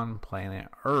exist on planet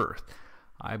Earth.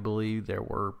 I believe there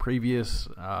were previous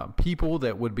people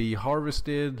that would be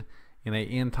harvested in an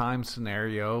end time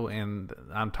scenario, and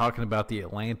I'm talking about the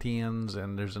Atlanteans,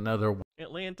 and there's another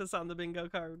Atlantis on the bingo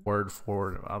card. word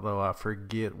for it, although I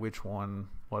forget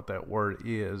what that word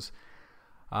is.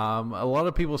 A lot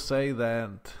of people say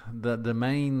that the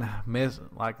main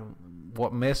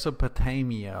what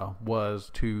Mesopotamia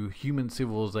was to human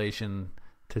civilization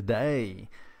today.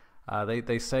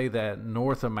 They say that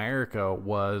North America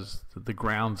was the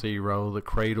ground zero, the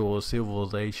cradle of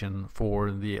civilization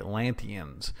for the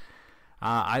Atlanteans.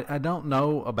 I don't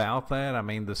know about that. I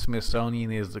mean, the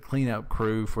Smithsonian is the cleanup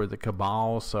crew for the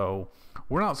Cabal, so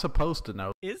we're not supposed to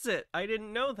know. Is it? I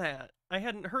didn't know that. I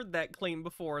hadn't heard that claim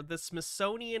before. The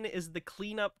Smithsonian is the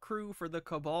cleanup crew for the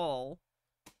Cabal.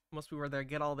 Must be where they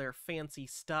get all their fancy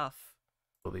stuff.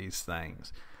 These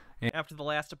things. After the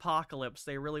last apocalypse,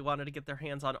 they really wanted to get their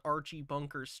hands on Archie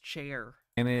Bunker's chair.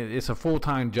 And it's a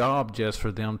full-time job just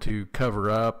for them to cover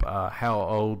up how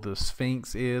old the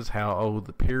Sphinx is, how old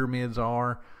the pyramids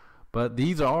are. But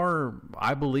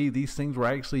I believe these things were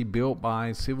actually built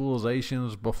by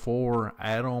civilizations before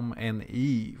Adam and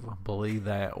Eve. Believe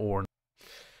that or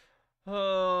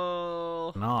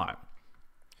not.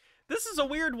 This is a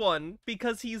weird one,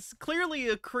 because he's clearly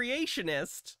a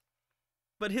creationist,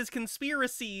 but his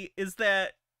conspiracy is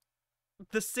that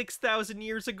the 6,000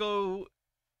 years ago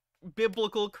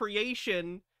biblical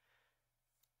creation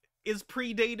is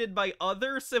predated by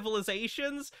other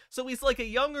civilizations, so he's like a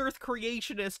young Earth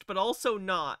creationist, but also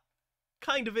not.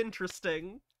 Kind of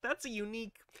interesting. That's a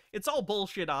unique... It's all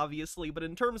bullshit, obviously, but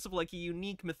in terms of like a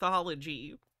unique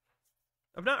mythology,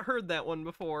 I've not heard that one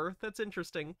before. That's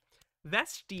interesting.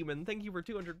 Vest Demon, thank you for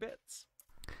 200 bits.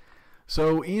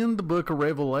 So in the book of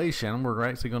Revelation, we're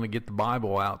actually going to get the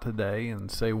Bible out today and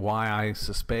say why I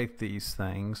suspect these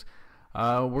things.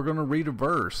 We're going to read a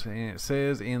verse, and it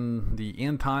says in the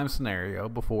end time scenario,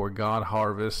 before God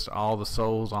harvests all the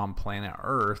souls on planet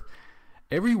Earth,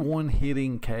 everyone hid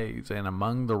in caves and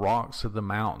among the rocks of the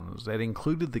mountains. That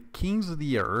included the kings of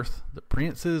the earth, the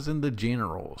princes, and the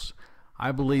generals.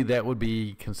 I believe that would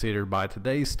be considered by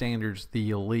today's standards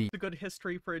the elite. The good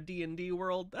history for a D&D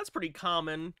world, that's pretty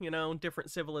common, you know,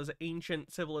 different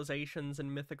ancient civilizations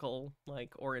and mythical,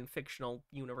 like, or in fictional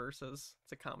universes.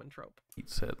 It's a common trope.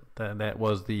 That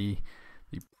was the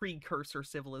precursor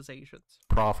civilizations.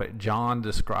 Prophet John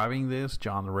describing this,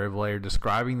 John the Revelator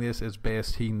describing this as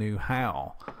best he knew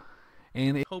how.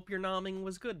 And Hope your nomming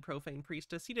was good, Profane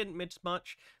Priestess. He didn't miss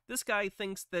much. This guy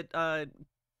thinks that,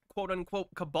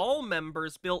 quote-unquote, Cabal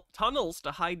members built tunnels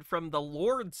to hide from the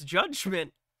Lord's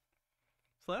judgment.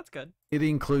 So that's good. It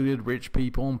included rich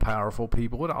people and powerful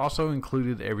people. It also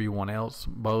included everyone else,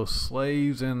 both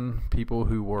slaves and people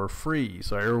who were free.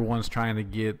 So everyone's trying to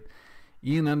get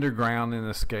in underground and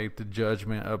escape the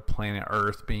judgment of planet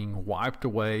Earth being wiped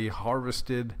away,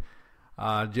 harvested,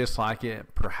 just like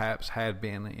it perhaps had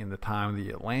been in the time of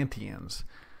the Atlanteans.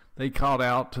 They called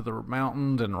out to the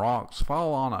mountains and rocks,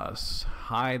 "Fall on us,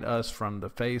 hide us from the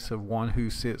face of one who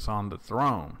sits on the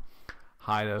throne.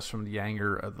 Hide us from the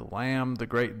anger of the Lamb. The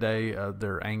great day of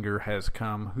their anger has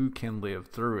come. Who can live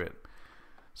through it?"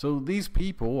 So these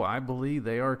people, I believe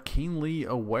they are keenly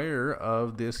aware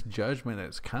of this judgment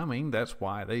that's coming. That's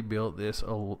why they built this,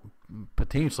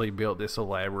 potentially built this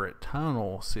elaborate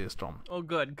tunnel system. Oh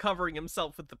good, covering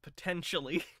himself with the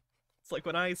potentially. It's like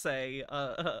when I say,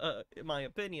 in my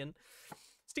opinion.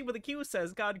 Steve with a Q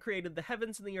says, God created the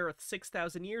heavens and the earth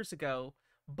 6,000 years ago,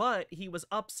 but he was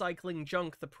upcycling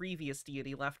junk the previous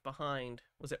deity left behind.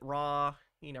 Was it Ra?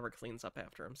 He never cleans up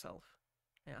after himself.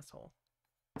 Asshole.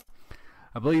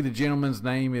 I believe the gentleman's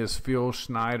name is Phil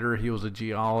Schneider. He was a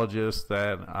geologist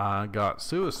that got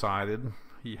suicided.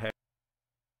 He had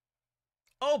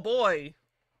Oh boy!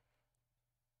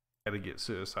 to get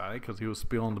suicided because he was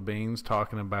spilling the beans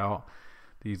talking about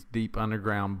these deep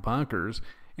underground bunkers.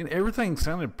 And everything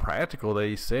sounded practical that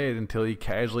he said until he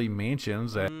casually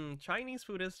mentions that Chinese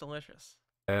food is delicious.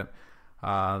 some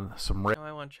Now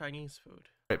I want Chinese food.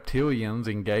 reptilians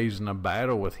engaged in a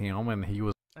battle with him, and he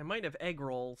was I might have egg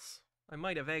rolls. I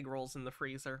might have egg rolls in the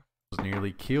freezer.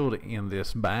 nearly killed in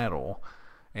this battle.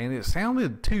 And it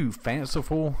sounded too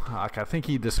fanciful. Like, I think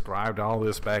he described all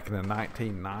this back in the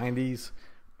 1990s.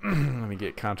 Let me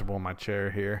get comfortable in my chair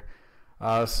here.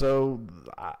 So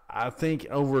I think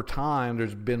over time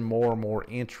there's been more and more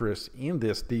interest in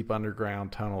this deep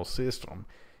underground tunnel system.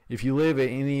 If you live at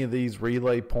any of these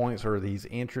relay points or these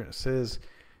entrances,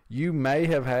 you may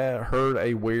have heard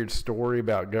a weird story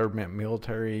about government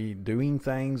military doing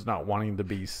things, not wanting to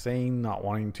be seen, not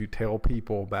wanting to tell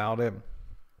people about it.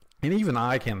 And even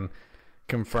I can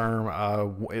confirm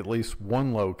at least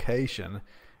one location.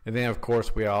 And then, of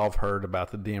course, we all have heard about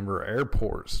the Denver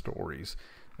airport stories.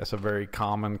 That's a very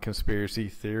common conspiracy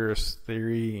theorist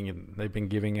theory. And they've been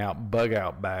giving out bug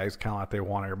out bags, kind of like they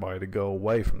want everybody to go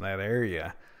away from that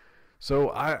area.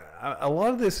 So a lot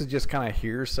of this is just kind of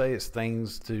hearsay. It's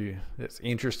things that's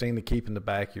interesting to keep in the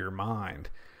back of your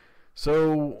mind.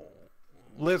 So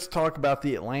let's talk about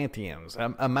the Atlanteans.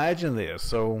 Imagine this.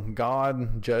 So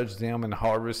God judged them and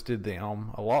harvested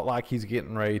them, a lot like he's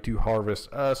getting ready to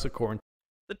harvest us according to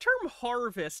the term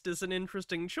harvest is an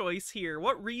interesting choice here.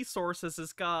 What resources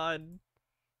is God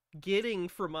getting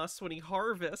from us when he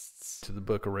harvests? To the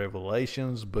book of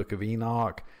Revelations, book of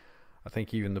Enoch. I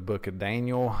think even the book of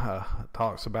Daniel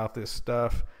talks about this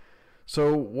stuff.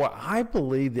 So what I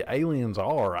believe the aliens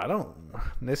are, I don't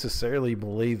necessarily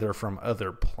believe they're from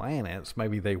other planets.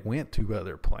 Maybe they went to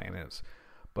other planets.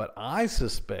 But I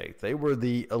suspect they were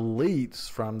the elites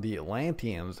from the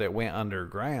Atlanteans that went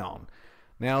underground.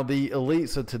 Now, the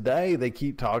elites of today, they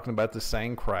keep talking about the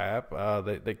same crap.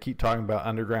 They keep talking about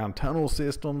underground tunnel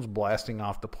systems, blasting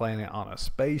off the planet on a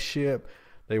spaceship.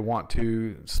 They want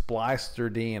to splice their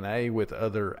DNA with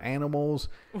other animals.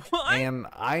 What? And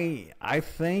I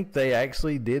think they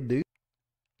actually did do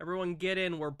Everyone get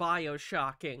in, we're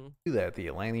Bioshocking. that. The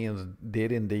Atlanteans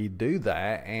did indeed do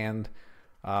that. And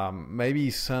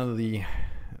maybe some of the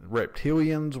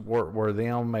reptilians were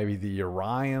them, maybe the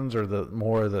Orions or the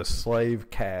more of the slave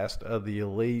caste of the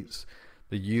elites.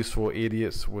 The useful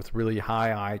idiots with really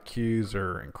high IQs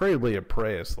are incredibly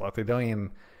oppressed. Like, they don't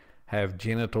even have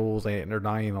genitals, and they're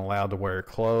not even allowed to wear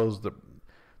clothes. The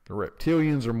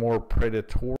reptilians are more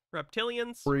predatory.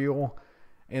 Reptilians?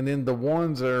 And then the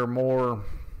ones that are more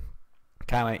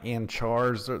kind of in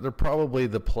charge, they're probably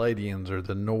the Pleiadians or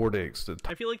the Nordics.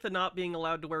 I feel like the not being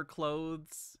allowed to wear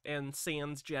clothes and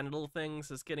sans genital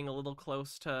things is getting a little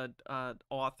close to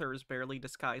author's barely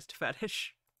disguised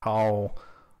fetish. Tall,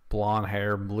 blonde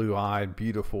hair, blue-eyed,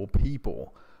 beautiful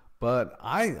people. But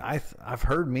I've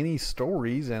heard many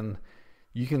stories, and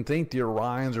you can think the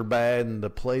Orions are bad and the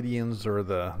Pleiadians or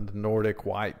the Nordic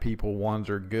white people ones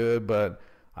are good, but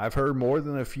I've heard more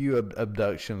than a few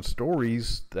abduction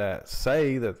stories that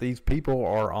say that these people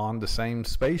are on the same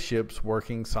spaceships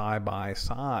working side by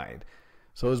side.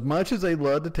 So as much as they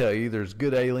love to tell you there's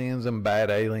good aliens and bad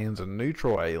aliens and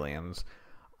neutral aliens,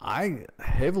 I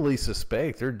heavily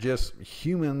suspect they're just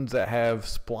humans that have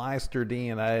spliced their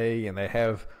DNA, and they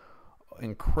have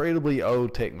incredibly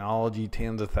old technology,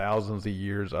 tens of thousands of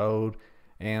years old,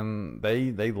 and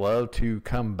they love to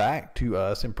come back to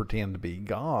us and pretend to be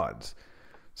gods.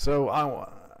 So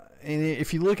and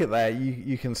if you look at that,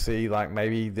 you can see like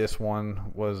maybe this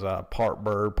one was part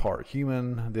bird, part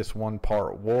human. This one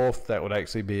part wolf. That would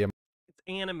actually be It's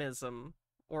animism,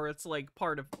 or it's like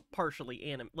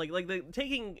partially like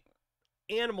taking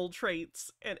animal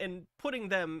traits and putting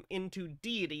them into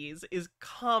deities is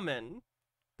common.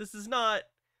 This is not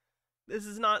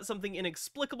something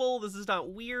inexplicable. This is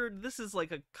not weird. This is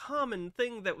like a common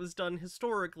thing that was done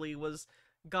historically. Was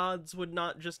gods would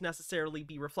not just necessarily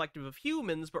be reflective of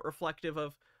humans, but reflective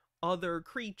of other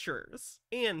creatures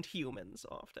and humans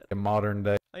often. in modern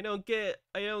day. I don't get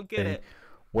it.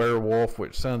 Werewolf,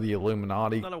 which some of the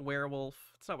Illuminati Not a werewolf.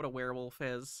 It's not what a werewolf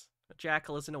is. A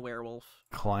jackal isn't a werewolf.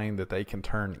 claim that they can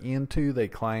turn into. They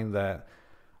claim that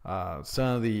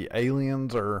some of the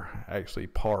aliens are actually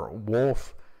part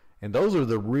wolf, and those are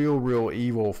the real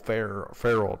evil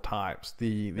feral types.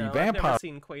 The No, I've vampire never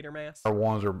seen Quatermass.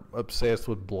 ones are obsessed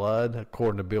with blood,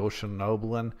 according to Bill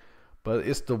Schnoebelen, but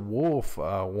it's the wolf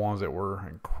ones that were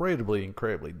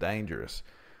incredibly dangerous.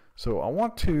 So I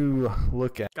want to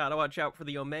look Gotta watch out for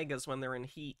the Omegas when they're in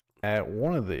heat. at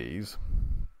one of these.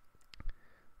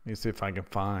 Let me see if I can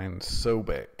find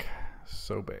Sobek.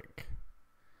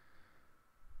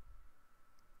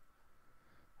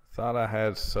 Thought I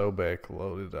had Sobek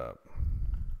loaded up.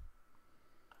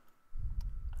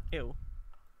 Ew.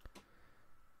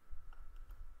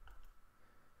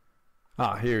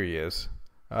 Ah, here he is.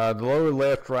 The lower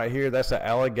left right here, that's an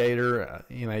alligator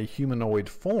in a humanoid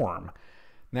form.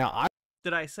 Now,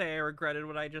 Did I say I regretted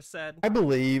what I just said? I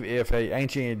believe if a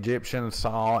ancient Egyptian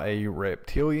saw a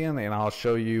reptilian, and I'll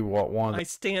show you what one of I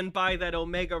stand by that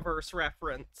Omegaverse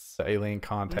reference. the alien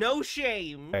contact No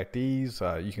shame. these,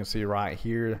 you can see right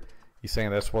here, he's saying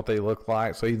that's what they look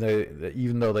like. So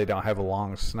even though they don't have a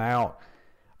long snout,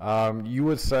 you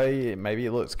would say maybe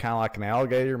it looks kind of like an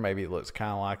alligator, maybe it looks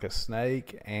kind of like a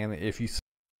snake, and if you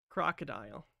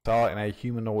Crocodile. saw it in a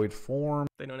humanoid form,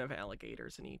 They don't have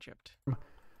alligators in Egypt.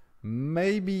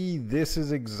 maybe this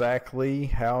is exactly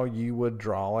how you would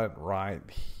draw it right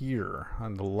here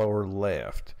on the lower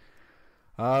left.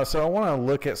 So I want to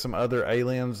look at some other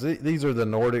aliens. These are the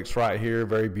Nordics right here.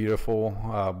 Very beautiful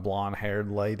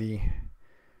blonde-haired lady.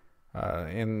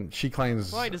 And she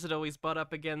claims... Why does it always butt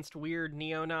up against weird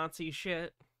neo-Nazi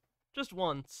shit? Just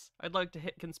once, I'd like to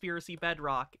hit conspiracy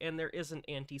bedrock, and there isn't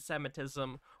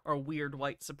anti-Semitism or weird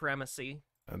white supremacy.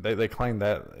 They claim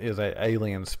that is an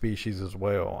alien species as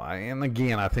well. And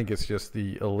again, I think it's just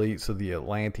the elites of the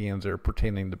Atlanteans are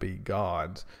pretending to be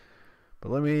gods.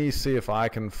 But let me see if I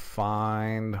can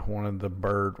find one of the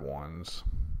bird ones.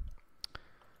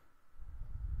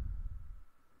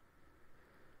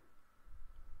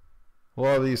 A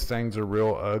lot of these things are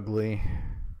real ugly.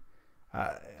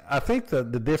 I think the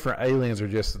different aliens are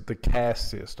just the caste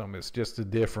system. It's just the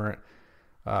different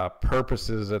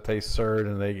purposes that they served,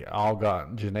 and they all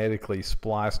got genetically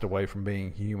spliced away from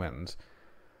being humans.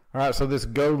 All right, so this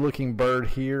goat-looking bird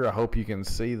here, I hope you can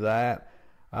see that.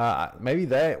 Maybe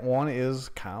that one is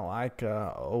kind of like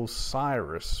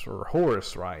Osiris or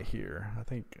Horus right here. I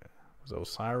think was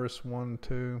Osiris one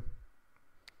too.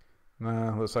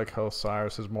 No, looks like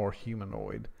Osiris is more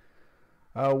humanoid.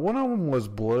 One of them was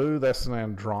blue. That's an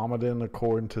Andromedan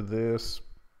according to this.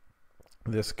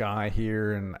 This guy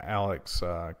here, and Alex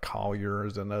Collier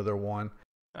is another one.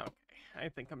 Okay, I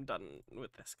think I'm done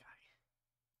with this guy.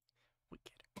 We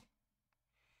get it.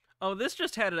 Oh, this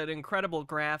just had an incredible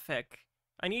graphic.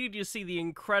 I needed you to see the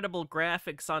incredible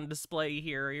graphics on display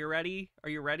here. Are you ready? Are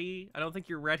you ready? I don't think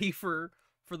you're ready for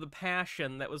the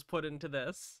passion that was put into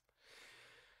this.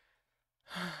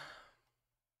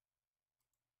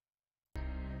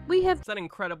 We have Is that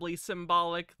incredibly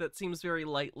symbolic? That seems very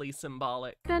lightly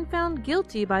symbolic. been found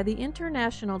guilty by the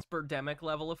International It's Birdemic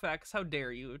level effects. How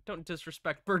dare you? Don't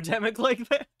disrespect Birdemic like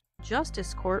that.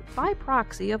 Justice Court by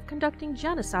proxy of conducting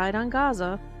genocide on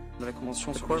Gaza. The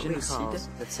court recalls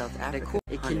that South Africa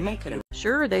punished.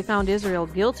 Sure, they found Israel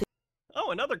guilty.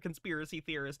 Oh, another conspiracy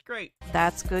theorist. Great.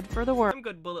 That's good for the world. I'm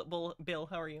good, Bill.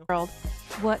 How are you?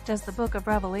 What does the book of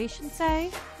Revelation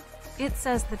say? It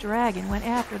says the dragon went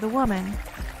after the woman.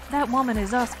 That woman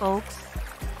is us, folks.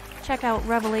 check out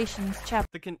Revelations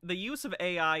chapter The use of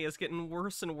AI is getting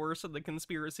worse and worse in the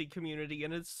conspiracy community,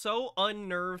 and it's so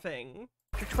unnerving.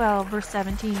 12, verse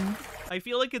 17. I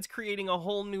feel like it's creating a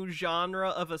whole new genre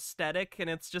of aesthetic, and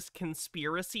it's just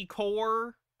conspiracy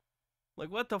core.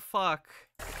 Like, what the fuck?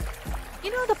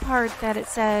 You know the part that it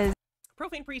says...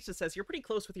 Profane Priestess says, you're pretty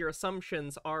close with your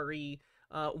assumptions, Ari.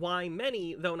 Why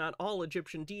many, though not all,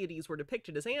 Egyptian deities were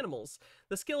depicted as animals.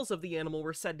 The skills of the animal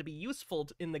were said to be useful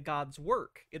in the god's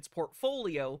work, its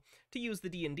portfolio, to use the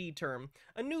D&D term.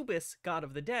 Anubis, god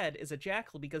of the dead, is a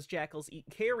jackal because jackals eat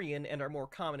carrion and are more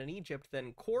common in Egypt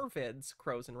than corvids,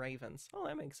 crows and ravens. Oh,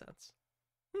 that makes sense.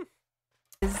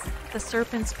 The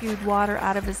serpent spewed water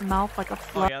out of his mouth like a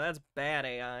flood. Oh yeah, that's bad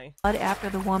AI. After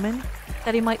the woman,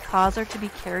 that he might cause her to be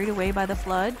carried away by the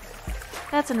flood.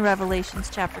 That's in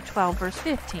Revelations chapter 12, verse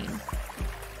 15.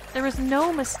 There is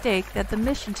no mistake that the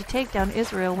mission to take down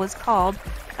Israel was called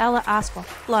Ella Aswa,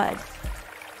 flood.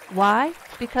 Why?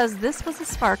 Because this was the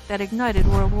spark that ignited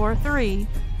World War III.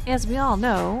 As we all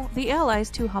know, the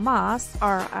allies to Hamas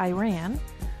are Iran,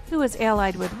 who is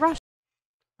allied with Russia.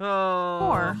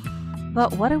 Oh.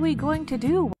 But what are we going to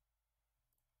do?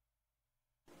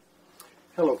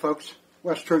 Hello, folks.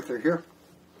 Wes Truther here.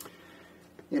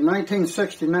 In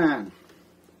 1969,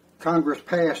 Congress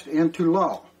passed into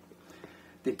law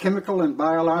the Chemical and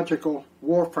Biological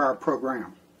Warfare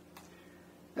Program.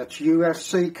 That's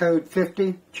USC Code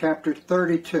 50, Chapter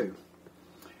 32.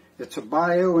 It's a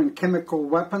bio and chemical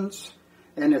weapons,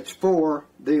 and it's for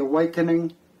the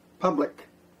awakening public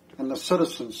and the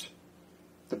citizens,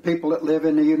 the people that live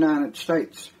in the United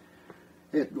States.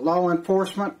 Law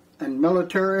enforcement and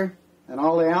military and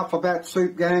all the alphabet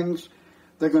soup gangs,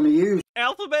 they're going to use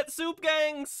alphabet soup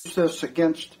gangs this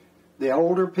against the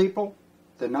older people,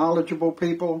 the knowledgeable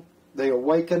people, the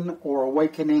awakened or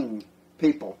awakening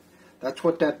people. That's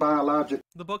what that biological...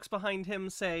 The books behind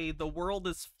him say the world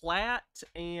is flat,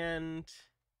 and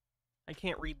I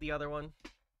can't read the other one.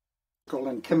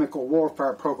 And chemical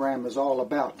warfare program is all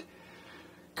about.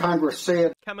 Congress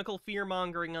said... Chemical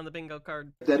fear-mongering on the bingo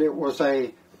card. That it was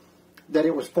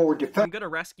for defense. I'm gonna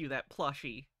rescue that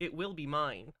plushie. It will be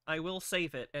mine. I will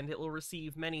save it, and it will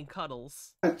receive many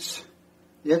cuddles.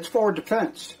 It's for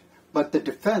defense, but the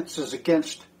defense is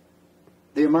against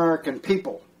the American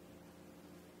people.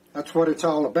 That's what it's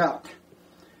all about.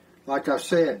 Like I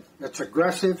said, it's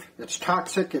aggressive, it's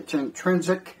toxic, it's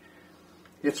intrinsic,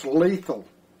 it's lethal.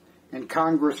 And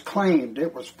Congress claimed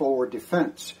it was for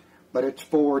defense, but it's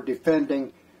for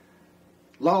defending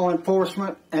law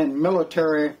enforcement and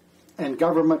military and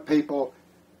government people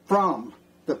from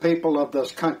the people of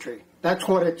this country. That's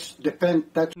what it's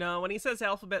No, when he says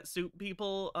alphabet soup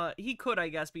people, he could, I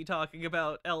guess, be talking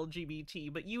about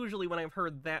LGBT, but usually when I've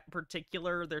heard that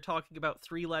particular, they're talking about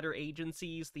three-letter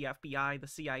agencies, the FBI, the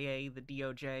CIA, the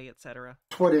DOJ, etc.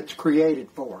 That's what it's created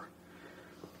for.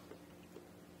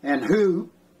 And who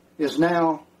is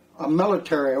now a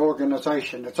military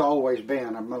organization. It's always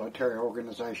been a military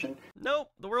organization. Nope,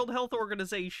 the World Health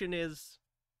Organization is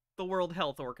the World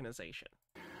Health Organization.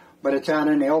 But it's out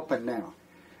in the open now.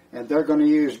 And they're going to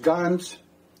use guns,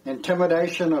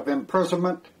 intimidation of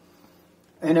imprisonment,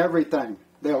 and everything.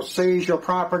 They'll seize your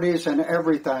properties and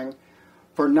everything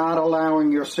for not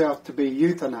allowing yourself to be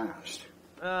euthanized.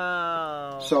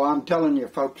 Oh. So I'm telling you,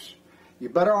 folks, you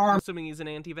better arm... Assuming he's an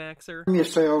anti-vaxxer.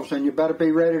 ...yourselves, and you better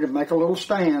be ready to make a little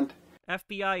stand.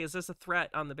 FBI, is this a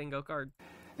threat on the bingo card?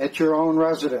 At your own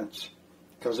residence.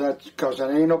 Because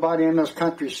there ain't nobody in this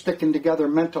country sticking together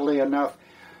mentally enough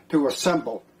to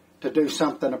assemble to do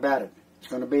something about it. It's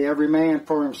going to be every man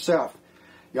for himself.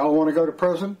 Y'all want to go to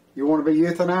prison? You want to be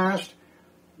euthanized?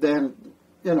 Then,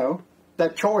 you know,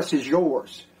 that choice is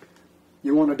yours.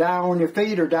 You want to die on your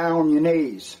feet or die on your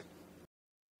knees?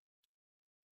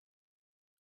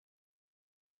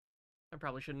 I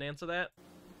probably shouldn't answer that.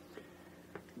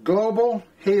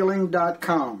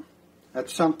 GlobalHealing.com.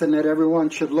 That's something that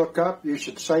everyone should look up. You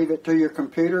should save it to your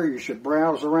computer. You should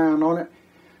browse around on it.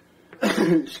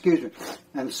 Excuse me,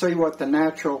 and see what the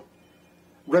natural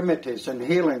remedies and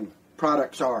healing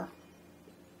products are.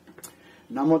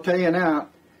 And I'm going to tell you now,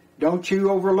 don't you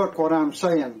overlook what I'm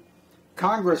saying.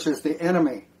 Congress is the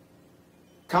enemy.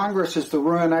 Congress is the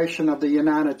ruination of the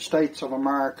United States of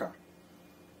America.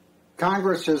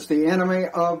 Congress is the enemy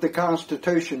of the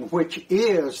Constitution, which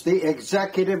is the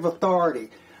executive authority.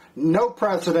 No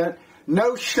president,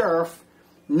 no sheriff,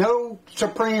 no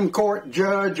Supreme Court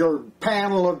judge or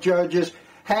panel of judges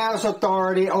has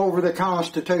authority over the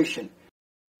Constitution.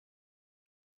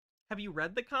 Have you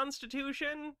read the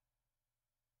Constitution?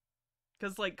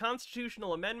 Because, like,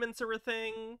 constitutional amendments are a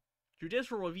thing.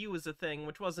 Judicial review is a thing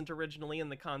which wasn't originally in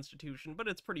the Constitution, but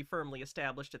it's pretty firmly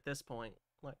established at this point.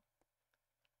 Like,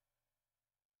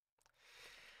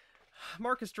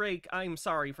 Marcus Drake, I'm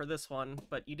sorry for this one,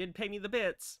 but you did pay me the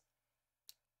bits.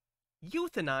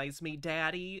 Euthanize me,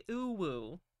 daddy. Ooh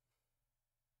woo.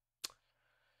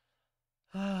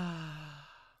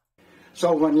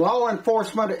 So when law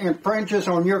enforcement infringes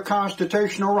on your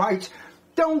constitutional rights,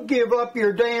 don't give up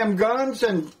your damn guns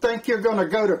and think you're going to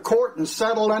go to court and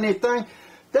settle anything.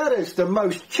 That is the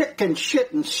most chicken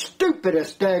shit and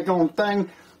stupidest daggone thing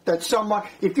that someone...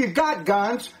 If you got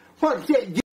guns, what...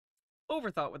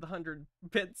 Overthought with 100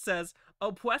 bits says,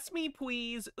 "Oh, pues me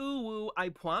please, ooh woo, I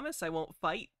promise I won't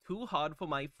fight too hard for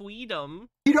my freedom."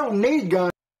 You don't need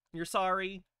guns. You're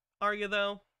sorry? Are you,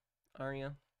 though? Are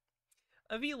you?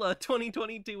 Avila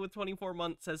 2022 with 24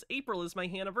 months says, "April is my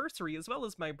anniversary as well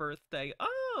as my birthday."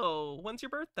 Oh, when's your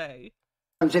birthday?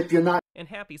 If you're not... And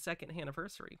happy second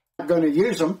anniversary. ...going to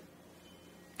use them.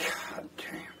 God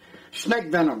damn.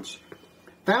 Snake venoms.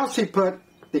 Fauci put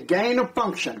the gain of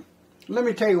function. Let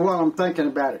me tell you what I'm thinking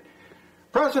about it.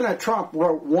 President Trump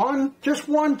wrote just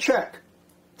one check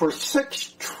for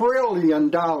 $6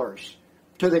 trillion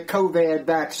to the COVID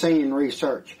vaccine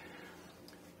research.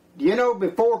 You know,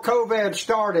 before COVID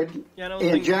started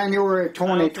in January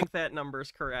 2020, I don't think that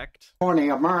number's correct.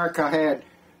 America had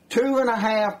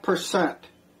 2.5%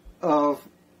 of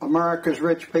America's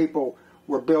rich people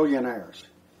were billionaires.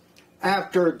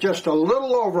 After just a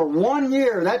little over 1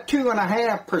 year, that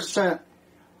 2.5%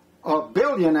 of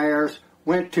billionaires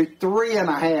went to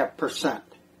 3.5%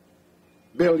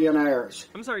 billionaires.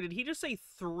 I'm sorry, did he just say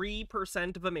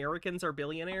 3% of Americans are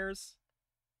billionaires?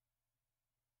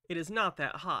 It is not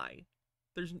that high.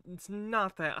 It's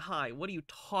not that high. What are you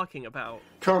talking about?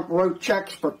 Trump wrote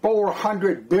checks for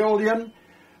 $400 billion.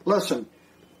 Listen,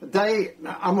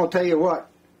 I'm going to tell you what,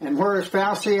 and where is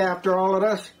Fauci after all of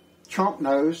this? Trump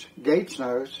knows, Gates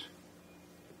knows.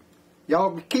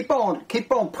 Y'all keep on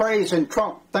praising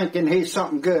Trump, thinking he's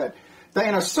something good. There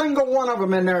ain't a single one of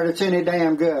them in there that's any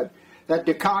damn good. That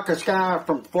Dukakis guy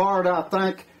from Florida, I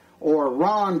think, or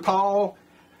Ron Paul,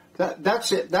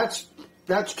 that's it. That's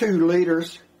two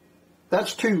leaders.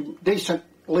 That's two decent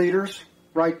leaders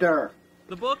right there.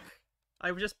 The book,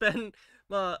 I've just been...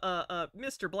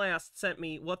 Mr. Blast sent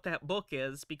me what that book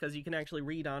is, because you can actually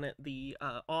read on it the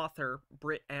author,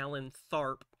 Britt Allen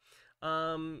Tharp.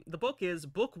 The book is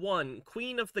Book 1,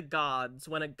 Queen of the Gods.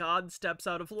 When a god steps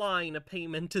out of line, a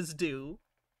payment is due.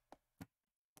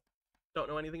 Don't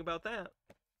know anything about that.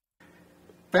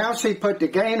 Fauci put the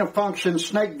gain-of-function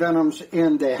snake venoms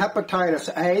in the hepatitis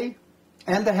A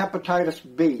and the hepatitis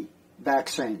B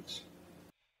vaccines.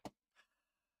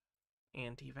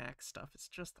 Anti-vax stuff is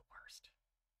just the worst.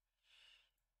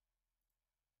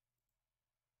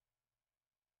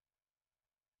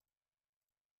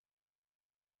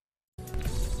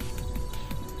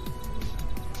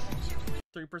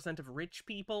 %3 of rich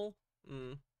people?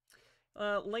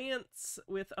 Lance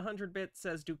with 100 bits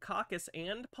says, "Dukakis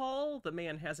and Paul? The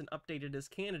man hasn't updated his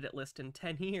candidate list in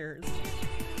 10 years.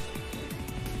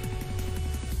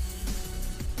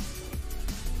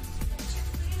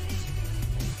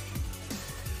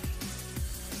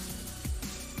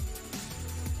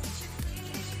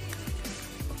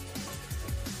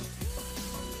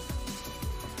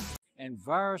 And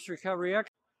virus recovery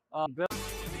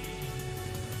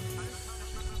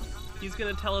He's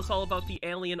gonna tell us all about the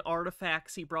alien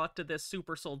artifacts he brought to this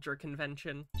super soldier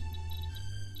convention.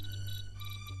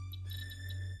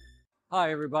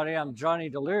 Hi, everybody. I'm Johnny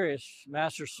Delirious,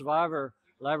 Master Survivor,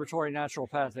 Laboratory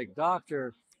Naturopathic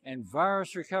Doctor, and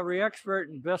Virus Recovery Expert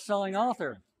and best-selling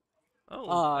author. Oh,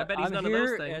 I bet he's I'm none here of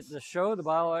those things. at the show, the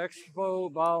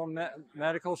BioExpo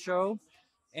Biomedical Show,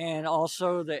 and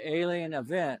also the Alien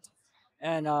event.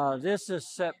 And this is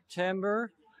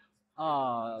September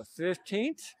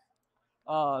 15th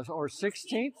or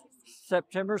 16th,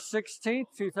 September 16th,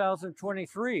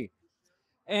 2023.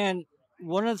 And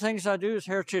one of the things I do is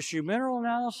hair tissue mineral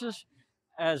analysis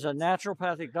as a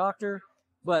naturopathic doctor.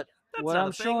 But what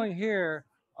I'm showing here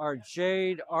are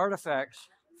jade artifacts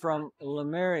from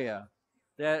Lemuria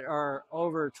that are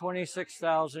over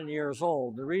 26,000 years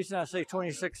old. The reason I say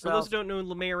 26,000... For those who don't know,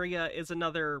 Lemuria is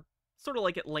another, sort of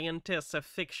like Atlantis, a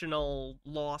fictional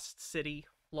lost city,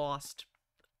 lost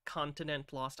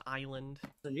continent, lost island.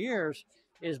 ...years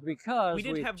is because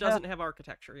doesn't have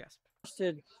architecture, yes.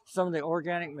 ...tested some of the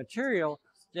organic material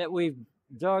that we've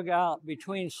dug out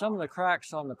between some of the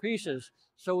cracks on the pieces.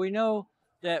 So we know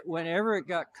that whenever it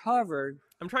got covered...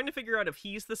 I'm trying to figure out if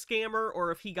he's the scammer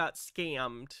or if he got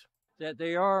scammed. ...that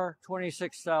they are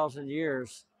 26,000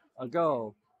 years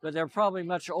ago, but they're probably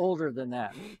much older than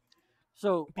that.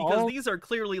 So because these are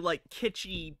clearly like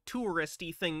kitschy,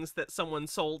 touristy things that someone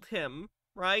sold him,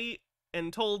 right?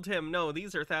 And told him, no,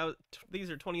 these are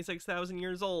 26,000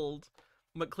 years old,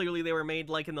 but clearly they were made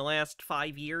like in the last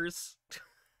 5 years.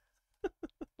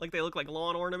 Like they look like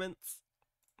lawn ornaments.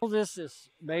 All this is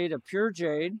made of pure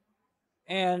jade,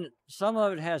 and some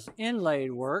of it has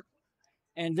inlaid work,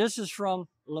 and this is from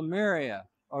Lemuria,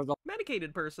 or the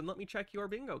medicated person. Let me check your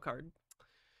bingo card.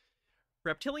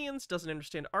 Reptilians, doesn't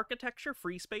understand architecture,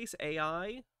 free space,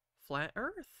 AI, flat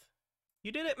earth.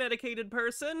 You did it, medicated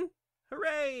person.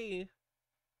 Hooray!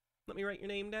 Let me write your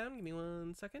name down. Give me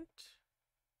 1 second.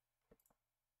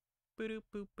 Boop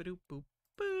boop boop boop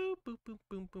boop boop boop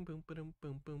boom boom boom boom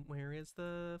boom boom. Where is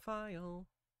the file?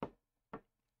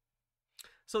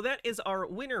 So that is our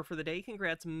winner for the day.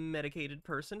 Congrats, medicated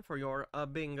person, for your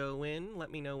bingo win.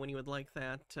 Let me know when you would like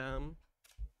that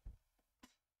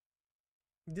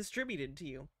distributed to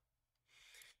you.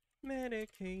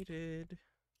 Medicated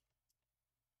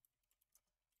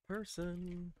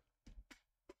person.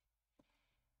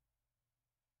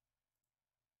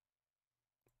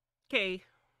 Okay.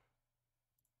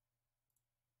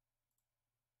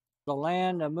 The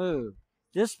land of Mu.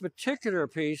 This particular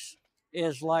piece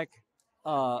is like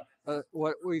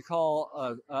what we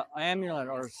call a amulet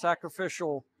or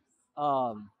sacrificial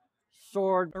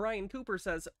sword. Orion Cooper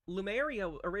says Lemuria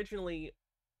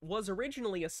was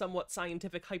originally a somewhat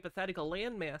scientific hypothetical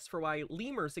landmass for why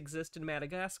lemurs exist in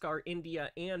Madagascar,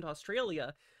 India, and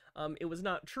Australia. It was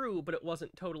not true, but it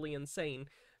wasn't totally insane.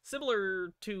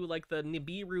 Similar to like the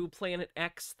Nibiru Planet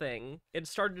X thing, it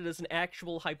started as an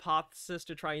actual hypothesis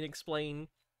to try and explain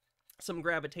some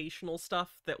gravitational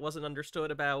stuff that wasn't understood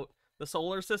about the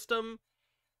solar system,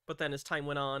 but then as time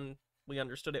went on, we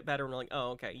understood it better and we're like,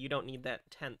 oh, okay, you don't need that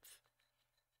 10th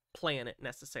planet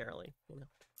necessarily, you know.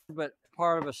 But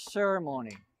part of a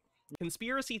ceremony.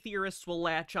 Conspiracy theorists will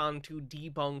latch on to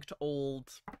debunked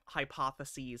old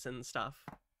hypotheses and stuff.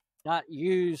 Not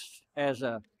used as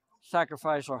a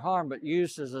sacrifice or harm, but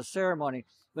used as a ceremony.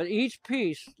 But each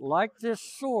piece, like this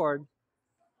sword,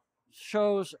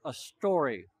 shows a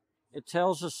story. It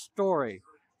tells a story.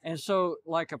 And so,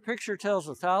 like a picture tells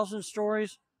 1,000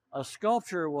 stories, a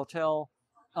sculpture will tell,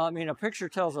 a picture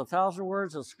tells 1,000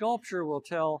 words, a sculpture will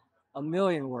tell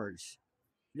 1,000,000 words.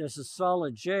 This is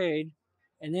solid jade,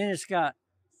 and then it's got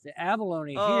the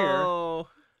abalone here.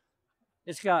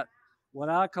 It's got what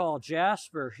I call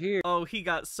jasper here. Oh, he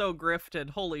got so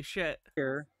grifted. Holy shit.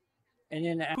 Here. And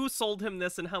then who sold him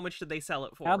this and how much did they sell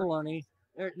it for? Abalone.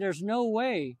 There's no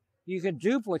way you could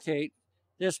duplicate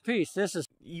this piece. This is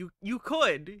you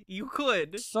could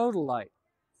sodalite.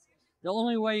 The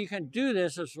only way you can do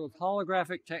this is with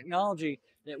holographic technology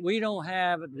that we don't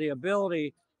have the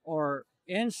ability or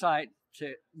insight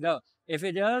to know. If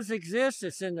it does exist,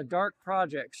 it's in the dark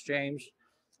projects, James.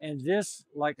 And this,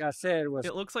 like I said, was...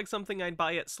 It looks like something I'd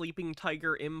buy at Sleeping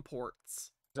Tiger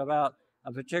Imports. About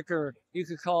a particular... You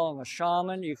could call him a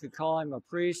shaman, you could call him a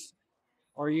priest,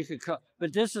 or you could call...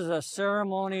 But this is a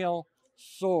ceremonial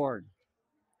sword.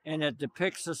 And it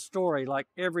depicts a story, like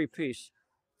every piece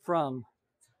from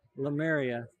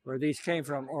Lemuria, where these came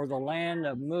from, or the land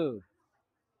of Mu.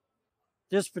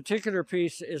 This particular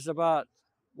piece is about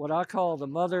what I call the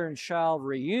mother and child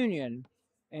reunion,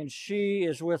 and she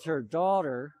is with her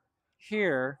daughter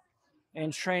here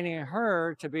and training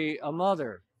her to be a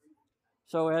mother.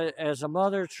 So as a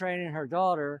mother training her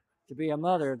daughter to be a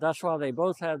mother, that's why they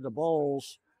both have the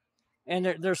bowls. And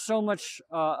there's so much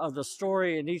of the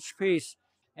story in each piece.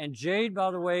 And jade,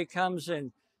 by the way, comes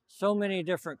in so many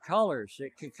different colors.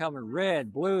 It can come in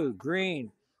red, blue,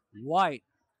 green, white.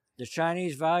 The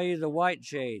Chinese value the white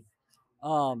jade.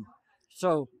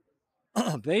 So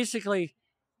basically,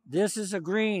 this is a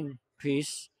green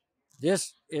piece.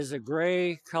 This is a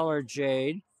gray colored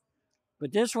jade.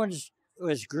 But this one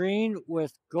was green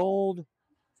with gold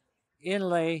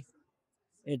inlay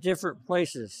in different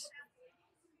places.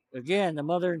 Again, the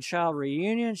mother and child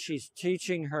reunion. She's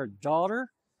teaching her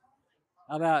daughter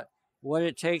about what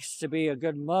it takes to be a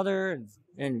good mother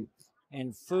and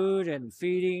food and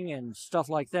feeding and stuff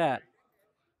like that.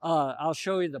 I'll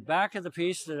show you the back of the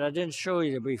piece that I didn't show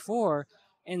you before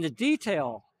and the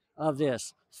detail of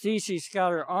this. See, she's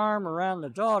got her arm around the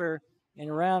daughter, and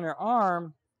around her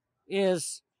arm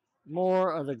is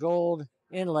more of the gold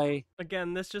inlay.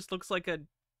 Again, this just looks like a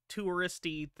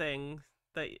touristy thing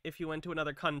that if you went to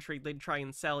another country, they'd try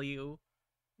and sell you,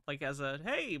 like as a,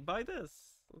 hey, buy this.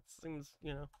 It seems,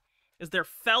 you know. Is there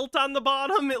felt on the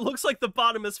bottom? It looks like the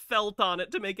bottom is felt on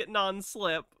it to make it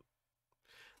non-slip.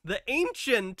 The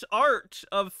ancient art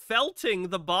of felting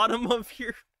the bottom of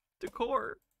your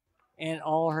decor. And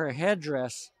all her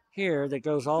headdress here that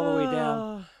goes all the way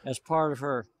down as part of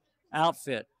her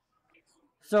outfit.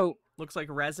 So looks like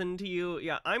resin to you.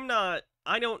 Yeah,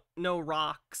 I don't know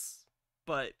rocks,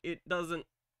 but it doesn't,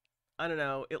 I don't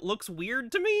know. It looks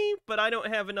weird to me, but I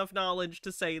don't have enough knowledge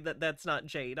to say that that's not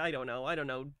jade. I don't know. I don't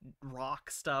know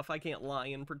rock stuff. I can't lie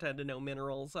and pretend to know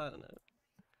minerals. I don't know.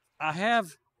 I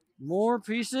have more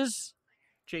pieces.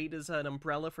 Jade is an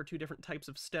umbrella for 2 different types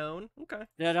of stone. Okay.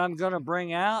 That I'm going to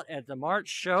bring out at the March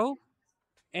show.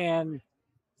 And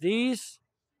these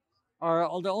are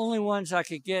the only ones I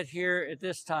could get here at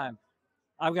this time.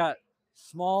 I've got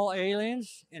small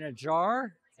aliens in a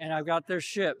jar, and I've got their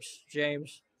ships,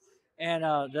 James. And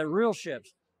the real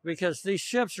ships, because these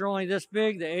ships are only this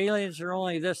big, the aliens are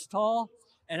only this tall,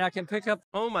 and I can pick up.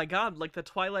 Oh my God, like the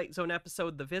Twilight Zone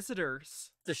episode, The Visitors.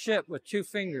 The ship with 2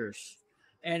 fingers,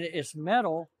 and it's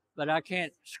metal, but I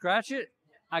can't scratch it,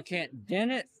 I can't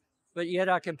dent it, but yet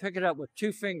I can pick it up with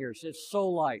 2 fingers. It's so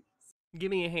light. Give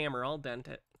me a hammer, I'll dent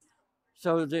it.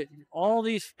 So all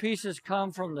these pieces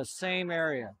come from the same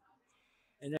area.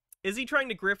 And is he trying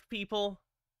to grift people?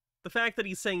 The fact that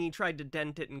he's saying he tried to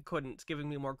dent it and couldn't is giving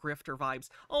me more grifter vibes.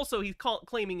 Also, he's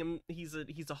claiming he's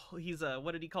a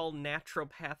what did he call,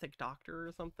 naturopathic doctor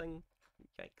or something?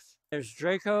 Yikes. There's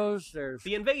Dracos, there's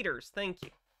the invaders. Thank you.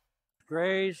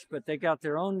 Greys, but they got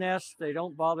their own nests. They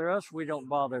don't bother us. We don't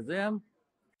bother them.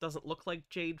 Doesn't look like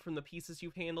jade from the pieces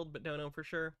you've handled, but don't know for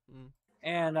sure.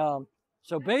 And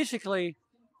so basically,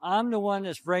 I'm the one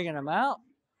that's bringing them out,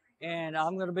 and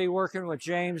I'm going to be working with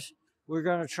James. We're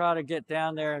going to try to get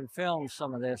down there and film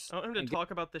some of this. I'm going to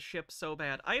talk about the ship so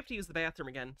bad. I have to use the bathroom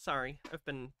again. Sorry. I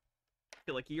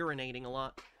feel like urinating a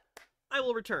lot. I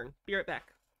will return. Be right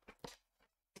back.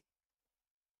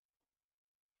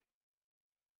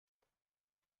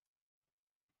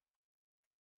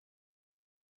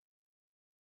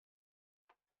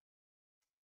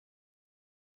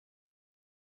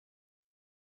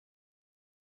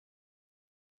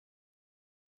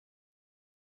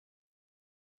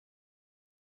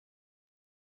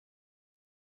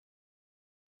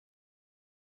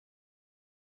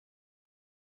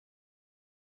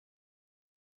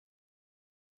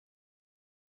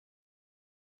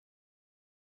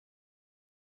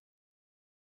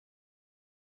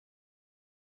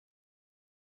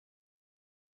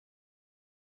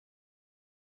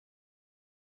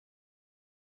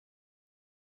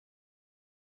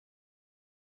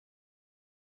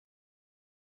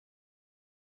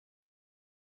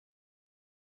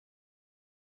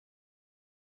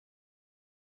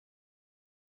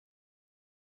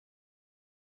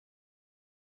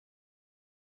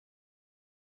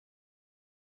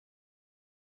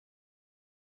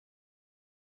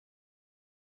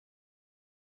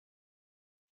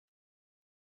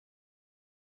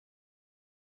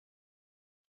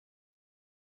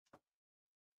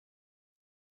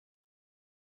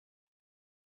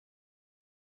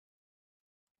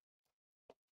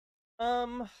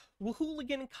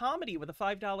 Hooligan Comedy with a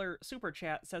 $5 super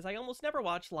chat says, I almost never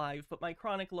watch live, but my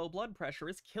chronic low blood pressure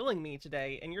is killing me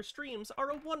today, and your streams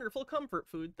are a wonderful comfort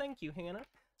food. Thank you, Hannah.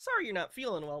 Sorry you're not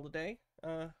feeling well today.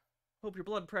 Hope your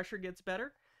blood pressure gets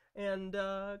better, and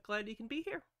glad you can be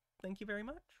here. Thank you very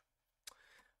much.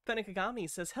 Fennikagami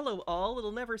says, hello all,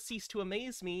 it'll never cease to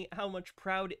amaze me how much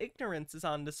proud ignorance is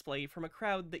on display from a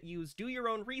crowd that use do your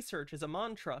own research as a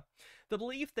mantra. The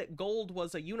belief that gold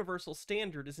was a universal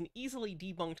standard is an easily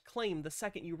debunked claim the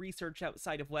second you research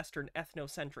outside of Western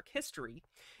ethnocentric history.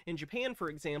 In Japan, for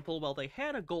example, while they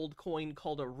had a gold coin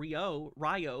called a ryo,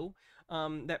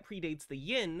 that predates the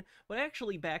yen, what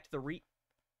actually backed the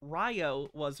ryo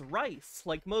was rice,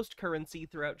 like most currency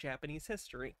throughout Japanese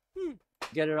history.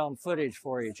 Get it on footage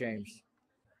for you, James.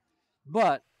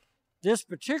 But this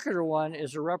particular one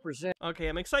is a represent. Okay,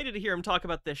 I'm excited to hear him talk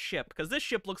about this ship, because this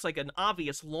ship looks like an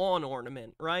obvious lawn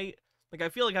ornament, right? Like, I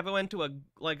feel like if I went to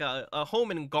a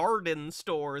home and garden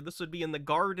store, this would be in the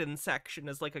garden section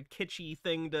as like a kitschy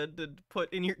thing to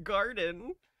put in your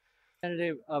garden.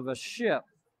 Of a ship.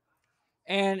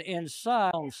 And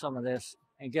inside some of this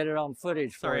and get it on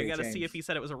footage for you, Sorry, I gotta James. see if he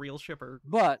said it was a real ship or...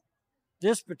 But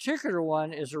this particular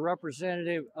one is a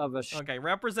representative of a Okay,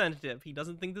 representative. He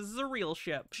doesn't think this is a real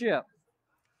ship.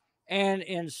 And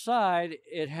inside,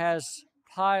 it has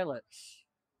pilots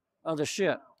of the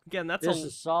ship. Again, that's this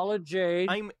is solid jade.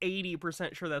 I'm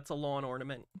 80% sure that's a lawn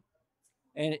ornament.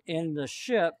 And in the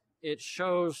ship, it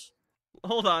shows...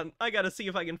 Hold on, I gotta see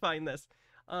if I can find this.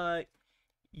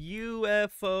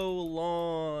 UFO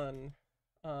lawn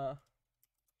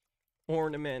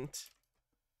ornament.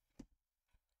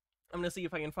 I'm gonna see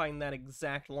if I can find that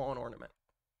exact lawn ornament.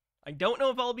 I don't know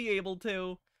if I'll be able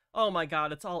to, Oh my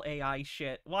god, it's all AI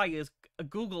shit. Why is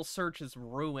Google search is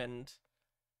ruined?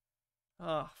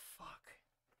 Oh, fuck.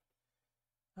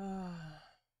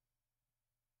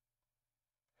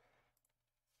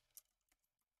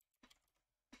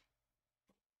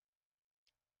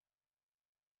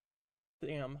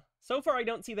 Damn. So far I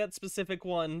don't see that specific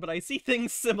one, but I see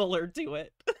things similar to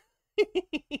it.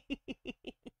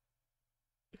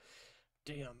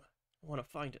 Damn. I want to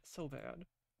find it so bad.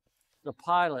 The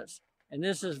pilots, and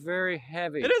this is very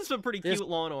heavy. It is a pretty cute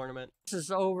lawn ornament. This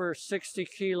is over 60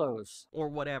 kilos. Or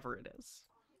whatever it is.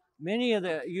 Many of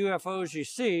the UFOs you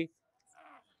see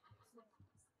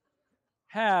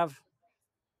have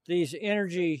these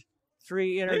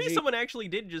three energy. Maybe someone actually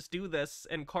did just do this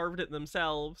and carved it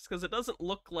themselves, because it doesn't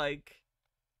look like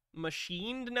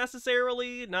machined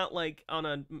necessarily, not like on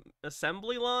an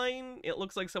assembly line. It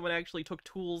looks like someone actually took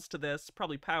tools to this,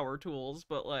 probably power tools,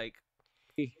 but like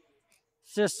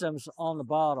systems on the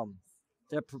bottom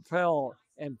that propel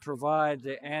and provide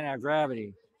the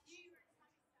anti-gravity.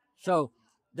 So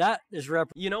that is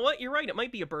You know what? You're right. It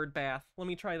might be a bird bath. Let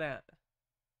me try that.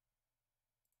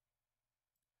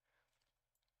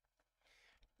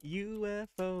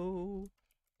 UFO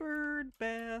bird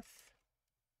bath.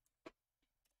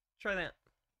 Try that.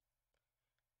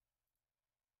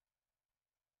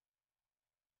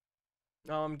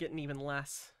 Oh, I'm getting even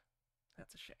less.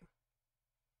 That's a shame.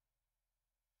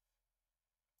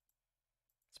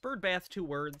 It's bird bath, 2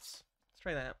 words. Let's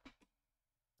try that.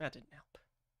 That didn't help.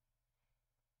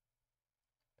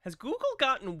 Has Google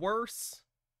gotten worse?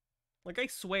 Like, I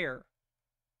swear.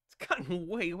 It's gotten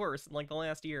way worse in, like, the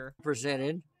last year.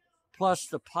 Represented, plus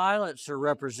the pilots are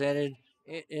represented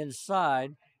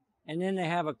inside, and then they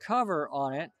have a cover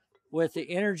on it with the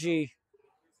energy,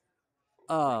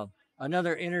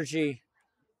 another energy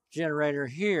generator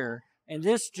here. And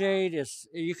this jade is,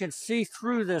 you can see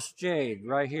through this jade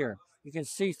right here. You can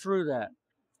see through that.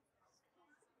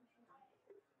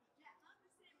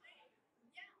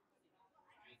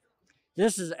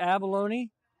 This is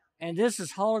abalone, and this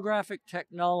is holographic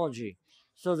technology.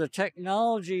 So the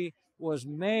technology was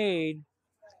made,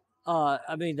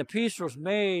 the piece was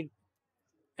made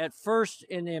at first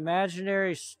in the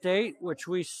imaginary state, which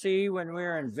we see when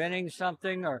we're inventing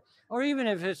something, or even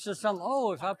if it's just something,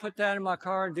 oh, if I put that in my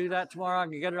car and do that tomorrow, I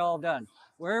can get it all done.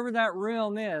 Wherever that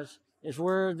realm is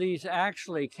where these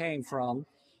actually came from.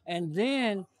 And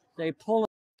then they pull it.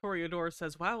 Toreador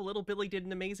says, wow, little Billy did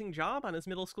an amazing job on his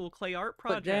middle school clay art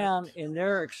project. Down in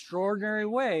their extraordinary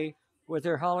way with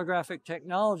their holographic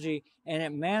technology, and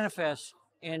it manifests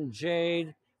in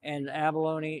jade and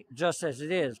abalone just as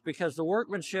it is, because the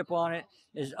workmanship on it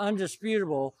is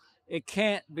undisputable. It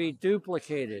can't be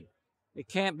duplicated. It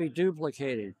can't be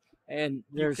duplicated. And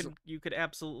there's you could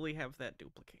absolutely have that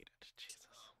duplicated. Jesus.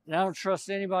 And I don't trust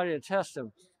anybody to test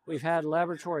them. We've had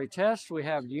laboratory tests. We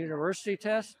have university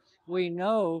tests. We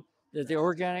know that the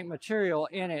organic material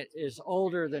in it is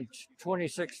older than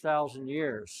 26,000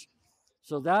 years.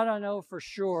 So that I know for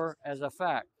sure as a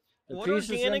fact. The what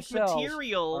pieces organic themselves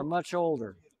material are much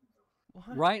older.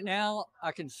 What? Right now,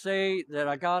 I can say that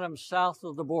I got them south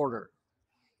of the border.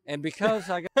 And because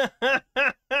I got...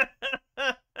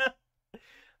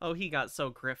 Oh, he got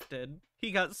so grifted.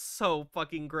 He got so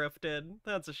fucking grifted.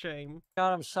 That's a shame.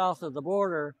 Got them south of the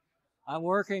border. I'm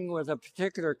working with a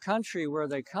particular country where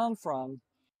they come from.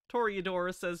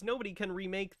 Toreador says nobody can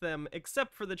remake them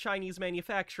except for the Chinese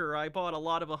manufacturer I bought a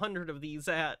lot of 100 of these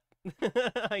at.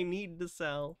 I need to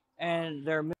sell. And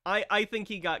they're... I think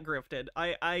he got grifted.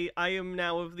 I am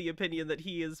now of the opinion that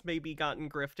he has maybe gotten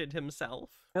grifted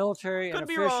himself. Military Could and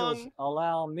be officials wrong.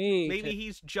 allow me Maybe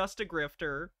he's just a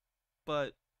grifter,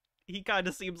 but he kind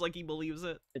of seems like he believes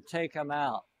it. to take them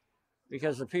out,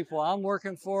 because the people I'm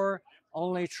working for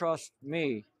only trust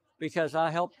me, because I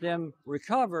helped them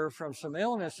recover from some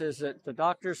illnesses that the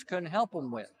doctors couldn't help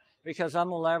them with, because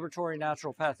I'm a laboratory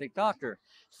naturopathic doctor.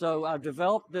 So I've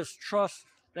developed this trust.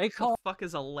 They call... The fuck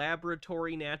is a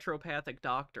laboratory naturopathic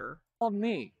doctor? Called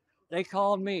me. They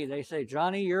called me. They say,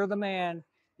 Johnny, you're the man.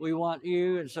 We want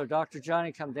you. And so Dr.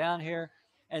 Johnny come down here,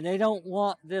 and they don't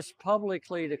want this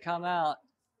publicly to come out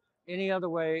any other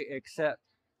way except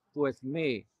with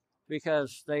me,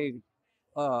 because they,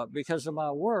 because of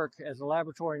my work as a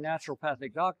laboratory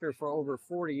naturopathic doctor for over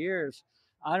 40 years,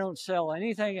 I don't sell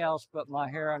anything else but my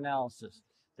hair analysis.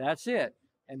 That's it.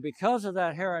 And because of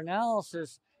that hair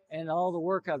analysis and all the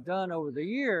work I've done over the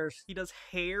years... He does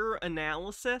hair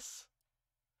analysis?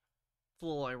 It's a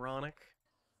little ironic.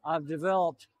 I've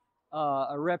developed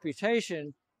a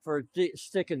reputation for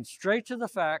sticking straight to the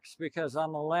facts, because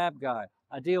I'm a lab guy.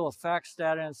 I deal with facts,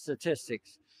 data, and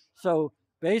statistics. So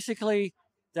basically,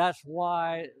 that's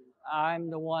why I'm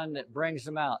the one that brings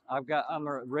them out. I'm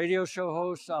a radio show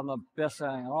host, I'm a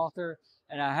best-selling author,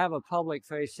 and I have a public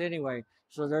face anyway.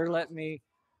 So they're letting me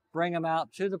bring them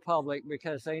out to the public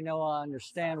because they know I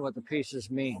understand what the pieces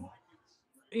mean.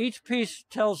 Each piece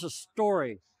tells a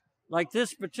story. Like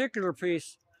this particular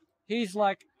piece, he's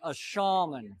like a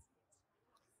shaman.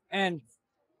 And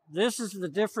this is the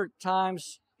different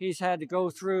times he's had to go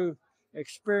through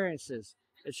experiences.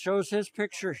 It shows his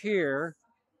picture here.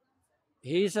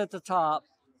 He's at the top.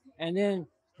 And then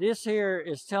this here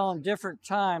is telling different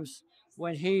times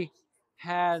when he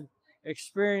had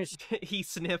experienced. He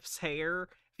sniffs hair.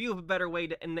 If you have a better way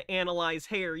to analyze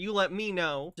hair, you let me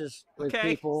know. With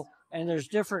people, and there's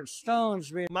different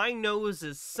stones being. My nose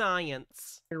is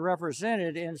science.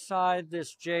 Represented inside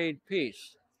this jade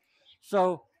piece.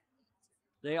 So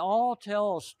they all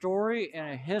tell a story and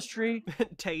a history.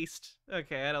 Taste.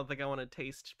 Okay, I don't think I want to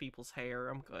taste people's hair.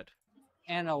 I'm good.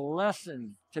 And a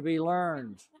lesson to be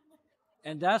learned.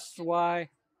 And that's why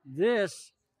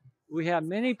we have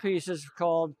many pieces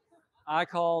I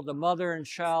call the mother and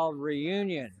child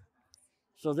reunion.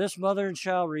 So this mother and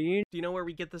child reunion. Do you know where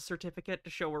we get the certificate to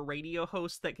show a radio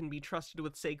host that can be trusted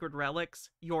with sacred relics?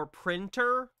 Your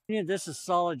printer? This is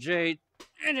solid jade,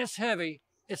 and it's heavy.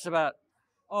 It's about,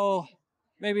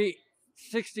 maybe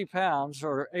 60 pounds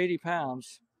or 80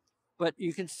 pounds. But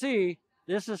you can see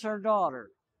this is her daughter.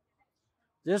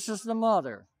 This is the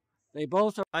mother. They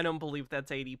both are. I don't believe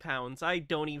that's 80 pounds. I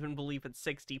don't even believe it's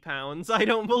 60 pounds. I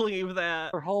don't believe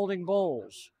that. They're holding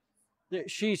bowls.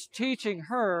 She's teaching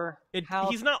her how.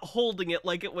 He's not holding it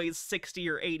like it weighs 60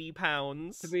 or 80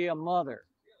 pounds. To be a mother.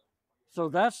 So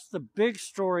that's the big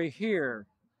story here.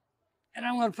 And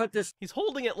I'm going to put this. He's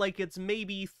holding it like it's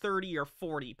maybe 30 or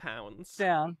 40 pounds.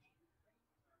 Down.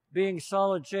 Being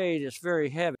solid jade is very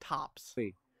heavy. Tops.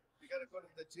 You gotta go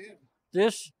to the gym.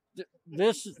 This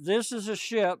is a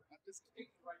ship.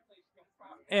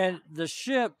 And the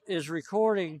ship is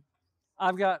recording.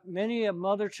 I've got many of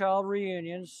mother-child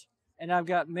reunions, and I've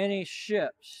got many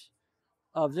ships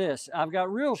of this. I've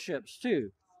got real ships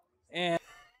too. And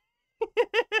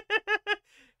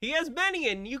he has many,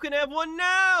 and you can have one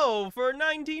now for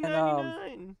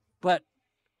 $19.99. But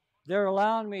they're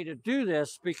allowing me to do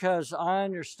this because I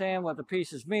understand what the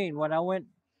pieces mean. When I went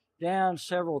down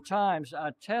several times,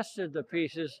 I tested the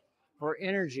pieces for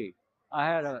energy.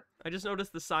 I just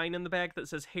noticed the sign in the back that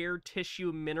says hair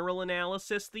tissue mineral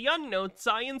analysis. The unknown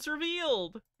science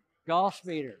revealed. Gauss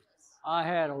meter. I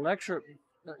had electric,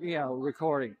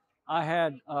 recording. I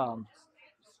had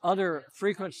other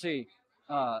frequency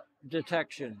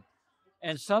detection.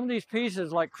 And some of these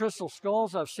pieces, like crystal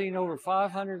skulls, I've seen over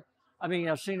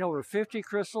 50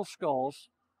 crystal skulls.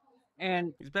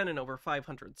 And he's been in over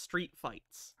 500 street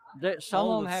fights. Some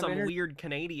of them have some weird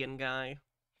Canadian guy.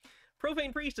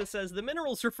 Profane Priestess says, the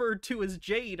minerals referred to as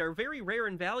jade are very rare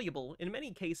and valuable. In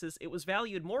many cases, it was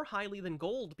valued more highly than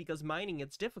gold because mining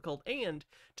it's difficult and,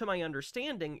 to my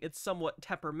understanding, it's somewhat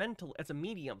temperamental as a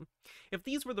medium. If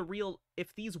these were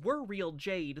real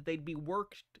jade, they'd be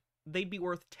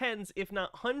worth tens, if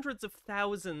not hundreds of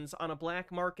thousands on a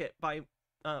black market by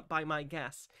my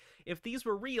guess. If these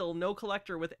were real, no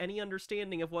collector with any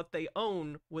understanding of what they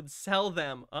own would sell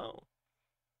them. Oh,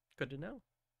 good to know.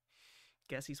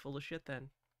 Guess he's full of shit then.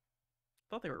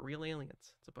 Thought they were real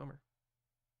aliens. It's a bummer.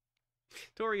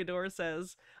 Toreador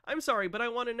says, I'm sorry, but I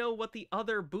want to know what the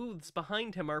other booths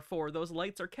behind him are for. Those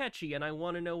lights are catchy, and I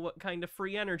want to know what kind of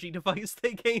free energy device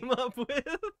they came up with.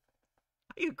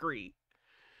 I agree.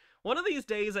 One of these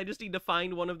days, I just need to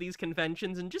find one of these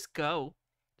conventions and just go.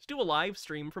 Just do a live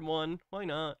stream from one. Why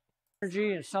not?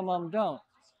 Energy, and some of them don't.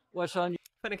 What's on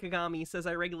Fenekagami says,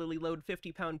 I regularly load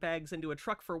 50-pound bags into a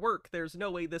truck for work. There's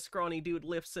no way this scrawny dude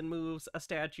lifts and moves a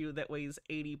statue that weighs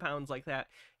 80 pounds like that.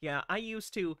 Yeah, I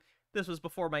used to. This was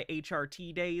before my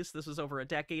HRT days. This was over a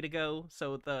decade ago,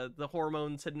 so the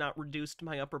hormones had not reduced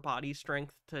my upper body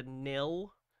strength to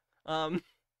nil. But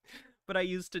I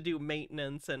used to do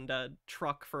maintenance and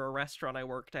truck for a restaurant I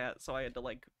worked at, so I had to,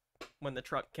 like, when the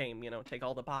truck came, take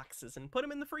all the boxes and put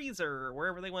them in the freezer or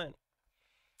wherever they went.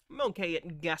 I'm okay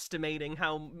at guesstimating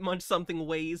how much something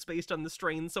weighs based on the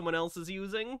strain someone else is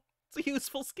using. It's a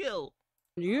useful skill.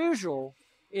 Unusual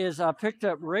is I picked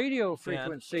up radio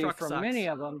frequency from many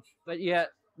of them, but yet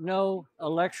no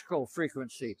electrical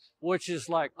frequency, which is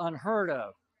like unheard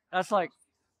of. That's like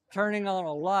turning on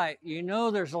a light. You know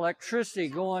there's electricity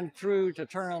going through to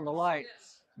turn on the light,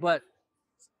 but,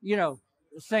 the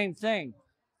same thing.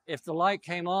 If the light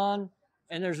came on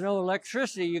and there's no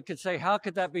electricity, you could say, how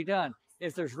could that be done?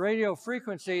 If there's radio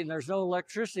frequency and there's no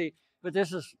electricity, but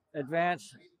this is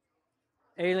advanced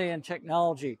alien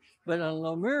technology. But in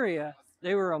Lemuria,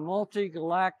 They were a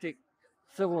multi-galactic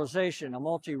civilization, a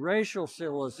multiracial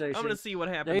civilization. I'm gonna see what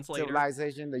happens later.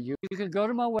 Civilization. You can go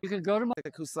to my. You can go to my.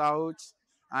 Kusauj.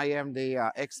 I am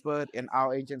the expert in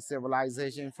our ancient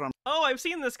civilization from. Oh, I've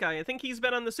seen this guy. I think he's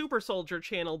been on the Super Soldier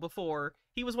channel before.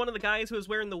 He was one of the guys who was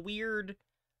wearing the weird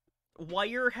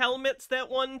wire helmets that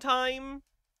one time.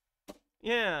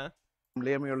 Yeah.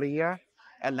 Lemuria,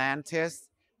 Atlantis,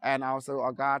 and also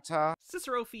Agatha.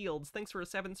 Cicero Fields, thanks for a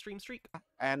 7-stream streak.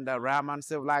 And the Raman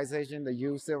civilization, the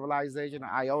U civilization,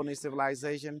 the Ionian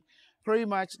civilization. Pretty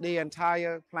much the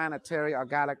entire planetary or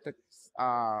galactic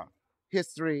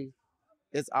history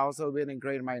is also been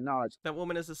ingrained in my knowledge. That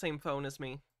woman has the same phone as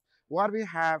me. What we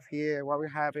have here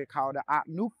called the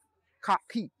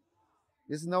Anukkaki.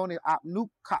 This is known as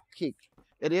Anukkaki.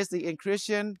 It is the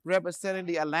inscription representing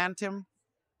the Atlantean,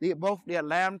 both the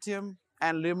Atlantean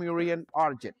and Lemurian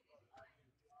origin.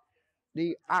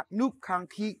 The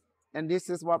Anukkaki, and this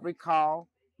is what we call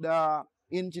the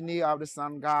engineer of the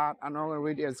sun god. I'm going to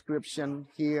read the inscription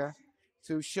here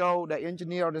to show the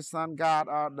engineer of the sun god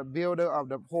or the builder of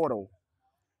the portal.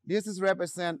 This is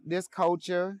represent this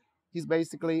culture. He's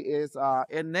basically is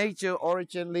in nature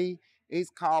originally is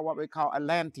called what we call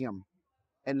Atlantean,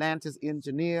 Atlantis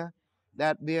engineer.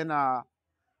 That being the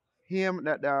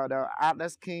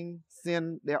Atlas King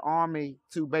sent their army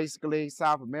to basically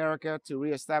South America to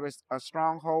reestablish a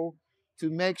stronghold to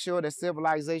make sure the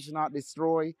civilization not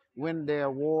destroyed when their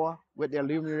war with their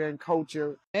Lemurian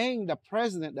culture. And the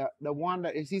president, the one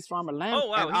that is he's from Atlantis. Oh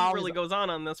wow, he really goes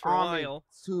on this for a while.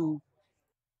 To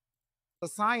the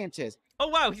scientists. Oh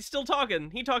wow, he's still talking.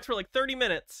 He talks for like 30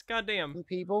 minutes. Goddamn.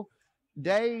 People,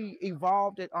 they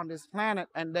evolved it on this planet,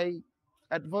 and they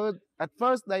at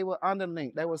first they were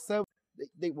underlinked. They were so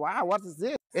wow, what is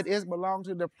this? It is belonged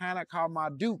to the planet called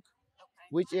Marduk,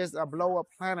 which is a blow-up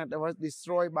planet that was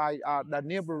destroyed by the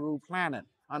Nibiru planet,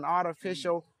 an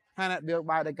artificial planet built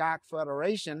by the God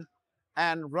Federation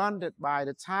and run it by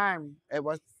the time it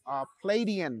was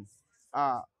Pleiadian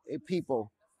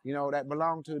people, you know, that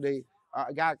belonged to the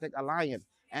Galactic Alliance.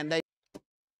 And they...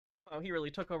 Oh, he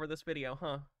really took over this video,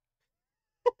 huh?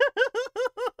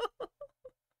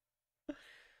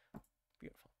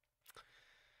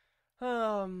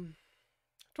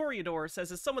 Toreador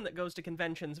says, as someone that goes to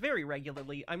conventions very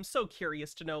regularly, I'm so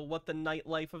curious to know what the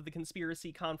nightlife of the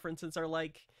conspiracy conferences are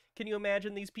like. Can you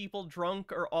imagine these people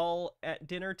drunk or all at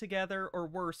dinner together, or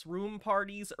worse, room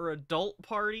parties or adult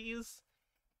parties?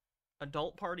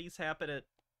 Adult parties happen at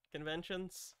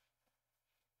conventions?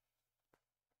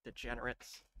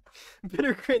 Degenerates.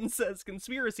 Bittergrin says,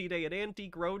 Conspiracy Day at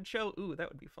Antique Roadshow. Ooh, that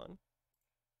would be fun.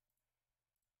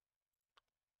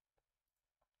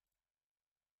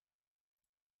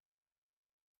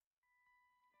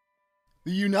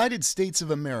 The United States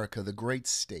of America, the great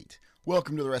state.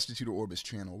 Welcome to the Restitutor Orbis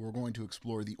channel. We're going to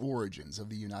explore the origins of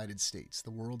the United States,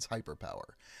 the world's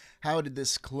hyperpower. How did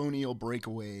this colonial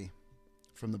breakaway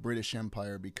from the British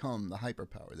Empire become the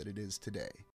hyperpower that it is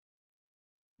today?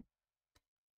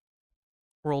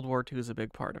 World War II is a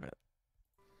big part of it.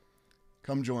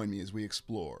 Come join me as we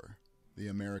explore the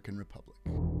American Republic.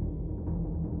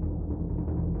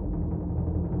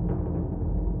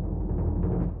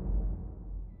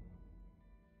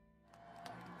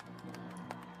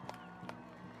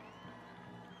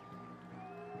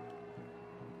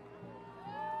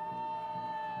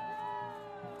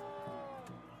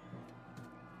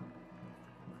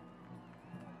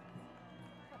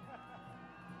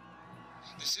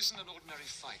 This isn't an ordinary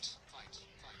fight.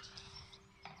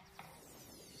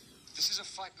 This is a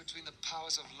fight between the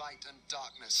powers of light and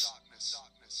darkness.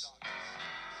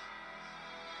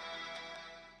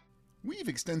 We've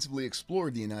extensively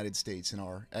explored the United States in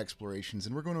our explorations,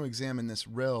 and we're going to examine this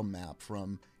realm map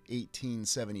from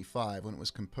 1875 when it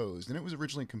was composed, and it was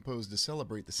originally composed to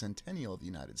celebrate the centennial of the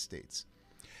United States.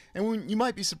 And you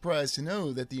might be surprised to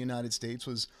know that the United States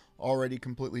was already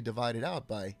completely divided out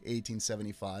by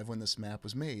 1875 when this map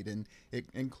was made, and it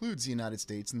includes the United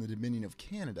States and the Dominion of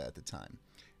Canada at the time.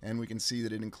 And we can see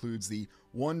that it includes the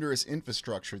wondrous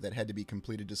infrastructure that had to be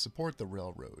completed to support the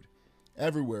railroad.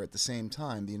 Everywhere at the same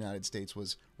time, the United States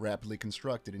was rapidly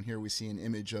constructed, and here we see an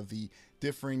image of the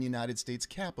differing United States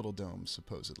Capitol domes,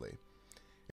 supposedly.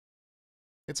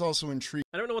 It's also intriguing.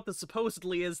 I don't know what the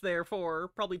supposedly is there for.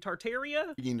 Probably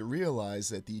Tartaria? To realize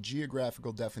that the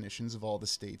geographical definitions of all the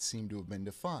states seem to have been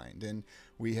defined, and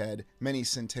we had many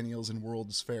centennials and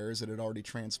world's fairs that had already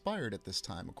transpired at this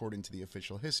time, according to the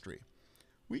official history.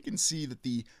 We can see that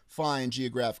the fine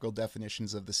geographical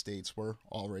definitions of the states were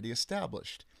already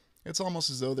established. It's almost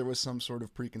as though there was some sort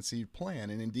of preconceived plan,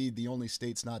 and indeed the only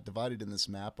states not divided in this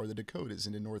map are the Dakotas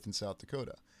into North and South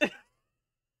Dakota.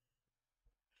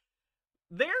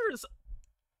 there's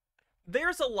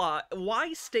a lot.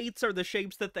 Why states are the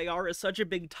shapes that they are is such a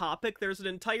big topic. There's an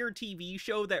entire TV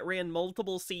show that ran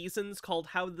multiple seasons called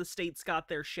How the States Got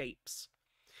Their Shapes.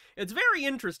 It's very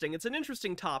interesting. It's an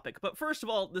interesting topic. But first of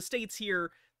all, the states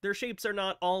here, their shapes are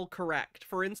not all correct.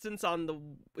 For instance,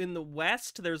 in the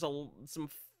West, there's some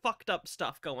fucked up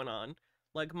stuff going on.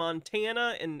 Like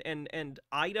Montana and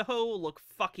Idaho look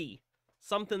fucky.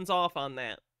 Something's off on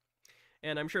that.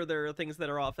 And I'm sure there are things that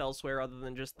are off elsewhere other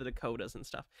than just the Dakotas and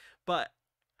stuff. But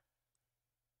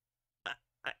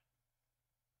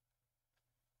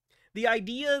the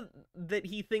idea that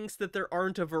he thinks that there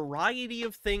aren't a variety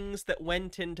of things that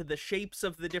went into the shapes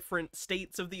of the different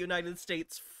states of the United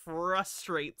States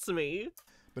frustrates me.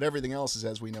 But everything else is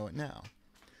as we know it now.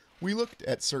 We looked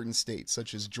at certain states,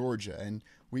 such as Georgia, and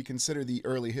we consider the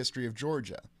early history of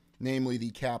Georgia, namely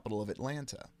the capital of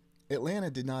Atlanta.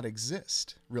 Atlanta did not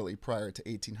exist, really, prior to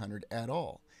 1800 at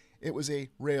all. It was a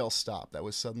rail stop that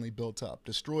was suddenly built up,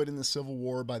 destroyed in the Civil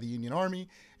War by the Union Army,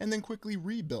 and then quickly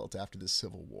rebuilt after the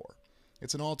Civil War.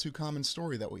 It's an all too common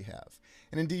story that we have.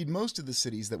 And indeed, most of the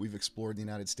cities that we've explored in the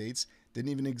United States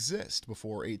didn't even exist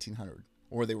before 1800,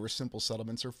 or they were simple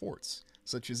settlements or forts,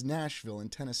 such as Nashville in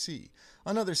Tennessee,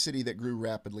 another city that grew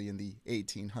rapidly in the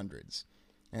 1800s.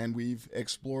 And we've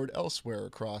explored elsewhere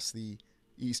across the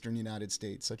eastern United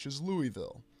States, such as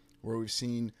Louisville, where we've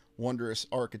seen wondrous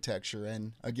architecture,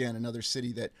 and again, another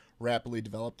city that rapidly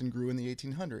developed and grew in the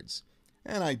 1800s.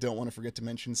 And I don't want to forget to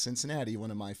mention Cincinnati, one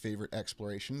of my favorite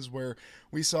explorations, where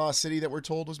we saw a city that we're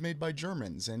told was made by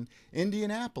Germans, and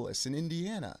Indianapolis in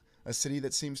Indiana, a city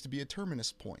that seems to be a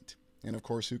terminus point. And of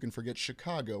course, who can forget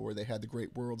Chicago, where they had the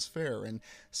Great World's Fair and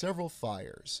several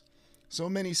fires. So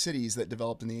many cities that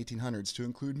developed in the 1800s, to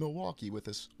include Milwaukee with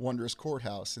this wondrous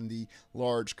courthouse and the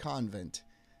large convent,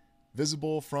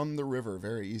 visible from the river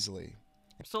very easily.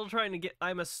 I'm still trying to get...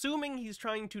 I'm assuming he's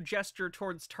trying to gesture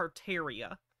towards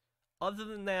Tartaria. Other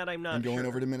than that, I'm not sure. And going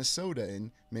over to Minnesota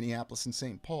and Minneapolis and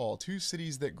St. Paul, two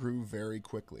cities that grew very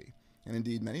quickly. And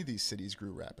indeed, many of these cities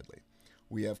grew rapidly.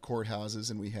 We have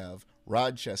courthouses, and we have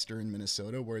Rochester in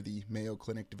Minnesota, where the Mayo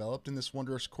Clinic developed, and this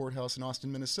wondrous courthouse in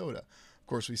Austin, Minnesota. Of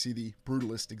course, we see the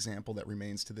brutalist example that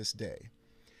remains to this day.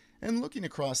 And looking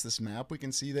across this map, we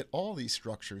can see that all these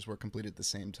structures were completed at the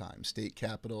same time. State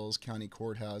capitals, county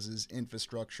courthouses,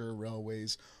 infrastructure,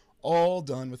 railways, all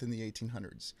done within the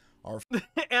 1800s.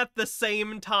 At the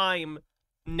same time,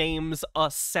 names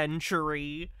a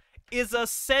century. Is a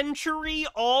century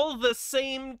all the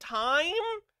same time?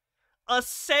 A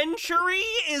century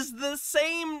is the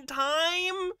same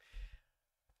time?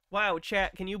 Wow,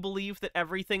 chat, can you believe that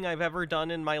everything I've ever done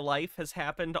in my life has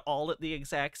happened all at the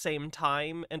exact same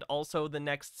time, and also the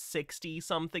next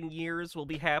 60-something years will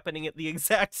be happening at the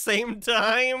exact same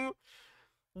time?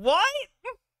 What?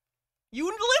 You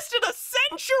listed a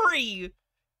century!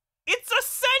 It's a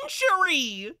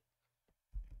century!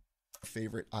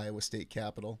 Favorite Iowa State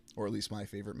capital, or at least my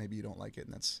favorite. Maybe you don't like it,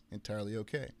 and that's entirely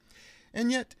okay. And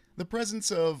yet, the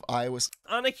presence of Iowa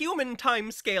on a human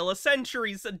time scale, a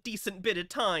century's a decent bit of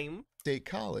time. State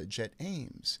College at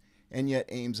Ames, and yet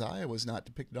Ames, Iowa is not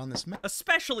depicted on this map.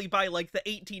 Especially by, like, the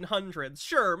 1800s.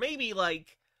 Sure, maybe,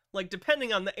 like,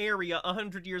 depending on the area,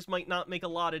 100 years might not make a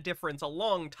lot of difference a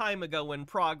long time ago when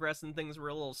progress and things were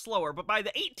a little slower, but by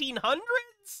the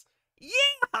 1800s?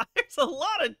 Yeah, there's a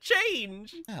lot of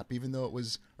change! Even though it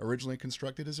was originally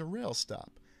constructed as a rail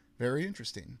stop. Very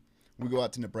interesting. We go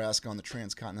out to Nebraska on the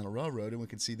Transcontinental Railroad, and we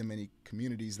can see the many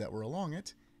communities that were along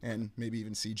it, and maybe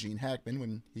even see Gene Hackman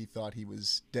when he thought he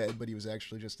was dead, but he was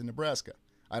actually just in Nebraska.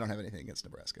 I don't have anything against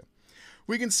Nebraska.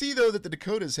 We can see, though, that the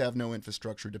Dakotas have no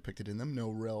infrastructure depicted in them, no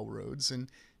railroads, and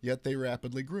yet they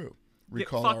rapidly grew.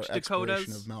 Recall our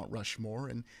exploration of Mount Rushmore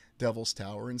and Devil's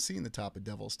Tower, and seeing the top of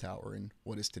Devil's Tower in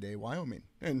what is today Wyoming.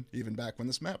 And even back when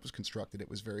this map was constructed, it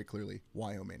was very clearly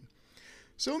Wyoming.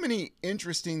 So many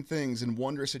interesting things and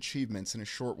wondrous achievements in a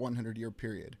short 100-year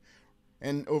period.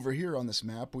 And over here on this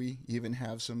map, we even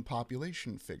have some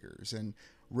population figures and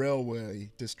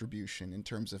railway distribution in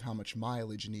terms of how much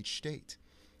mileage in each state.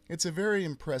 It's a very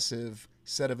impressive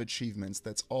set of achievements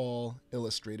that's all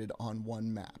illustrated on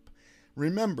one map.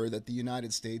 Remember that the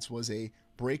United States was a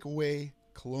breakaway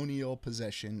colonial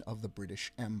possession of the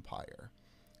British Empire.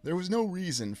 There was no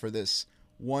reason for this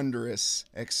wondrous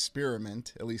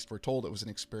experiment, at least we're told it was an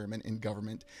experiment in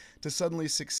government, to suddenly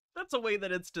succeed. That's a way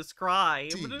that it's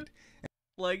described.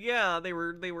 Like, yeah, they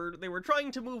were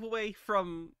trying to move away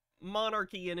from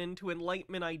monarchy and into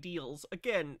Enlightenment ideals.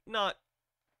 Again, not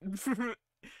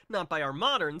not by our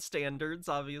modern standards.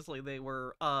 Obviously, they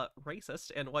were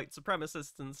racist and white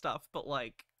supremacists and stuff, but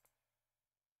like,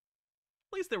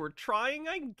 At least they were trying,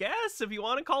 I guess, if you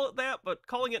want to call it that, but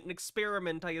calling it an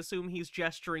experiment, I assume he's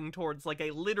gesturing towards, like,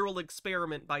 a literal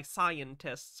experiment by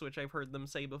scientists, which I've heard them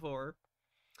say before.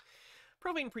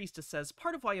 Profane Priestess says,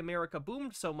 part of why America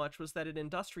boomed so much was that it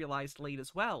industrialized late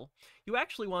as well. You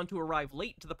actually want to arrive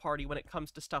late to the party when it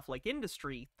comes to stuff like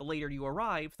industry. The later you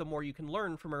arrive, the more you can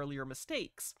learn from earlier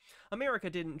mistakes. America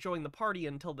didn't join the party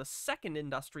until the second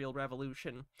industrial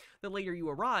revolution. The later you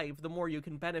arrive, the more you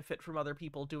can benefit from other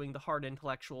people doing the hard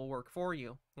intellectual work for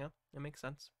you. Yeah, that makes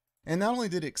sense. And not only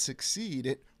did it succeed,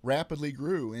 it rapidly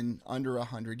grew in under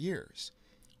 100 years.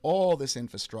 All this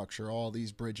infrastructure, all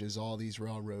these bridges, all these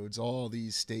railroads, all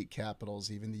these state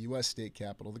capitals, even the U.S. state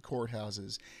capitol, the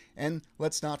courthouses, and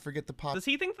let's not forget the Does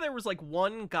he think there was like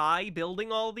one guy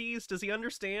building all these? Does he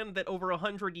understand that over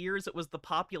 100 years it was the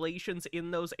populations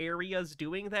in those areas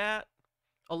doing that?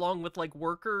 Along with like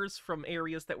workers from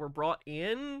areas that were brought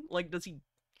in? Like, does he...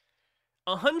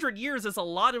 100 years is a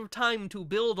lot of time to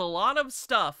build a lot of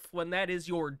stuff when that is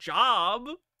your job.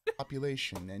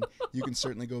 Population, and you can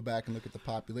certainly go back and look at the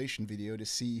population video to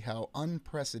see how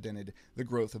unprecedented the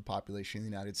growth of population in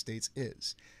the United States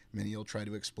is. Many will try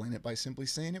to explain it by simply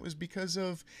saying it was because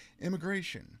of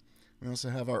immigration. We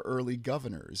also have our early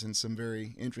governors, and some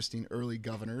very interesting early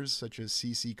governors, such as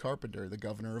C.C. Carpenter, the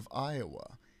governor of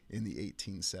Iowa in the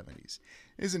 1870s.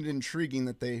 Isn't it intriguing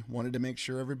that they wanted to make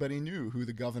sure everybody knew who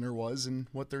the governor was and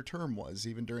what their term was,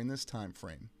 even during this time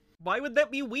frame? Why would that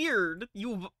be weird?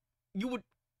 You would...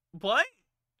 What?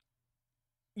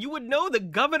 You would know the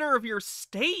governor of your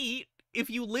state if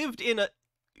you lived in a...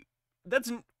 That's...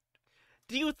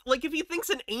 Do you... Like, if he thinks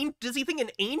does he think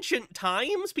in ancient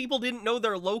times people didn't know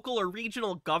their local or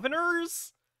regional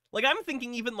governors? Like, I'm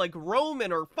thinking even, like,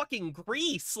 Roman or fucking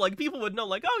Greece. Like, people would know,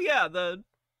 like, oh yeah,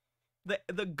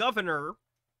 the governor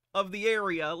of the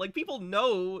area. Like, people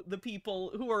know the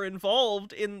people who are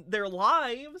involved in their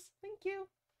lives. Thank you.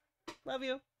 Love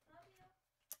you.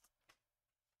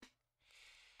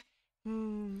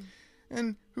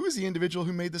 And who is the individual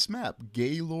who made this map?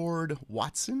 Gaylord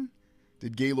Watson?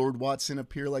 Did Gaylord Watson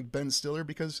appear like Ben Stiller?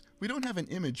 Because we don't have an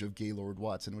image of Gaylord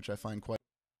Watson, which I find quite...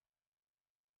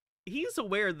 He's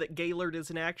aware that Gaylord is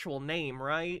an actual name,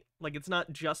 right? Like, it's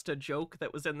not just a joke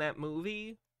that was in that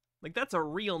movie. Like, that's a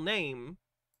real name.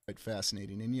 Quite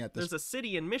fascinating, and yet there's a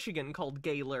city in Michigan called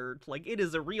Gaylord. Like, it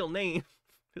is a real name,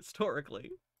 historically.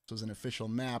 This was an official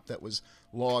map that was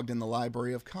logged in the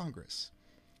Library of Congress.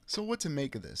 So what to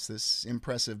make of this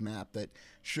impressive map that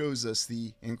shows us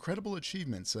the incredible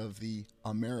achievements of the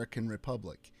American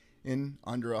Republic in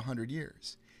under 100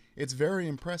 years? It's very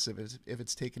impressive if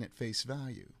it's taken at face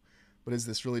value. But is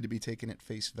this really to be taken at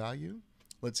face value?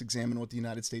 Let's examine what the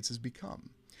United States has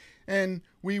become. And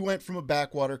we went from a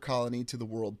backwater colony to the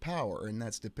world power, and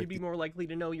that's depicted... You'd be more likely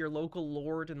to know your local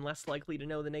lord and less likely to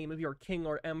know the name of your king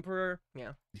or emperor.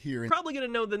 Yeah. Probably gonna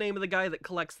know the name of the guy that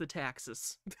collects the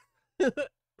taxes.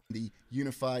 The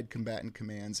Unified Combatant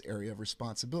Command's area of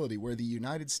responsibility, where the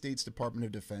United States Department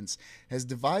of Defense has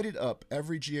divided up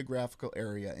every geographical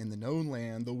area in the known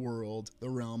land, the world, the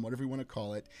realm, whatever you want to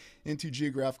call it, into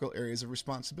geographical areas of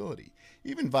responsibility,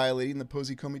 even violating the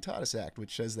Posse Comitatus Act,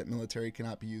 which says that military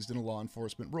cannot be used in a law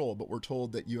enforcement role, but we're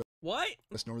told that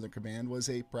U.S. Northern Command was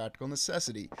a practical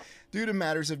necessity due to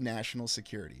matters of national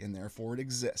security, and therefore it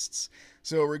exists.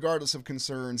 So regardless of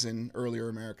concerns in earlier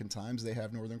American times, they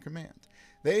have Northern Command.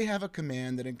 They have a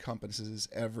command that encompasses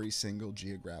every single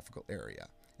geographical area.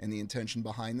 And the intention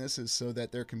behind this is so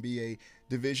that there can be a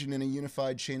division and a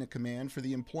unified chain of command for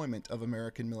the employment of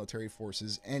American military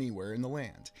forces anywhere in the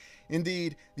land.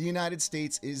 Indeed, the United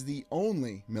States is the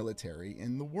only military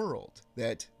in the world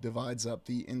that divides up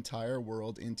the entire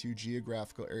world into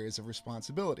geographical areas of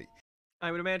responsibility. I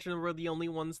would imagine we're the only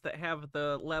ones that have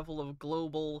the level of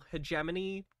global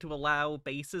hegemony to allow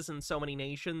bases in so many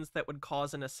nations that would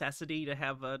cause a necessity to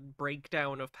have a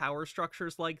breakdown of power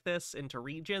structures like this into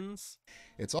regions.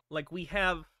 It's all like we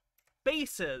have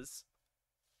bases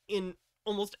in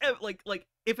almost like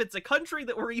if it's a country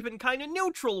that we're even kind of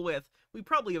neutral with, we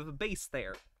probably have a base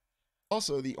there.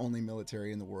 Also the only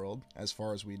military in the world, as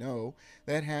far as we know,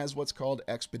 that has what's called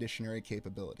expeditionary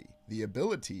capability, the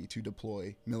ability to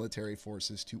deploy military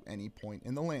forces to any point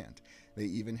in the land. They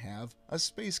even have a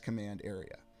space command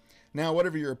area. Now,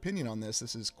 whatever your opinion on this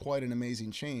is quite an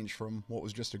amazing change from what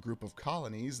was just a group of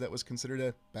colonies that was considered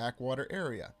a backwater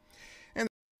area. And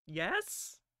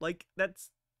yes, like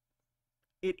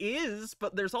it is,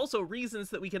 but there's also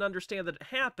reasons that we can understand that it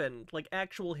happened, like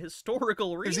actual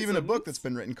historical reasons. There's even a book that's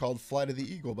been written called Flight of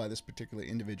the Eagle by this particular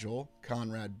individual,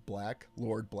 Conrad Black,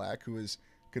 Lord Black, who is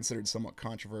considered somewhat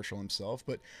controversial himself.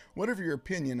 But whatever your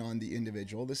opinion on the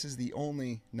individual, this is the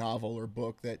only novel or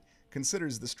book that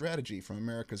considers the strategy from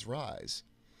America's rise.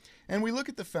 And we look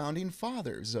at the founding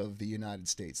fathers of the United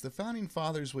States, the founding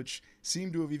fathers which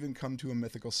seem to have even come to a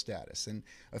mythical status. And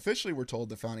officially we're told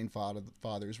the founding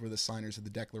fathers were the signers of the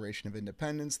Declaration of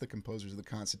Independence, the composers of the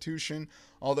Constitution,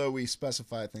 although we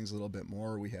specify things a little bit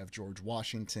more. We have George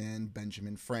Washington,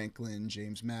 Benjamin Franklin,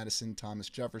 James Madison, Thomas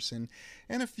Jefferson,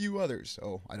 and a few others.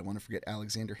 Oh, I don't want to forget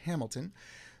Alexander Hamilton.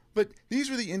 But these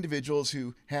were the individuals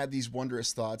who had these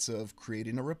wondrous thoughts of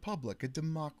creating a republic, a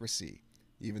democracy.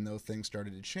 Even though things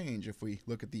started to change, if we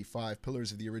look at the 5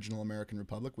 pillars of the original American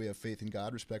Republic, we have faith in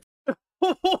God, respect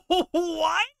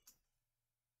What?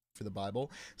 for the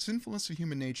Bible, sinfulness of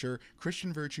human nature,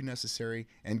 Christian virtue necessary,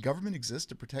 and government exists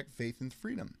to protect faith and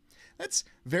freedom. That's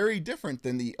very different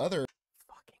than the other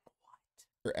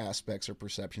aspects or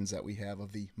perceptions that we have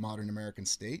of the modern American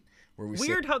state, where we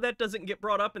Weird how that doesn't get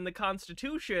brought up in the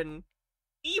Constitution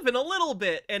even a little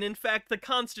bit, and in fact the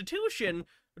Constitution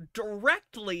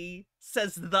directly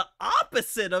says the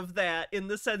opposite of that, in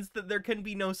the sense that there can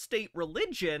be no state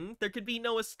religion, there could be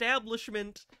no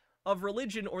establishment of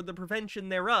religion or the prevention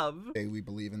thereof. We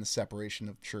believe in the separation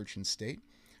of church and state,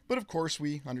 but of course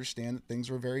we understand that things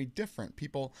were very different.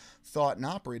 People thought and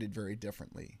operated very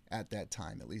differently at that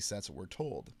time, at least that's what we're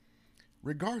told.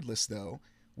 Regardless, though,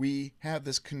 we have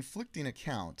this conflicting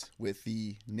account with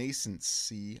the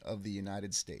nascency of the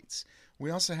United States. We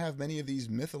also have many of these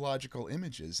mythological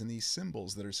images and these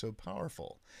symbols that are so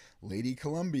powerful. Lady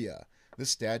Columbia, the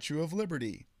Statue of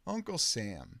Liberty, Uncle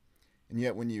Sam. And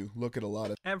yet when you look at a lot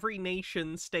of... Every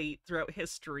nation state throughout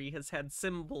history has had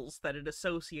symbols that it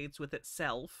associates with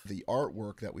itself. The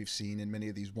artwork that we've seen in many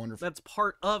of these wonderful... That's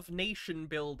part of nation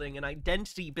building, and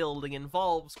identity building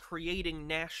involves creating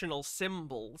national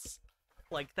symbols.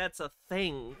 Like, that's a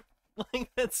thing.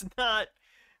 Like, that's not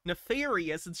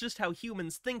nefarious. It's just how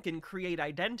humans think and create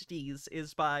identities,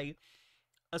 is by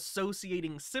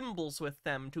associating symbols with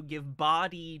them to give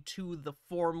body to the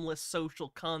formless social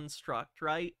construct,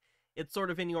 right? It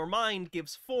sort of, in your mind,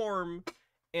 gives form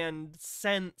and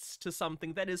sense to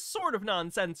something that is sort of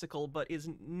nonsensical, but is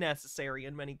necessary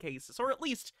in many cases, or at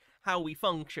least how we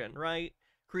function, right?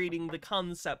 Creating the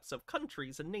concepts of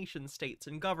countries and nation states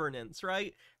and governance,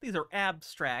 right? These are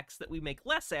abstracts that we make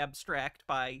less abstract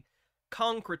by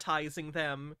concretizing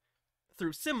them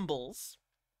through symbols.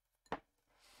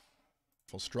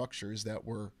 Structures that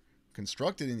were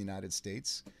constructed in the United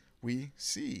States, we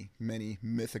see many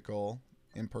mythical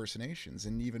impersonations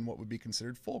and even what would be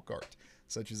considered folk art,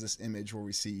 such as this image where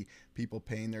we see people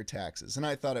paying their taxes. And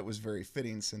I thought it was very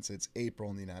fitting since it's April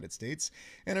in the United States,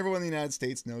 and everyone in the United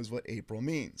States knows what April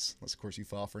means, unless of course you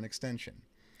file for an extension.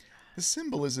 The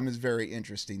symbolism is very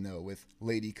interesting though, with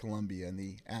Lady Columbia and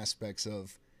the aspects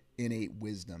of innate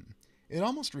wisdom. It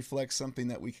almost reflects something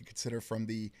that we could consider from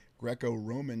the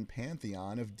Greco-Roman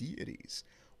pantheon of deities.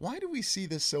 Why do we see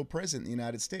this so present in the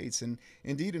United States? And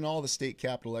indeed, in all the state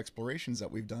capital explorations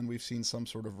that we've done, we've seen some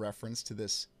sort of reference to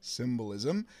this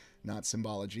symbolism, not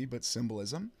symbology, but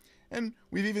symbolism. And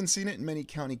we've even seen it in many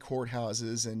county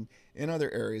courthouses and in other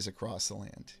areas across the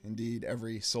land. Indeed,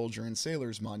 every soldier and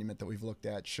sailor's monument that we've looked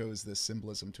at shows this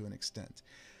symbolism to an extent.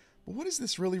 But what is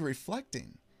this really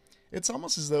reflecting? It's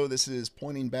almost as though this is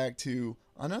pointing back to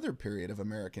another period of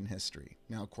American history.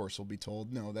 Now, of course, we'll be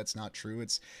told, no, that's not true.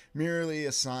 It's merely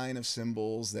a sign of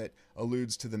symbols that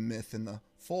alludes to the myth and the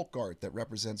folk art that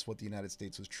represents what the United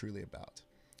States was truly about.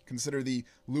 Consider the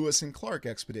Lewis and Clark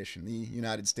expedition. The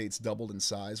United States doubled in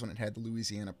size when it had the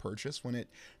Louisiana Purchase, when it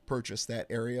purchased that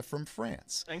area from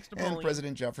France. Thanks to and Napoleon.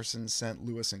 President Jefferson sent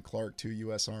Lewis and Clark, 2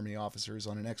 U.S. Army officers,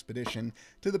 on an expedition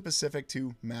to the Pacific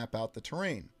to map out the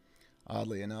terrain.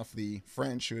 Oddly enough, the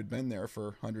French, who had been there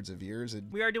for hundreds of years,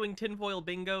 had We are doing tinfoil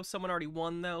bingo. Someone already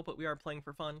won, though, but we are playing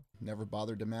for fun. never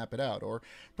bothered to map it out. Or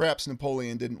perhaps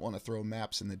Napoleon didn't want to throw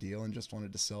maps in the deal and just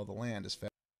wanted to sell the land as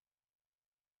fast.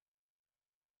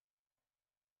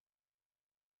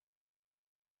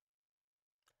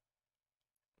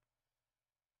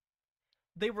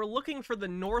 They were looking for the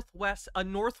Northwest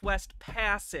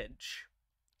Passage.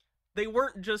 They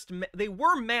weren't just, they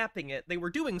were mapping it, they were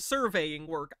doing surveying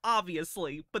work,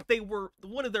 obviously, but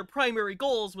one of their primary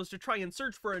goals was to try and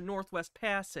search for a Northwest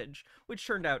Passage, which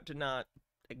turned out to not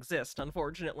exist,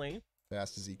 unfortunately.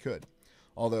 Fast as he could.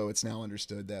 Although it's now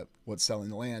understood that what selling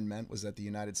the land meant was that the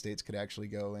United States could actually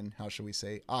go and, how shall we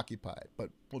say, occupy it. But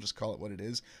we'll just call it what it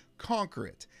is, conquer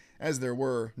it. As there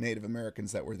were Native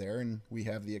Americans that were there, and we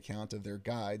have the account of their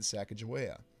guide,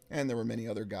 Sacagawea. And there were many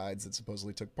other guides that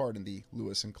supposedly took part in the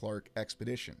Lewis and Clark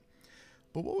expedition.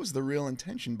 But what was the real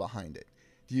intention behind it?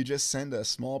 Do you just send a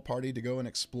small party to go and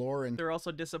explore and... They're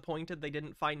also disappointed they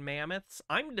didn't find mammoths.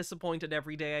 I'm disappointed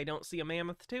every day I don't see a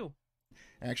mammoth, too.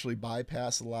 actually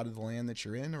bypass a lot of the land that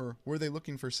you're in, or were they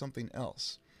looking for something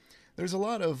else? There's a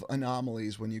lot of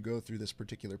anomalies when you go through this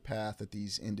particular path that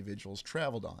these individuals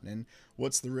traveled on, and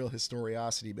what's the real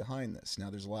historiosity behind this? Now,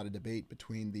 there's a lot of debate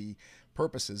between the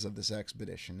purposes of this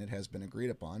expedition. It has been agreed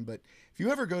upon, but if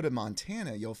you ever go to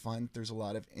Montana, you'll find that there's a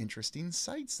lot of interesting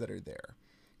sites that are there.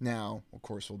 Now, of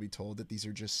course, we'll be told that these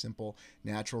are just simple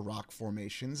natural rock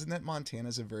formations and that Montana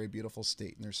is a very beautiful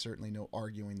state, and there's certainly no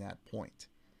arguing that point.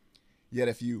 Yet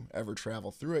if you ever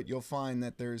travel through it, you'll find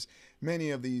that there's many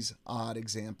of these odd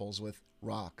examples with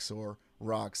rocks, or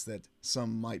rocks that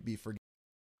some might be forgetting.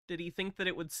 Did he think that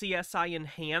it would CSI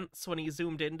enhance when he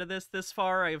zoomed into this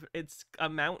far? It's a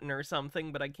mountain or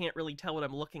something, but I can't really tell what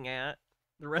I'm looking at.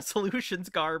 The resolution's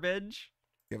garbage.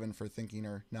 Given for thinking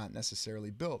are not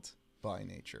necessarily built by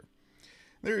nature.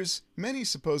 There's many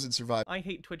supposed survivors. I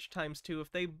hate Twitch times too.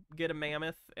 If they get a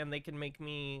mammoth and they can make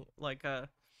me like at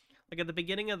the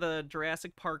beginning of the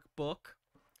Jurassic Park book,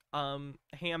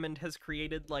 Hammond has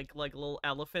created like little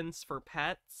elephants for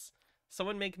pets.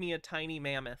 Someone make me a tiny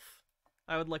mammoth.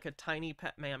 I would like a tiny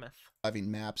pet mammoth. Having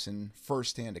maps and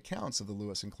first-hand accounts of the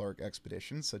Lewis and Clark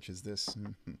expedition, such as this,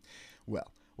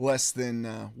 well, less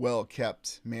than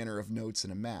well-kept manner of notes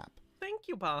in a map. Thank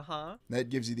you, Baha. That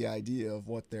gives you the idea of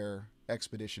what their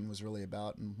expedition was really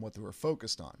about and what they were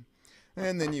focused on.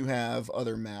 And then you have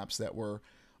other maps that were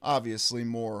obviously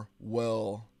more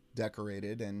well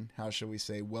decorated and, how shall we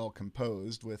say, well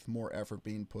composed, with more effort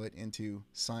being put into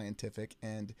scientific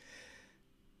and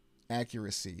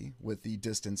accuracy with the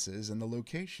distances and the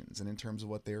locations and in terms of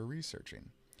what they were researching.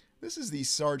 This is the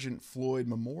Sergeant Floyd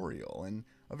Memorial, and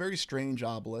a very strange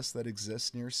obelisk that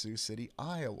exists near Sioux City,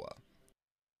 Iowa.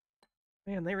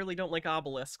 Man, they really don't like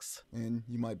obelisks. And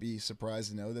you might be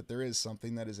surprised to know that there is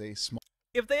something that is a small...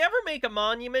 If they ever make a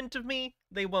monument of me,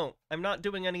 they won't. I'm not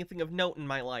doing anything of note in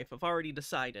my life, I've already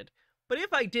decided. But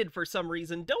if I did for some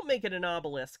reason, don't make it an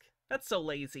obelisk. That's so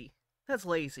lazy. That's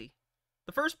lazy.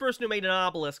 The first person who made an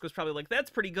obelisk was probably like, that's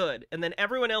pretty good. And then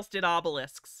everyone else did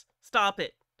obelisks. Stop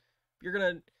it. If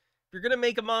you're gonna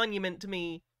make a monument to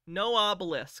me, no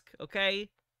obelisk, okay?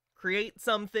 Create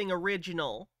something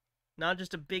original. Not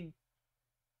just a big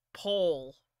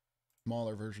pole.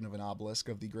 Smaller version of an obelisk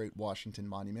of the Great Washington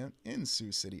Monument in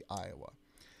Sioux City, Iowa.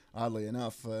 Oddly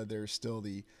enough, there's still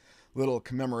the little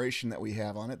commemoration that we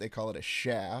have on it. They call it a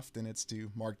shaft, and it's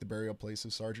to mark the burial place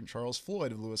of Sergeant Charles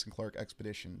Floyd of the Lewis and Clark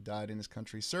expedition. Died in his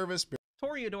country's service.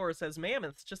 Toreador says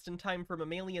mammoths just in time for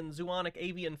mammalian zoonotic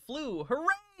avian flu.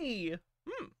 Hooray!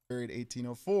 Buried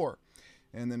 1804.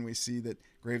 And then we see that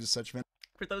graves of such men.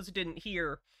 For those who didn't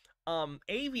hear,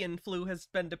 avian flu has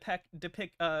been detected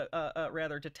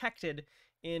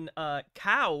in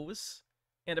cows,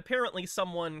 and apparently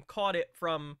someone caught it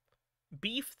from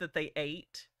beef that they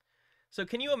ate. So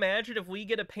can you imagine if we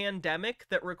get a pandemic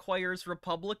that requires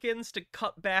Republicans to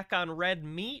cut back on red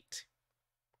meat?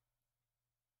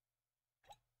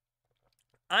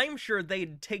 I'm sure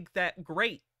they'd take that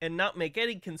great and not make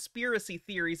any conspiracy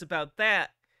theories about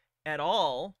that at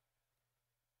all.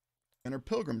 And are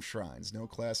pilgrim shrines, no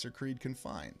class or creed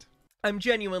confined. I'm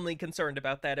genuinely concerned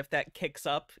about that if that kicks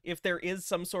up. If there is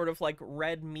some sort of, like,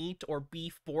 red meat or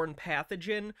beef-borne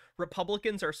pathogen,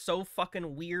 Republicans are so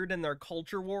fucking weird in their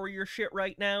culture warrior shit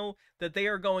right now that they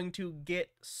are going to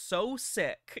get so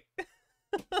sick.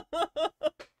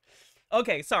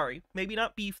 Okay, sorry. Maybe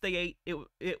not beef they ate.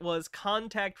 It was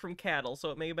contact from cattle,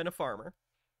 so it may have been a farmer.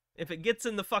 If it gets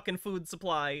in the fucking food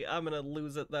supply, I'm gonna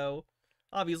lose it, though.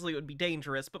 Obviously, it would be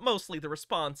dangerous, but mostly the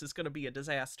response is going to be a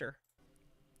disaster.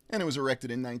 And it was erected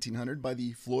in 1900 by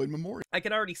the Floyd Memorial. I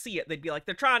can already see it. They'd be like,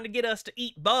 they're trying to get us to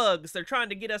eat bugs. They're trying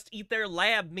to get us to eat their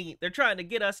lab meat. They're trying to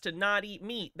get us to not eat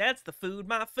meat. That's the food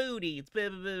my food eats. Blah,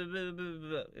 blah, blah, blah,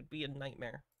 blah. It'd be a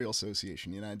nightmare.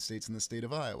 Association, United States and the state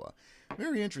of Iowa.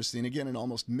 Very interesting. Again, an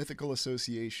almost mythical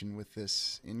association with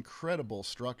this incredible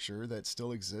structure that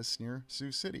still exists near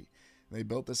Sioux City. They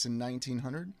built this in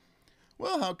 1900.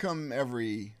 Well, how come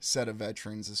every set of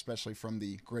veterans, especially from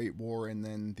the Great War and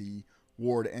then the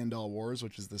War to End All Wars,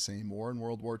 which is the same war in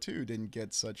World War II, didn't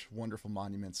get such wonderful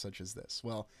monuments such as this?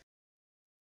 Well,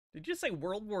 did you say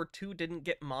World War II didn't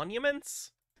get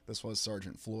monuments? This was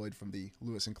Sergeant Floyd from the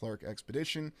Lewis and Clark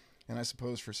expedition, and I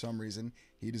suppose for some reason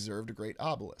he deserved a great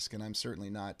obelisk, and I'm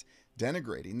certainly not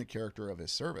denigrating the character of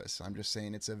his service. I'm just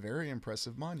saying it's a very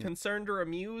impressive monument. Concerned or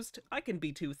amused? I can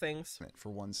be two things. For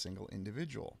one single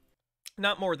individual.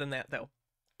 Not more than that, though.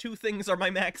 Two things are my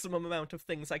maximum amount of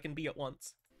things I can be at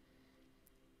once.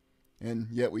 And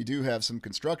yet we do have some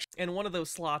construction. And one of those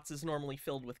slots is normally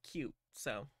filled with cute,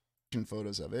 so...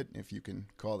 photos of it, if you can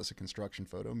call this a construction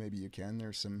photo. Maybe you can.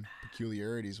 There's some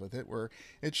peculiarities with it where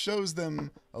it shows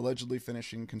them allegedly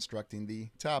finishing constructing the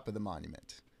top of the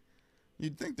monument.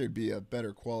 You'd think there'd be a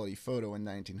better quality photo in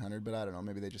 1900, but I don't know,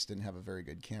 maybe they just didn't have a very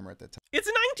good camera at the time. It's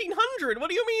 1900! What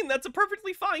do you mean? That's a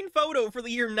perfectly fine photo for the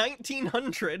year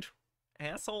 1900.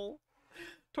 Asshole.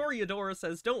 Toriadora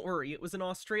says, don't worry, it was in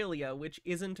Australia, which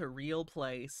isn't a real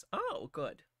place. Oh,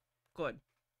 good. Good.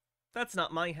 That's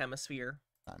not my hemisphere.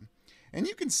 And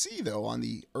you can see, though, on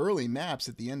the early maps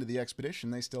at the end of the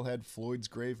expedition, they still had Floyd's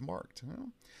grave marked.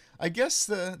 Well, I guess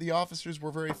the officers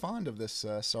were very fond of this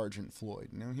Sergeant Floyd.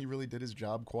 You know, he really did his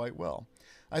job quite well.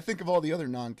 I think of all the other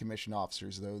non-commissioned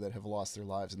officers, though, that have lost their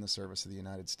lives in the service of the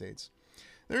United States.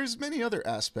 There's many other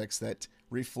aspects that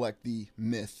reflect the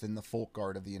myth and the folk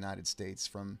art of the United States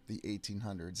from the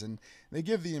 1800s, and they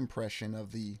give the impression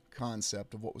of the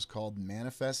concept of what was called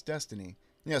manifest destiny.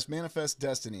 Yes, manifest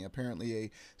destiny, apparently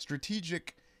a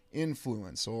strategic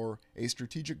influence or a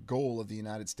strategic goal of the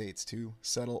United States to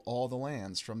settle all the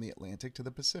lands from the Atlantic to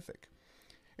the Pacific.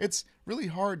 It's really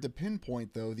hard to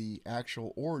pinpoint, though, the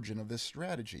actual origin of this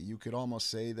strategy. You could almost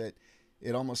say that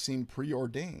it almost seemed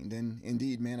preordained, and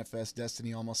indeed manifest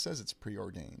destiny almost says it's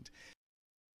preordained.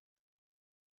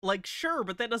 Like, sure,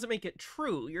 but that doesn't make it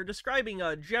true. You're describing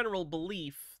a general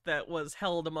belief that was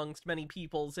held amongst many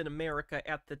peoples in America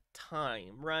at the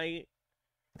time, right?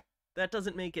 That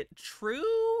doesn't make it true?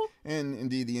 And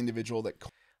indeed, the individual that...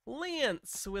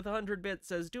 Lance, with 100 bits,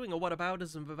 says, doing a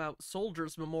whataboutism about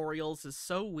soldiers' memorials is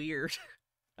so weird.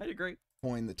 I'd agree.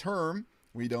 Coined the term.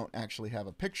 We don't actually have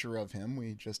a picture of him.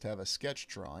 We just have a sketch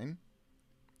drawing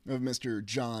of Mr.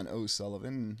 John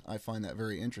O'Sullivan. I find that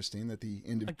very interesting that the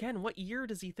Again, what year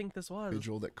does he think this was?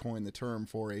 Individual that coined the term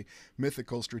for a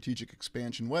mythical strategic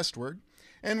expansion westward.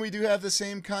 And we do have the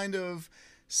same kind of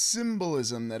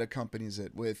symbolism that accompanies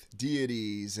it with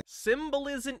deities.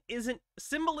 Symbolism isn't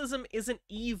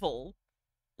evil.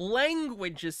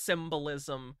 Language is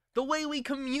symbolism. The way we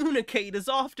communicate is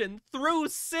often through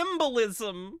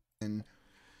symbolism. And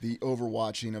the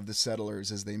overwatching of the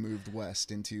settlers as they moved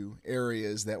west into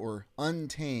areas that were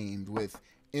untamed with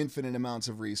infinite amounts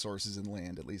of resources and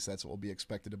land. At least that's what we'll be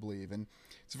expected to believe. And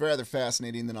it's rather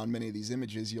fascinating that on many of these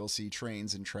images you'll see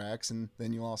trains and tracks, and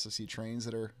then you'll also see trains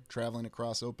that are traveling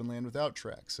across open land without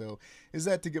tracks. So is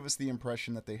that to give us the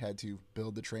impression that they had to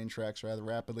build the train tracks rather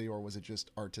rapidly, or was it just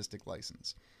artistic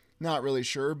license? Not really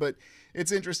sure, but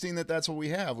it's interesting that that's what we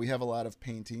have. We have a lot of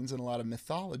paintings and a lot of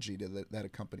mythology that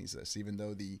accompanies this, even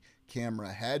though the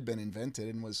camera had been invented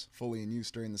and was fully in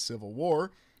use during the Civil War.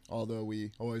 Although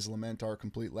we always lament our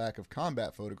complete lack of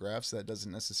combat photographs, that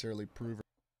doesn't necessarily prove...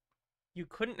 You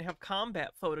couldn't have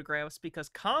combat photographs because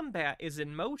combat is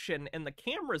in motion, and the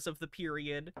cameras of the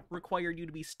period required you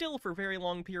to be still for very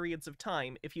long periods of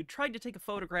time. If you tried to take a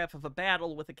photograph of a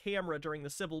battle with a camera during the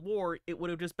Civil War, it would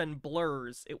have just been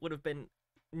blurs. It would have been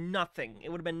nothing. It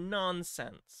would have been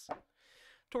nonsense.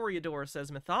 Toriador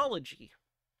says mythology.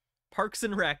 Parks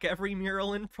and Rec, every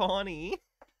mural in Pawnee.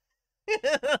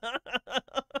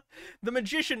 The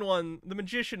magician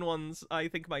one's, I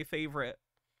think, my favorite.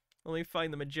 Let me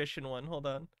find the magician one. Hold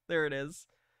on. There it is.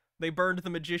 They burned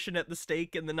the magician at the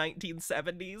stake in the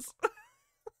 1970s.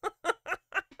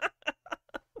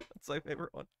 That's my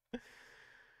favorite one.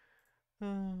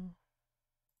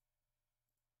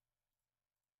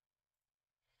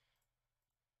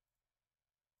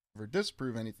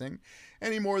 Disprove anything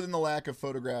any more than the lack of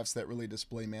photographs that really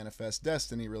display manifest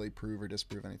destiny really prove or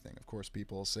disprove anything. Of course,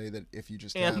 people say that if you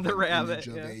just have an image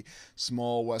of a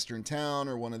small western town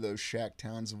or one of those shack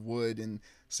towns of wood in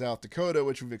South Dakota,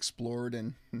 which we've explored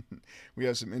and we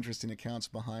have some interesting accounts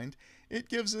behind, it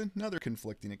gives another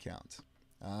conflicting account.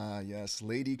 Ah, yes,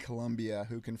 Lady Columbia,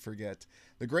 who can forget,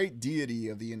 the great deity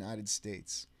of the United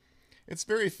States. It's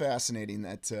very fascinating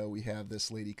that we have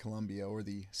this Lady Columbia, or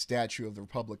the Statue of the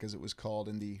Republic as it was called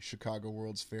in the Chicago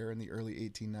World's Fair in the early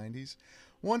 1890s.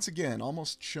 Once again,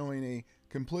 almost showing a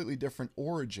completely different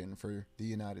origin for the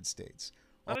United States.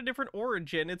 Not a different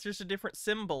origin, it's just a different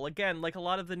symbol. Again, like a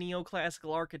lot of the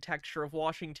neoclassical architecture of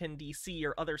Washington, D.C.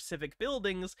 or other civic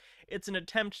buildings, it's an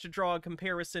attempt to draw a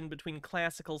comparison between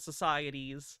classical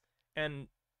societies and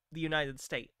the United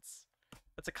States.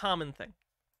 That's a common thing.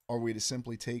 Are we to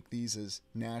simply take these as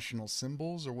national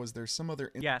symbols, or was there some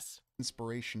other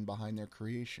inspiration behind their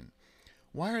creation?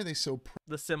 Why are they so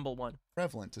the symbol one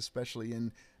prevalent, especially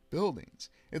in buildings?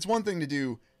 It's one thing to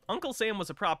do... Uncle Sam was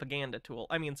a propaganda tool.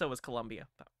 I mean, so was Columbia.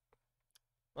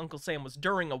 Uncle Sam was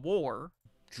during a war.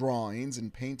 Drawings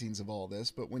and paintings of all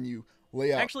this, but when you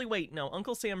lay out... Actually, wait, no.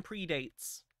 Uncle Sam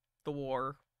predates the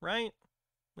war, right?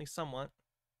 At least somewhat.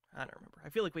 I don't remember. I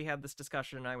feel like we had this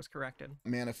discussion and I was corrected.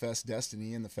 Manifest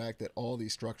destiny and the fact that all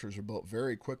these structures were built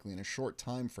very quickly in a short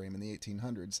time frame in the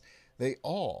 1800s, they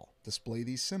all display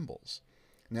these symbols.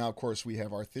 Now, of course, we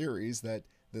have our theories that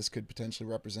this could potentially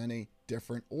represent a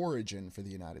different origin for the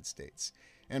United States.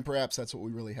 And perhaps that's what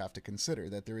we really have to consider,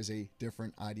 that there is a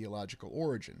different ideological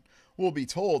origin. We'll be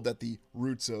told that the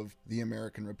roots of the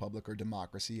American Republic or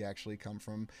democracy actually come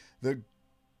from the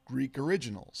Greek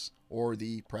originals, or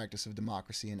the practice of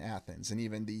democracy in Athens, and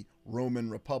even the Roman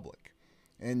Republic.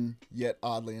 And yet,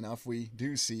 oddly enough, we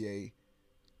do see a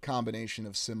combination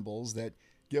of symbols that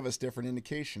give us different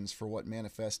indications for what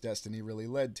manifest destiny really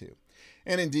led to.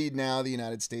 And indeed, now the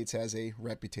United States has a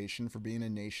reputation for being a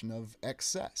nation of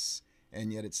excess,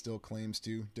 and yet it still claims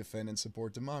to defend and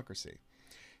support democracy.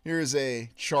 Here's a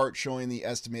chart showing the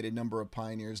estimated number of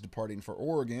pioneers departing for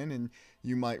Oregon, and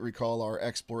you might recall our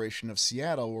exploration of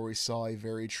Seattle, where we saw a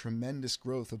very tremendous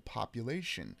growth of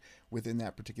population within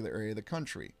that particular area of the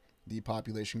country. The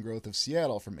population growth of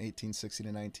Seattle from 1860 to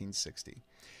 1960.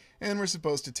 And we're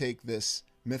supposed to take this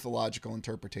mythological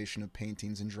interpretation of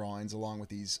paintings and drawings along with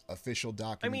these official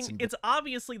documents. I mean, it's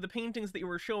obviously the paintings that you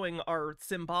were showing are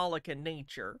symbolic in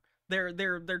nature.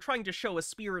 They're trying to show a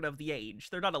spirit of the age.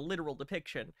 They're not a literal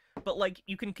depiction. But, like,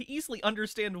 you can easily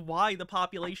understand why the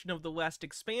population of the West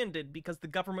expanded, because the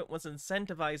government was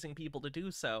incentivizing people to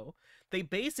do so. They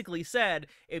basically said,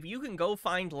 if you can go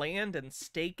find land and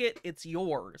stake it, it's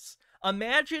yours.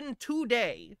 Imagine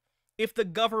today if the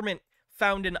government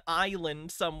found an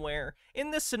island somewhere. In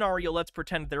this scenario, let's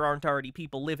pretend there aren't already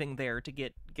people living there to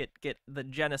get the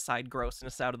genocide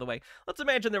grossness out of the way. Let's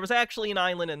imagine there was actually an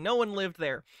island and no one lived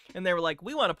there, and they were like,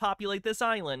 we want to populate this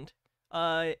island.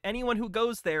 Anyone who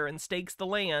goes there and stakes the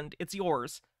land, it's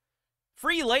yours.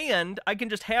 Free land? I can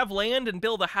just have land and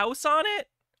build a house on it?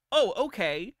 Oh,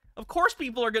 okay. Of course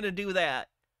people are gonna do that.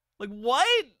 Like, what?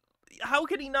 How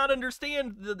could he not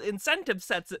understand the incentive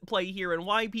sets at play here and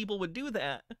why people would do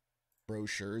that?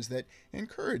 Brochures that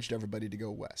encouraged everybody to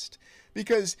go west,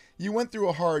 because you went through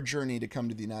a hard journey to come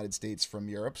to the United States from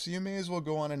Europe, so you may as well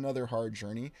go on another hard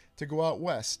journey to go out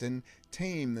west and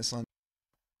tame this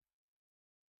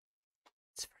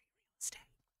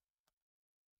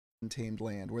untamed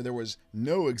land where there was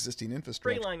no existing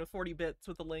infrastructure. Straight line with 40 bits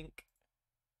with a link.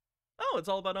 Oh, it's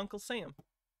all about Uncle Sam.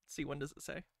 Let's see, when does it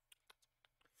say?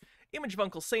 Image of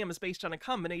Uncle Sam is based on a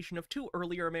combination of two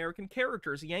earlier American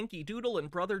characters, Yankee Doodle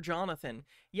and Brother Jonathan.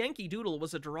 Yankee Doodle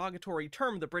was a derogatory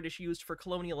term the British used for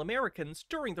colonial Americans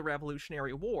during the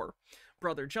Revolutionary War.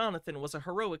 Brother Jonathan was a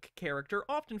heroic character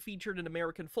often featured in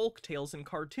American folk tales and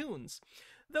cartoons.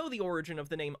 Though the origin of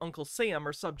the name Uncle Sam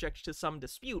are subject to some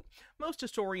dispute, most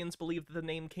historians believe that the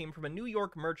name came from a New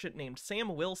York merchant named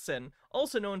Sam Wilson,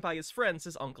 also known by his friends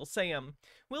as Uncle Sam.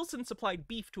 Wilson supplied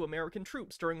beef to American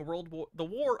troops during the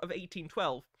War of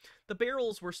 1812. The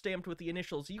barrels were stamped with the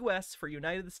initials U.S. for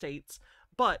United States,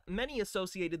 but many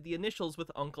associated the initials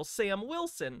with Uncle Sam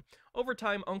Wilson. Over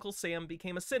time, Uncle Sam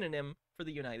became a synonym for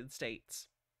the United States.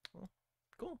 Well,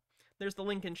 cool. There's the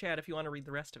link in chat if you want to read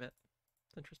the rest of it.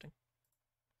 It's interesting.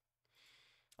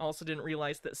 Also didn't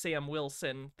realize that Sam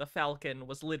Wilson, the Falcon,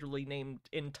 was literally named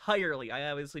entirely.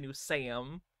 I obviously knew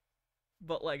Sam,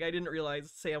 but, like, I didn't realize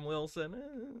Sam Wilson.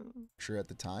 Sure, at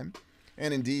the time.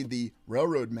 And indeed, the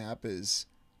railroad map is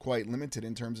quite limited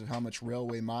in terms of how much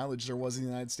railway mileage there was in the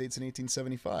United States in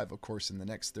 1875. Of course, in the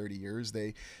next 30 years,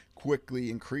 they quickly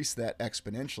increased that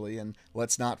exponentially. And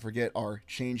let's not forget our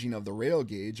changing of the rail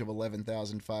gauge of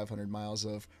 11,500 miles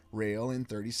of rail in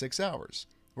 36 hours.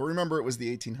 But remember, it was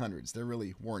the 1800s. There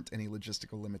really weren't any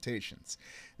logistical limitations.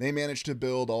 They managed to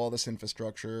build all this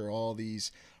infrastructure, all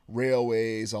these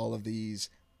railways, all of these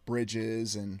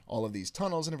bridges, and all of these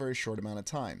tunnels in a very short amount of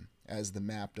time, as the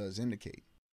map does indicate.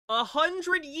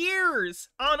 100 years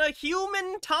on a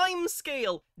human time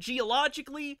scale.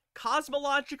 Geologically,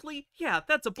 cosmologically, yeah,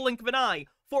 that's a blink of an eye.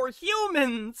 For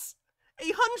humans,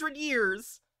 100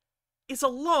 years is a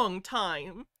long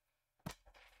time.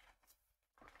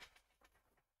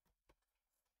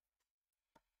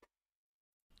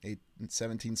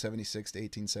 1776 to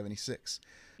 1876.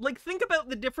 Like, think about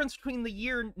the difference between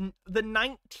the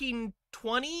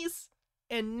 1920s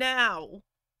and now.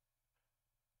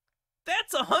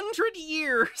 That's 100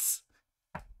 years.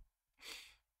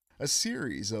 A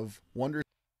series of wonders.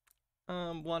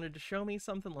 Wanted to show me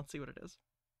something? Let's see what it is.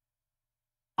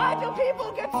 Why do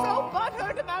people get so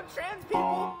butthurt about trans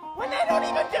people when they don't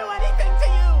even do anything to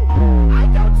you? I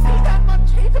don't see that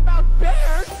much hate about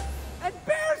bears, and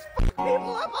bears fuck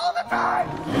people up all the time.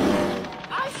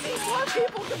 I see more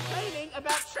people complaining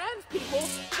about trans people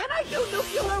than I do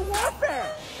nuclear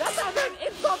warfare. That's either an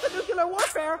insult to nuclear nuclear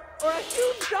warfare or a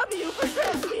huge W for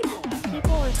trans people.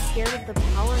 People are scared of the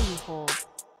power you hold.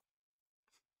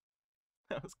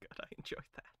 That was good. I enjoyed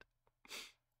that.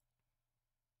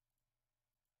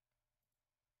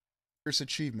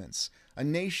 Achievements. A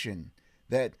nation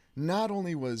that not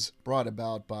only was brought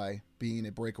about by being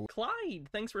a breakaway Clyde,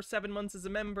 thanks for 7 months as a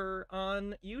member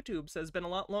on YouTube. Says been a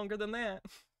lot longer than that.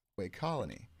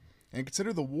 colony. And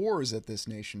consider the wars that this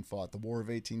nation fought. The War of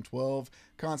 1812,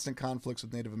 constant conflicts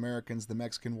with Native Americans, the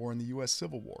Mexican War, and the U.S.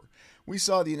 Civil War. We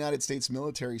saw the United States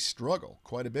military struggle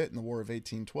quite a bit in the War of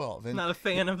 1812. And not a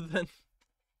fan of the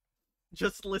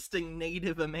just listing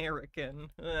Native American.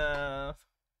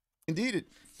 Indeed, it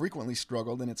frequently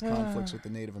struggled in its conflicts with the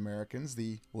Native Americans.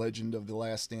 The legend of the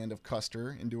last stand of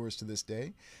Custer endures to this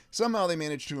day. Somehow they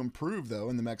managed to improve, though,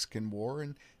 in the Mexican War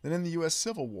and then in the U.S.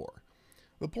 Civil War.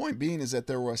 The point being is that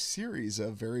there were a series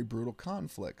of very brutal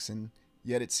conflicts, and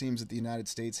yet it seems that the United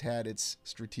States had its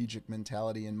strategic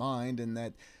mentality in mind, and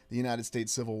that the United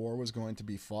States Civil War was going to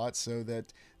be fought so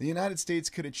that the United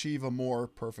States could achieve a more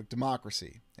perfect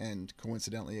democracy, and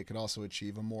coincidentally it could also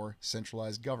achieve a more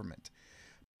centralized government.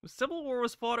 The Civil War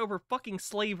was fought over fucking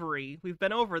slavery. We've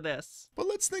been over this. But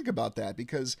let's think about that,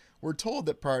 because we're told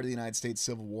that prior to the United States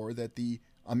Civil War that the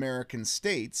American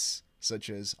states, such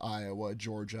as Iowa,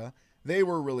 Georgia, they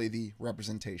were really the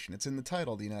representation. It's in the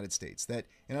title, the United States, that,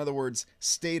 in other words,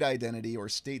 state identity or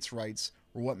states' rights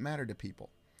were what mattered to people.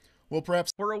 Well,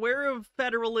 perhaps we're aware of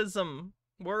federalism.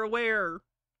 We're aware.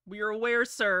 We are aware,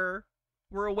 sir.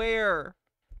 We're aware.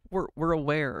 We're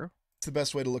aware. The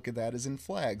best way to look at that is in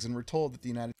flags, and we're told that the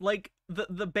United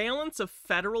the balance of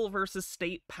federal versus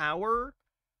state power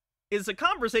is a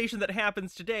conversation that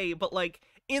happens today, but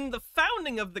in the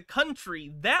founding of the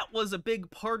country, that was a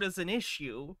big partisan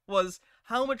issue, was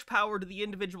how much power do the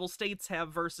individual states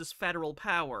have versus federal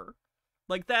power.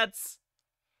 That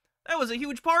was a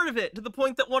huge part of it, to the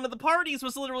point that one of the parties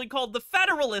was literally called the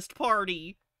Federalist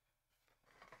Party,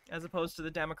 as opposed to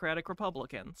the Democratic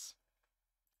Republicans.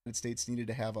 United States needed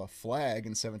to have a flag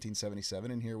in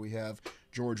 1777, and here we have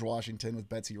George Washington with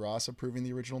Betsy Ross approving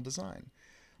the original design.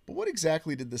 But what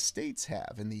exactly did the states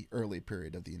have in the early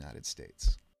period of the United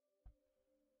States?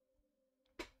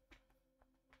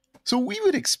 So we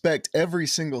would expect every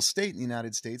single state in the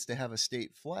United States to have a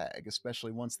state flag,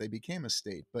 especially once they became a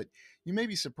state, but you may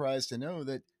be surprised to know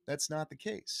that that's not the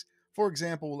case. For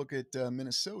example, we'll look at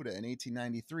Minnesota in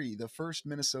 1893, the first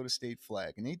Minnesota state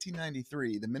flag. In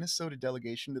 1893, the Minnesota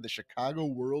delegation to the Chicago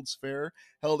World's Fair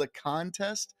held a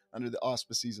contest under the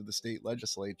auspices of the state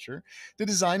legislature to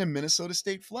design a Minnesota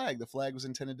state flag. The flag was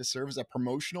intended to serve as a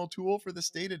promotional tool for the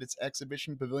state at its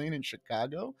exhibition pavilion in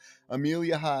Chicago.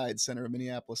 Amelia Hyde, Senator of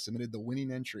Minneapolis, submitted the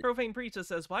winning entry. Profane Priestess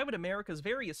says, why would America's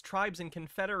various tribes and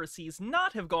confederacies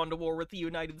not have gone to war with the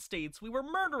United States? We were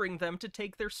murdering them to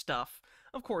take their stuff.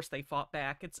 Of course they fought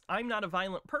back. I'm not a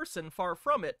violent person, far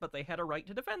from it, but they had a right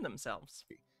to defend themselves.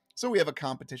 So we have a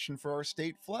competition for our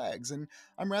state flags, and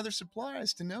I'm rather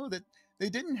surprised to know that they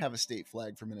didn't have a state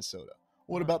flag for Minnesota.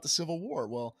 What about the Civil War?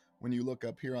 Well, when you look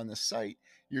up here on this site,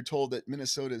 you're told that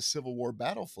Minnesota's Civil War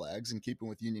battle flags, in keeping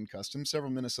with Union customs,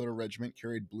 several Minnesota regiments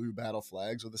carried blue battle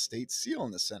flags with a state seal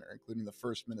in the center, including the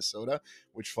 1st Minnesota,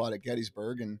 which fought at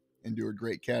Gettysburg and endured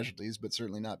great casualties, but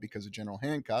certainly not because of General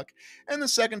Hancock, and the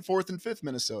 2nd, 4th, and 5th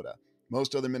Minnesota.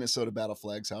 Most other Minnesota battle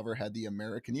flags, however, had the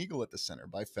American Eagle at the center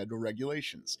by federal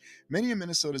regulations. Many of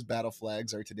Minnesota's battle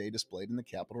flags are today displayed in the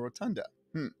Capitol Rotunda.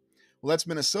 Well, that's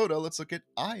Minnesota. Let's look at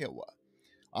Iowa.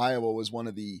 Iowa was one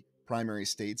of the primary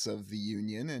states of the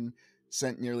Union and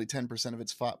sent nearly 10% of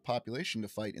its population to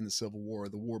fight in the Civil War,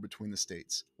 the war between the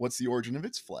states. What's the origin of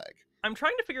its flag? I'm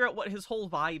trying to figure out what his whole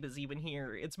vibe is even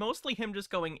here. It's mostly him just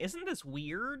going, isn't this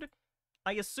weird?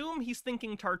 I assume he's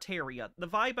thinking Tartaria. The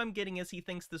vibe I'm getting is he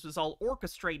thinks this was all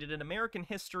orchestrated and American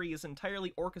history is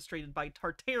entirely orchestrated by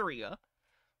Tartaria.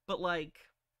 But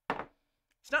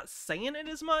he's not saying it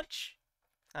as much?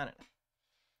 I don't know.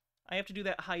 I have to do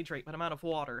that hydrate, but I'm out of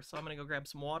water, so I'm gonna go grab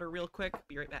some water real quick.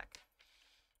 Be right back.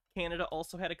 Canada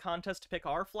also had a contest to pick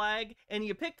our flag, and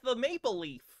you picked the maple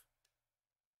leaf.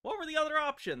 What were the other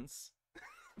options?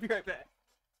 Be right back.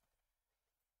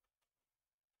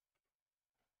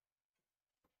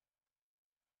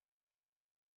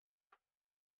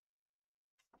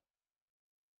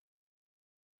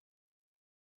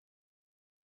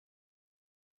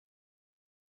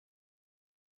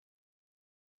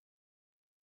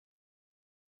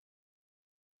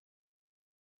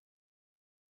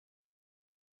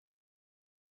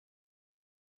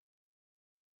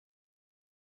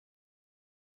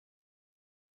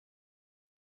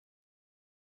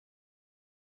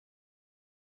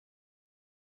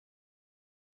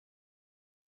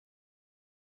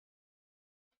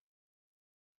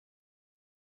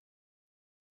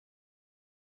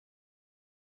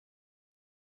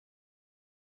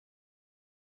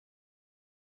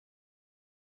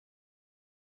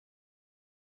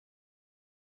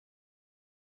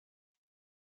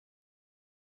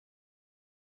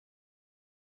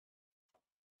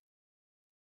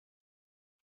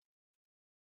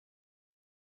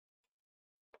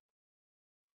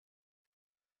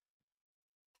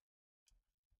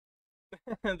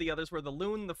 The others were the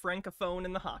loon, the francophone,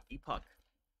 and the hockey puck.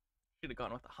 Should have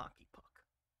gone with the hockey puck.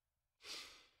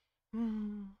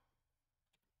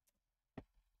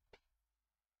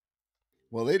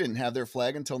 Well, they didn't have their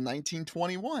flag until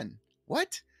 1921.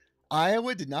 What?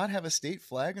 Iowa did not have a state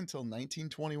flag until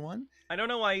 1921? I don't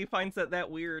know why he finds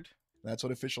that weird. That's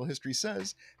what official history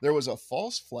says. There was a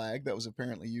false flag that was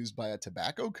apparently used by a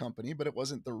tobacco company, but it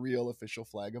wasn't the real official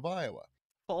flag of Iowa.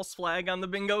 False flag on the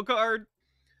bingo card?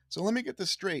 So let me get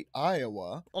this straight.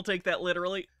 Iowa... I'll take that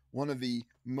literally. One of the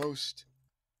most...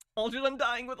 Aldrin, I'm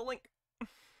dying with a link.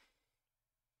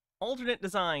 Alternate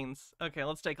designs. Okay,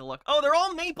 let's take a look. Oh, they're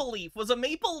all maple leaf. Was a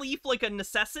maple leaf like a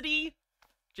necessity?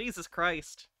 Jesus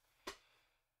Christ.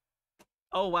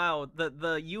 Oh wow,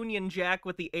 the Union Jack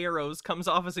with the arrows comes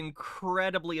off as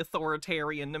incredibly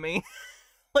authoritarian to me.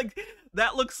 Like,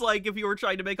 that looks like if you were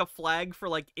trying to make a flag for,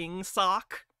 like, Ingsoc.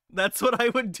 That's what I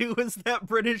would do, is that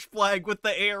British flag with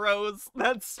the arrows.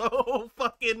 That's so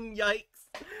fucking yikes.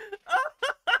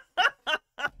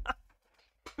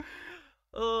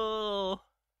 Oh.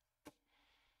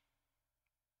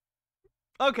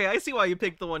 Okay, I see why you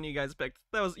picked the one you guys picked.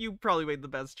 You probably made the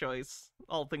best choice,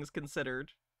 all things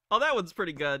considered. Oh, that one's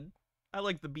pretty good. I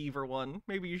like the beaver one.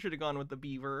 Maybe you should have gone with the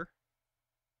beaver.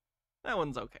 That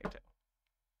one's okay too.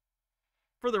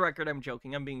 For the record, I'm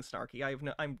joking. I'm being snarky.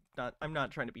 I'm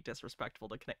not trying to be disrespectful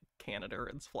to Canada or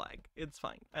its flag. It's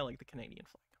fine. I like the Canadian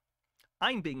flag.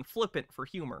 I'm being flippant for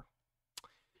humor.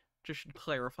 Just should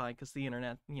clarify, because the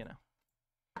internet, you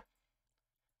know.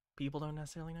 People don't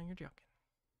necessarily know you're joking.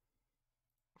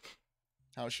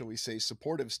 How shall we say,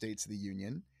 supportive states of the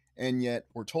Union, and yet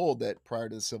we're told that prior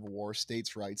to the Civil War,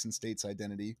 states' rights and states'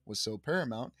 identity was so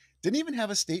paramount, didn't even have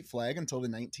a state flag until the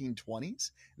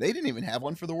 1920s. They didn't even have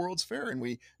one for the World's Fair, and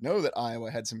we know that Iowa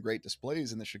had some great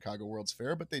displays in the Chicago World's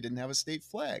Fair, but they didn't have a state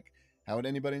flag. How would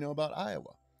anybody know about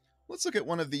Iowa? Let's look at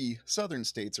one of the southern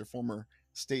states or former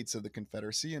states of the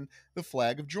Confederacy and the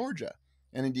flag of Georgia.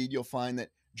 And indeed, you'll find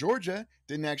that Georgia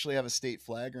didn't actually have a state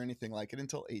flag or anything like it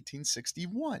until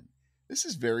 1861. This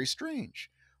is very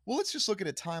strange. Well, let's just look at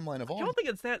a timeline of all... I don't think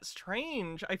it's that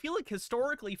strange. I feel like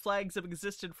historically flags have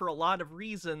existed for a lot of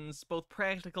reasons, both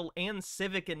practical and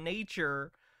civic in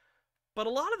nature. But a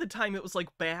lot of the time it was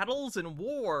like battles and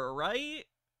war, right?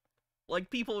 Like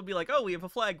people would be like, oh, we have a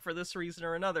flag for this reason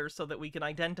or another so that we can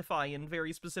identify in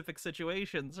very specific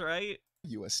situations, right?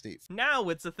 U.S. state. Now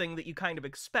it's a thing that you kind of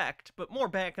expect, but more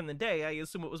back in the day, I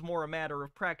assume it was more a matter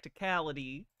of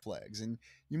practicality. Flags, and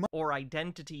you might... Or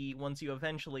identity once you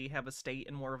eventually have a state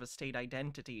and more of a state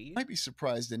identity. You might be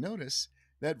surprised to notice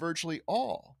that virtually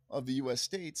all of the U.S.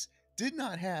 states did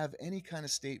not have any kind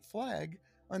of state flag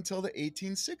until the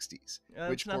 1860s,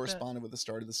 which corresponded with the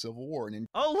start of the Civil War. And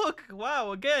oh, look!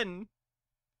 Wow, again!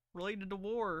 Related to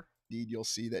war. Indeed, you'll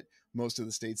see that most of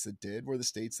the states that did were the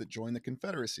states that joined the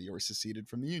Confederacy or seceded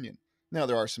from the Union. Now,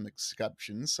 there are some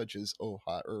exceptions, such as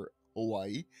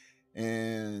Hawaii,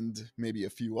 and maybe a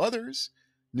few others.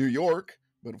 New York,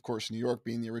 but of course, New York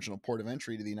being the original port of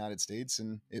entry to the United States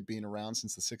and it being around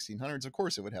since the 1600s, of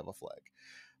course it would have a flag.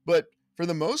 But for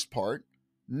the most part,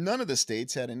 none of the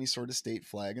states had any sort of state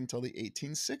flag until the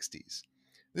 1860s.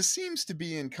 This seems to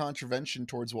be in contravention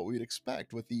towards what we'd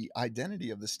expect with the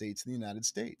identity of the states in the United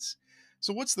States.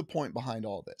 So what's the point behind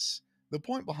all this? The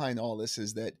point behind all this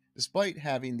is that despite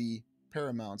having the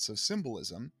paramounts of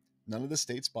symbolism, none of the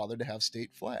states bothered to have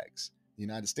state flags. The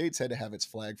United States had to have its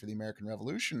flag for the American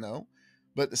Revolution, though,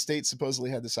 but the states supposedly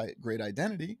had this great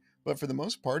identity, but for the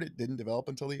most part it didn't develop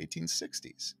until the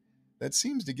 1860s. That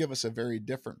seems to give us a very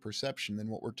different perception than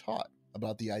what we're taught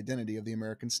about the identity of the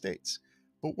American states.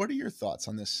 But what are your thoughts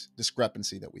on this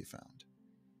discrepancy that we found?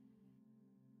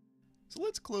 So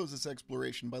let's close this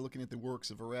exploration by looking at the works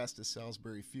of Erastus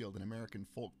Salisbury Field, an American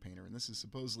folk painter, and this is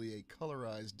supposedly a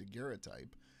colorized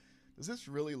daguerreotype. Does this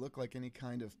really look like any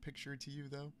kind of picture to you,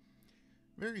 though?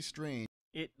 Very strange.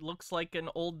 It looks like an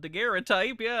old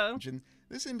daguerreotype, yeah. And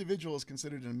this individual is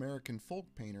considered an American folk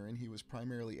painter, and he was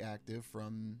primarily active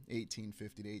from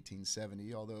 1850 to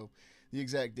 1870, although the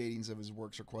exact datings of his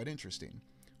works are quite interesting.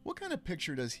 What kind of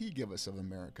picture does he give us of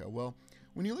America? Well,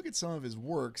 when you look at some of his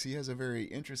works, he has a very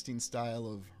interesting style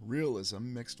of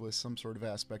realism mixed with some sort of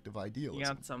aspect of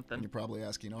idealism. Yeah, something. And you're probably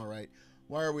asking, all right,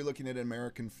 why are we looking at an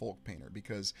American folk painter?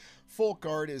 Because folk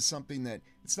art is something that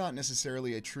it's not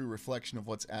necessarily a true reflection of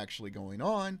what's actually going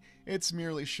on. It's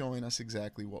merely showing us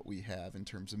exactly what we have in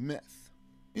terms of myth.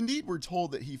 Indeed, we're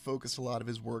told that he focused a lot of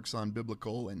his works on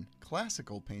biblical and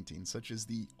classical paintings, such as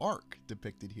the Ark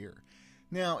depicted here.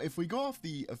 Now, if we go off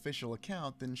the official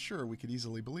account, then sure, we could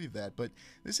easily believe that, but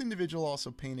this individual also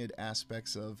painted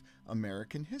aspects of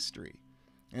American history.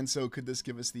 And so could this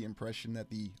give us the impression that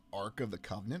the Ark of the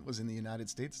Covenant was in the United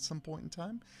States at some point in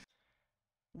time?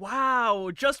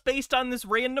 Wow, just based on this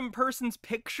random person's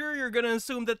picture, you're gonna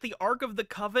assume that the Ark of the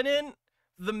Covenant,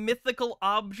 the mythical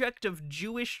object of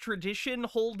Jewish tradition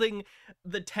holding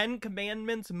the 10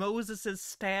 Commandments, Moses'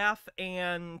 staff,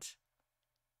 and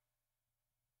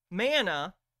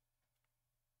manna,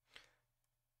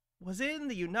 was in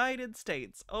the United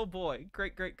States. Oh boy.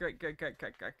 Great.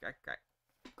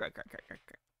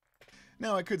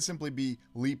 Now, I could simply be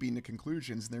leaping to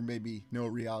conclusions and there may be no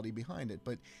reality behind it,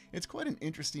 but it's quite an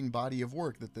interesting body of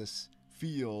work that this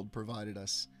Field provided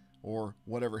us, or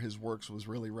whatever his works was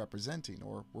really representing,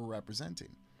 or were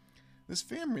representing. This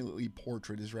family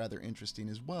portrait is rather interesting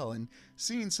as well, and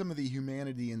seeing some of the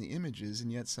humanity in the images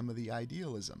and yet some of the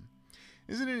idealism.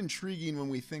 Isn't it intriguing when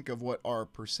we think of what our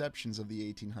perceptions of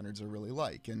the 1800s are really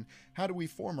like, and how do we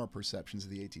form our perceptions of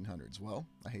the 1800s? Well,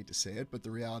 I hate to say it, but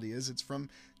the reality is it's from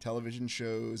television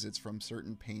shows, it's from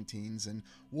certain paintings, and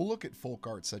we'll look at folk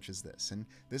art such as this, and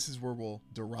this is where we'll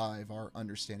derive our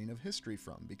understanding of history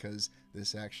from, because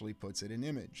this actually puts it in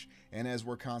image. And as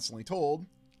we're constantly told,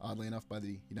 oddly enough by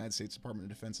the United States Department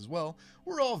of Defense as well,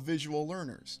 we're all visual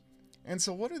learners. And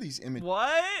so what are these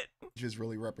images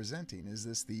really representing? Is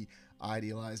this the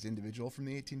idealized individual from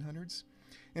the 1800s?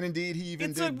 And indeed, he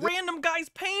even did a random guy's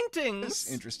paintings.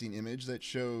 This interesting image that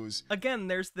shows... Again,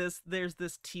 there's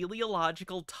this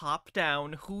teleological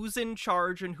top-down, who's in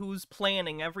charge and who's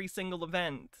planning every single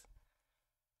event.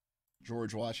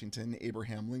 George Washington,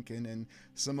 Abraham Lincoln, and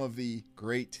some of the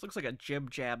great... This looks like a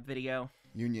jib-jab video.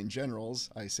 Union generals,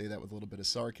 I say that with a little bit of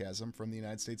sarcasm, from the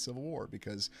United States Civil War,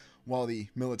 because while the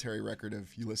military record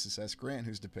of Ulysses S. Grant,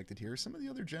 who's depicted here, some of the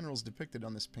other generals depicted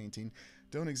on this painting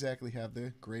don't exactly have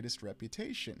the greatest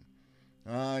reputation.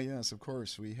 Ah, yes, of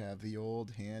course, we have the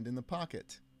old hand in the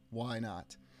pocket. Why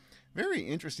not? Very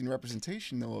interesting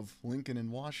representation, though, of Lincoln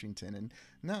and Washington, and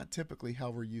not typically how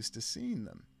we're used to seeing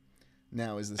them.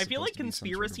 Now, is this I feel like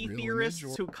conspiracy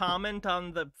theorists who comment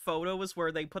on the photos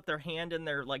where they put their hand in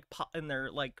their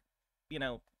you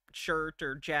know, shirt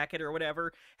or jacket or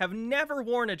whatever have never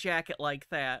worn a jacket like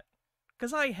that.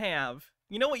 'Cause I have.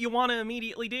 You know what you want to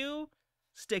immediately do?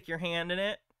 Stick your hand in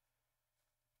it.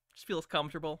 Just feels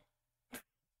comfortable.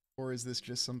 Or is this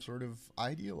just some sort of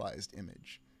idealized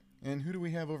image? And who do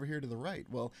we have over here to the right?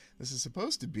 Well, this is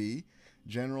supposed to be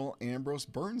General Ambrose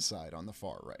Burnside on the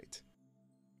far right.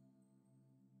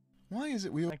 Why is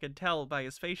it I could tell by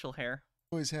his facial hair.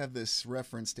 Always have this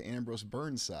reference to Ambrose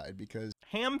Burnside because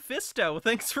Ham-Fisto,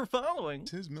 thanks for following.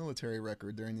 His military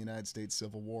record during the United States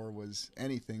Civil War was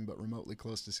anything but remotely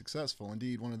close to successful.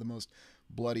 Indeed, one of the most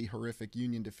bloody, horrific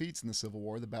Union defeats in the Civil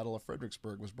War, the Battle of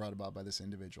Fredericksburg, was brought about by this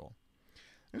individual.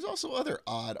 There's also other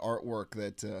odd artwork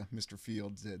that Mr.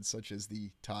 Field did, such as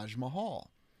the Taj Mahal.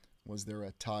 Was there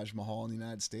a Taj Mahal in the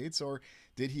United States, or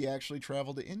did he actually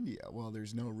travel to India? Well,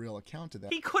 there's no real account of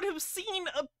that. He could have seen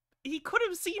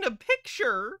a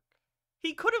picture.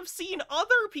 He could have seen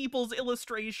other people's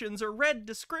illustrations or read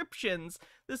descriptions.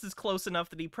 This is close enough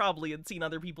that he probably had seen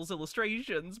other people's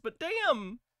illustrations, but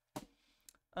damn.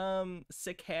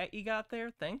 Sick hat you got there?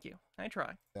 Thank you. I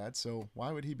try. So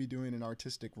why would he be doing an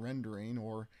artistic rendering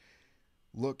or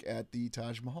look at the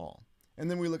Taj Mahal? And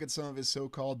then we look at some of his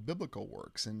so-called biblical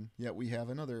works, and yet we have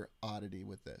another oddity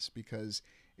with this, because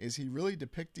is he really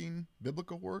depicting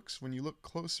biblical works? When you look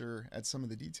closer at some of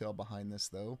the detail behind this,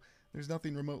 though, there's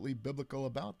nothing remotely biblical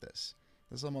about this.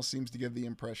 This almost seems to give the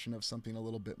impression of something a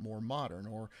little bit more modern,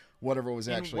 or whatever was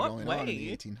actually going on in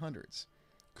the 1800s.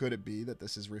 Could it be that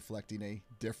this is reflecting a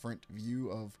different view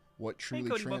of what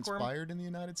truly transpired in the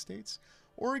United States?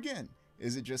 Or again,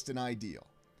 is it just an ideal?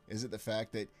 Is it the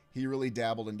fact that he really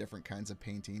dabbled in different kinds of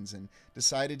paintings and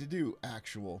decided to do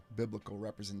actual biblical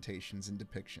representations and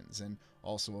depictions, and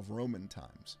also of Roman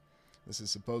times? This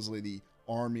is supposedly the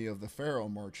army of the Pharaoh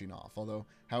marching off, although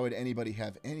how would anybody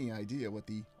have any idea what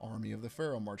the army of the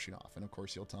Pharaoh marching off? And of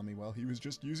course you'll tell me, well, he was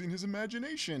just using his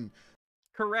imagination.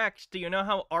 Correct. Do you know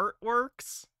how art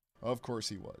works? Of course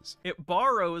he was. It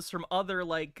borrows from other,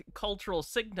 cultural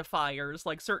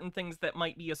signifiers, certain things that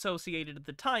might be associated at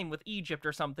the time with Egypt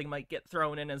or something might get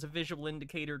thrown in as a visual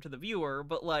indicator to the viewer,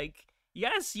 but,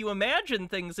 yes, you imagine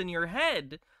things in your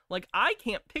head. I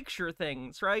can't picture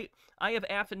things, right? I have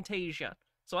aphantasia,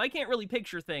 so I can't really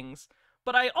picture things.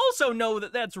 But I also know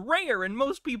that that's rare and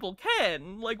most people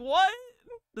can. What?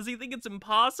 Does he think it's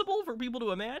impossible for people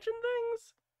to imagine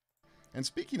things? And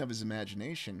speaking of his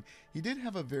imagination, he did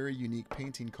have a very unique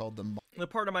painting called The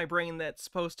part of my brain that's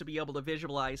supposed to be able to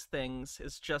visualize things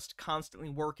is just constantly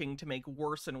working to make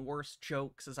worse and worse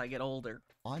jokes as I get older.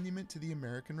 Monument to the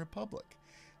American Republic.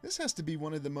 This has to be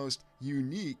one of the most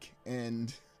unique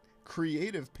and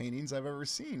creative paintings I've ever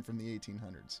seen from the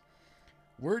 1800s.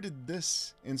 Where did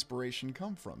this inspiration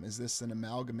come from? Is this an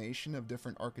amalgamation of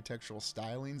different architectural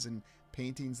stylings and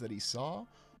paintings that he saw?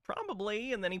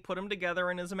 Probably, and then he put them together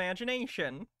in his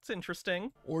imagination. It's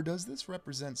interesting. Or does this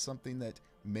represent something that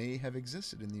may have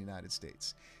existed in the United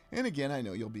States? And again, I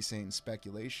know you'll be saying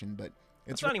speculation, but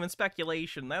it's not even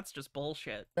speculation, that's just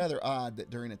bullshit. Rather odd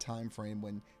that during a time frame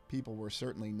when people were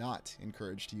certainly not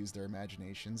encouraged to use their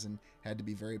imaginations and had to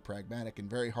be very pragmatic and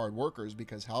very hard workers,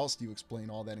 because how else do you explain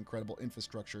all that incredible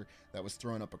infrastructure that was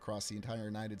thrown up across the entire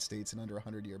United States in under a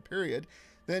 100-year period,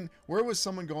 then where was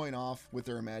someone going off with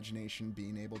their imagination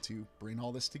being able to bring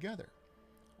all this together?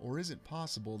 Or is it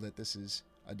possible that this is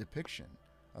a depiction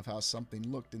of how something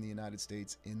looked in the United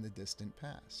States in the distant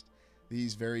past?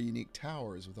 These very unique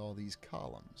towers with all these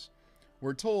columns.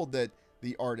 We're told that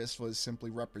the artist was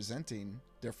simply representing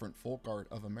different folk art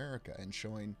of America and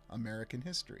showing American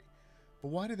history. But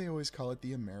why do they always call it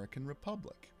the American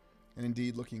Republic? And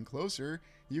indeed, looking closer,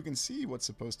 you can see what's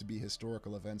supposed to be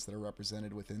historical events that are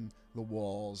represented within the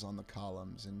walls, on the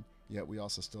columns, and yet we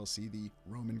also still see the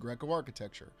Roman Greco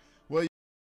architecture. Well,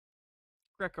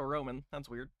 Greco-Roman, that's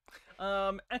weird.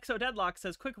 Exo Deadlock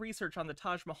says, quick research on the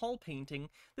Taj Mahal painting.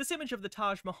 This image of the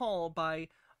Taj Mahal by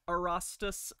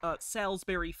Erastus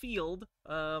Salisbury Field,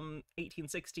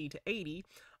 1860 to 80,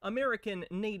 American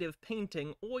native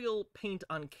painting, oil paint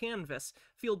on canvas.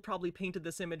 Field probably painted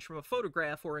this image from a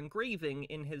photograph or engraving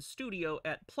in his studio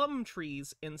at Plum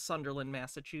Trees in Sunderland,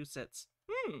 Massachusetts.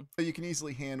 You can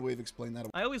easily hand-wave explain that.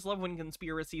 I always love when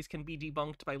conspiracies can be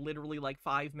debunked by literally like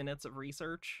 5 minutes of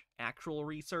research. Actual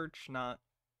research, not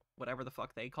whatever the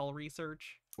fuck they call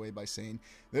research. Way by saying,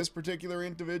 this particular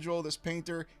individual, this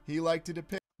painter, he liked to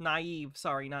depict naive,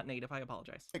 sorry, not native, I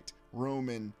apologize.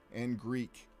 Roman and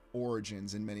Greek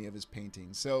origins in many of his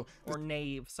paintings. So, or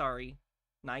knave, sorry.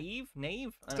 Naive?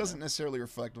 Knave? This doesn't necessarily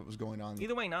reflect what was going on.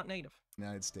 Either way, not native.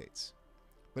 United States.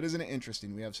 But isn't it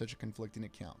interesting we have such a conflicting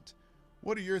account?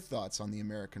 What are your thoughts on the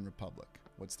American Republic?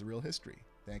 What's the real history?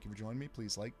 Thank you for joining me.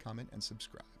 Please like, comment, and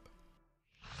subscribe.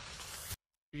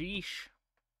 Yeesh.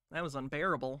 That was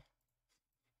unbearable.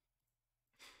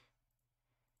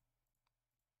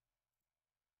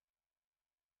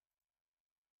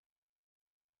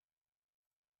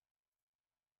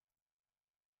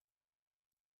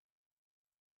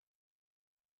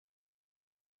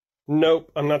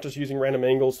 Nope, I'm not just using random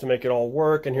angles to make it all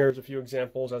work, and here's a few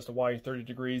examples as to why 30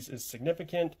 degrees is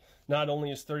significant. Not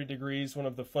only is 30 degrees one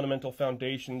of the fundamental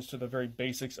foundations to the very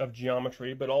basics of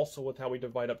geometry, but also with how we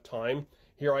divide up time.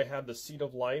 Here I have the seed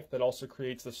of life that also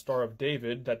creates the Star of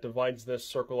David that divides this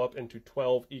circle up into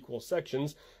 12 equal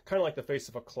sections, kind of like the face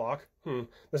of a clock.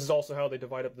 This is also how they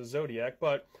divide up the zodiac,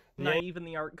 but naive in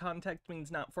the art context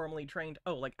means not formally trained.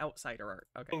 Oh, like outsider art.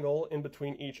 Okay. Angle in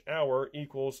between each hour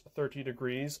equals 30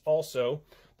 degrees. Also,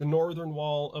 the northern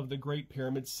wall of the Great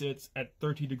Pyramid sits at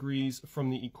 30 degrees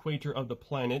from the equator of the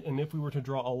planet, and if we were to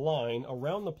draw a line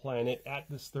around the planet at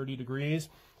this 30 degrees,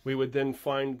 we would then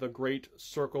find the great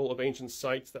circle of ancient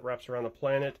sites that wraps around the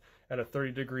planet at a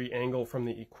 30-degree angle from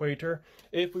the equator.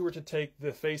 If we were to take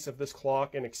the face of this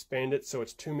clock and expand it so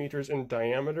it's 2 meters in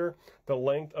diameter, the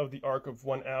length of the arc of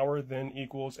 1 hour then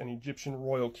equals an Egyptian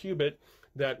royal cubit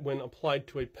that, when applied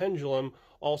to a pendulum,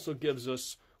 also gives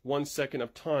us 1 second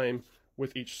of time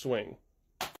with each swing.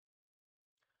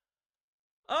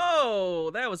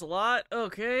 Oh, that was a lot.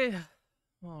 Okay.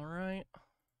 All right.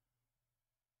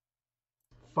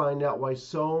 Find out why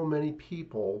so many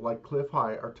people like Cliff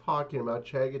High are talking about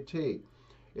Chaga tea.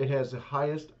 It has the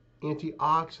highest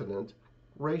antioxidant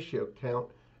ratio count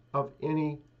of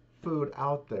any food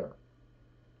out there.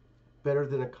 Better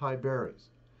than acai berries.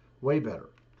 Way better.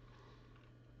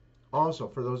 Also,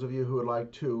 for those of you who would like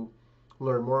to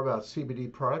learn more about CBD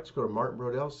products, go to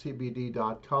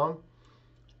martinbrodellcbd.com.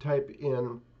 Type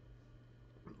in,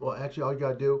 well, actually all you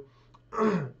got to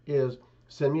do is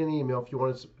send me an email if you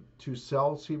want to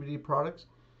sell CBD products.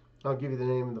 I'll give you the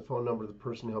name and the phone number of the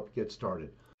person to help you get started.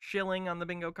 Shilling on the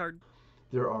bingo card.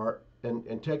 There are,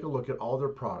 and take a look at all their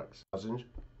products.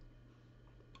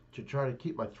 To try to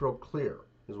keep my throat clear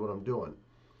is what I'm doing.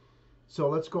 So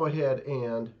let's go ahead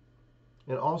and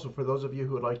also for those of you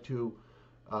who would like to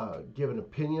give an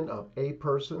opinion of a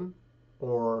person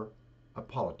or a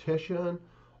politician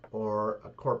or a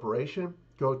corporation,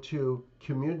 go to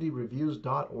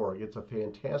communityreviews.org. It's a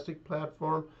fantastic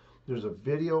platform. There's a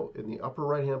video in the upper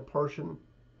right-hand portion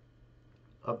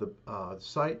of the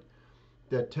site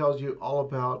that tells you all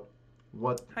about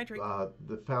what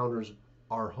the founders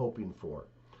are hoping for.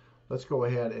 Let's go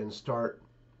ahead and start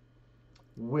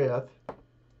with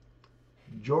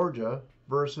Georgia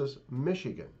versus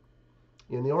Michigan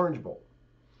in the Orange Bowl.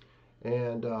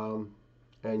 And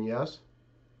yes,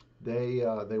 they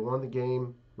won the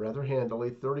game rather handily.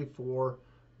 34,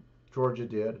 Georgia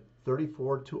did,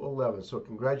 34-11. So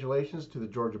congratulations to the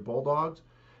Georgia Bulldogs.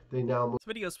 They now This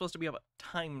video is supposed to be about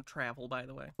time travel, by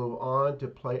the way. move on to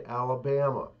play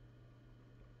Alabama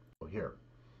here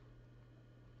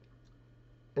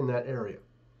in that area.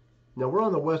 Now we're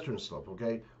on the western slope,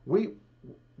 okay?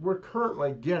 We're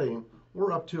currently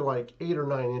we're up to like 8 or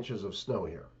 9 inches of snow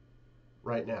here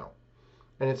right now,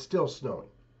 and it's still snowing.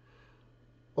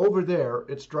 Over there,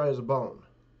 it's dry as a bone.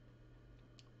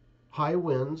 High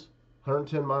winds,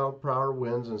 110 mile per hour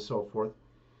winds and so forth.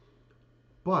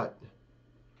 But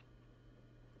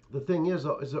the thing is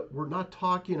that we're not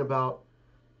talking about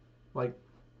like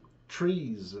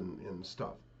trees and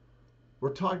stuff.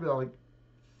 We're talking about like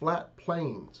flat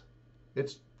plains.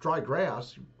 It's dry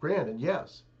grass, granted,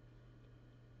 yes.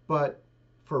 But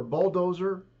for a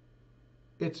bulldozer,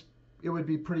 it would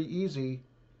be pretty easy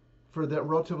for them,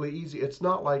 relatively easy. It's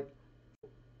not like,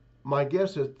 my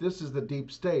guess is this is the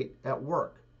deep state at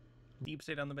work. Deep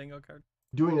state on the bingo card.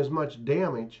 Doing as much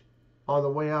damage on the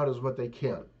way out as what they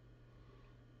can.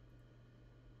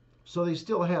 So they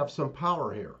still have some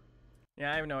power here.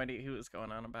 Yeah, I have no idea who was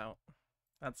going on about.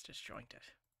 That's disjointed.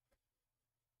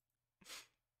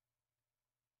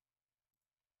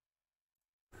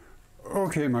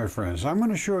 Okay, my friends, I'm going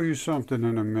to show you something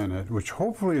in a minute, which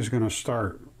hopefully is going to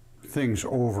start things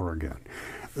over again.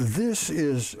 This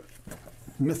is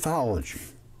mythology,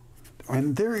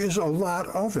 and there is a lot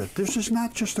of it. This is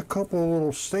not just a couple of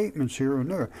little statements here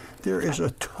and there. There is a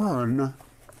ton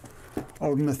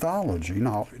of mythology.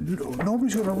 Now,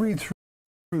 nobody's going to read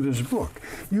through this book.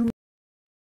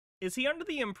 Is he under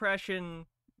the impression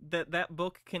that that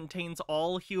book contains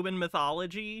all human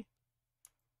mythology?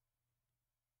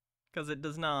 Because it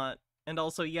does not. And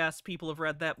also, yes, people have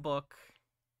read that book.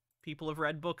 People have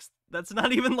read books. That's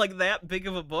not even, like, that big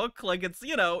of a book. Like, it's,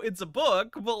 you know, it's a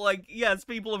book, but, like, yes,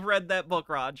 people have read that book,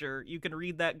 Roger. You can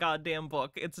read that goddamn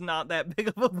book. It's not that big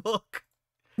of a book.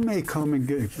 May come and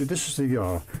get, this is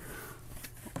the,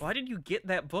 Why did you get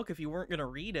that book if you weren't going to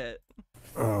read it?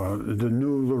 the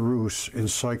New LaRousse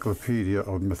Encyclopedia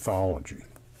of Mythology.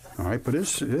 All right, but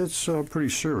it's pretty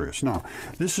serious. Now,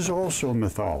 this is also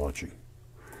mythology.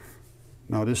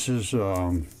 Now, this is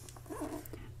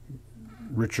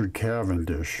Richard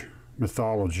Cavendish,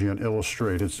 Mythology and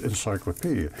Illustrated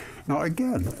Encyclopedia. Now,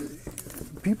 again,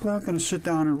 people aren't going to sit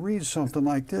down and read something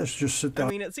like this. Just sit down. I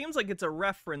mean, it seems like it's a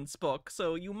reference book,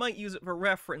 so you might use it for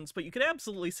reference, but you could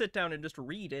absolutely sit down and just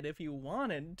read it if you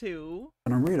wanted to.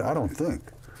 And read it, I don't think.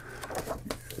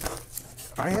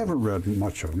 I haven't read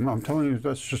much of them. I'm telling you,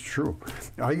 that's just true.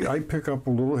 I pick up a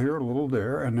little here, a little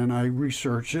there, and then I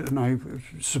research it and I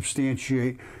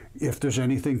substantiate if there's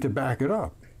anything to back it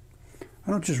up.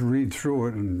 I don't just read through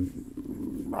it,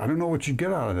 and I don't know what you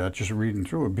get out of that just reading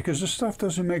through it, because this stuff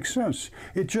doesn't make sense.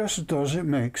 It just doesn't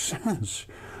make sense.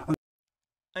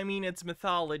 I mean, it's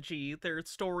mythology. They're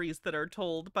stories that are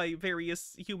told by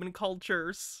various human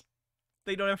cultures.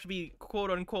 They don't have to be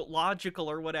quote-unquote logical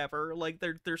or whatever. Like,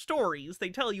 they're stories. They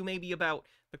tell you maybe about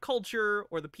the culture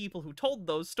or the people who told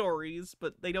those stories,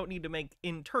 but they don't need to make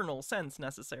internal sense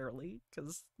necessarily,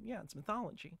 because, yeah, it's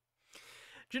mythology.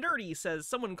 Janerdy says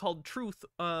someone called Truth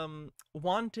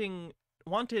wanted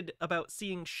about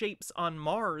seeing shapes on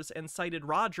Mars and cited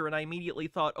Roger, and I immediately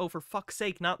thought, oh, for fuck's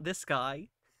sake, not this guy.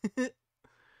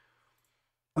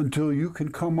 Until you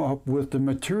can come up with the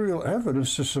material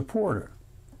evidence to support it.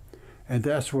 And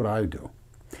that's what I do.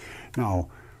 Now,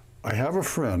 I have a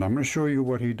friend. I'm going to show you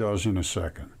what he does in a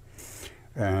second.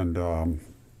 And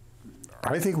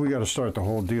I think we got to start the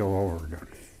whole deal over again.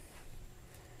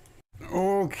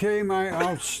 Okay, my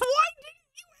outstanding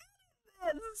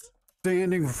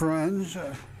friends.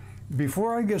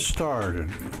 Before I get started,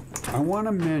 I want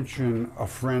to mention a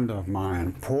friend of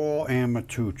mine, Paul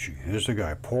Amatucci. Here's the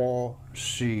guy, Paul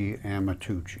C.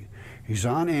 Amatucci. He's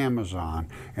on Amazon,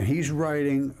 and he's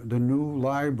writing the new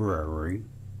library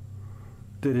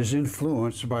that is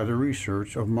influenced by the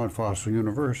research of Mud Fossil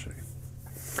University.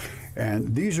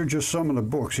 And these are just some of the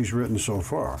books he's written so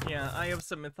far. Yeah, I have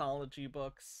some mythology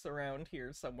books around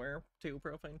here somewhere, too,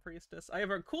 Profane Priestess. I have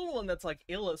a cool one that's, like,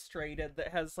 illustrated, that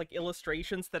has, like,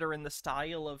 illustrations that are in the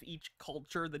style of each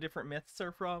culture the different myths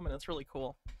are from, and it's really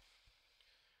cool.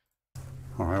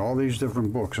 All right, all these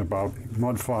different books about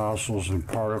mud fossils and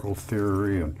particle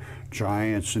theory and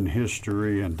giants in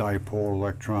history and dipole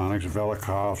electronics,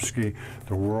 Velikovsky,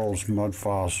 the world's mud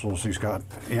fossils. He's got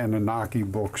Anunnaki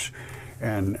books,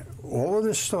 and all of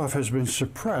this stuff has been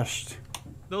suppressed.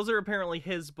 Those are apparently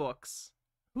his books.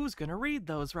 Who's gonna read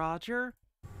those, Roger?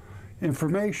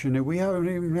 information that we haven't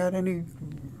even had any,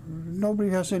 nobody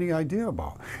has any idea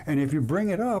about. And if you bring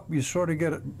it up, you sort of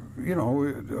get, you know,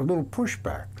 a little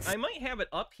pushback. I might have it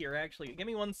up here, actually. Give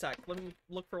me 1 sec. Let me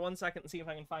look for 1 second and see if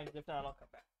I can find it. If not, I'll come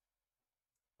back.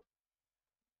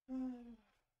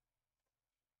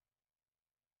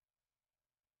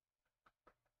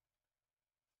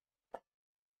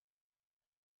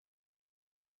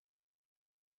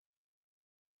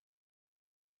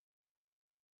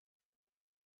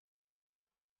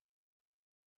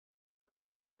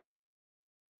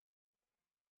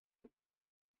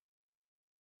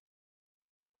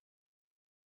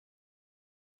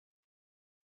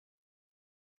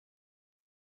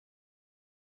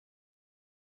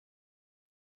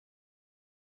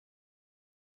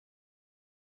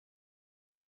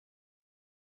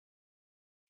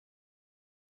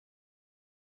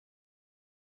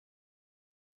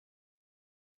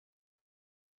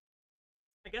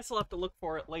 I guess I'll have to look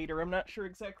for it later. I'm not sure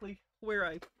exactly where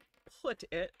I put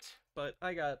it, but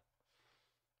I got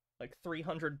like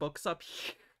 300 books up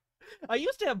here. I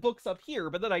used to have books up here,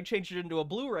 but then I changed it into a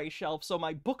Blu-ray shelf, so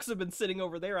my books have been sitting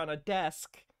over there on a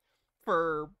desk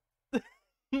for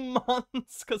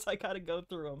months, because I gotta go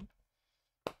through them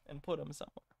and put them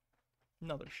somewhere.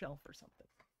 Another shelf or something.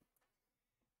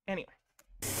 Anyway.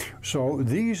 So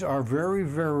these are very,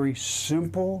 very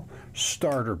simple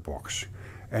starter books.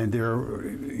 And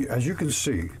they're, as you can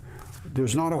see,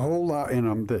 there's not a whole lot in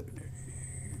them that,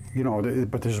 you know,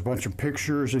 but there's a bunch of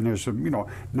pictures and there's some, you know,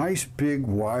 nice big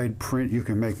wide print. You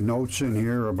can make notes in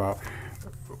here about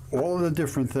all of the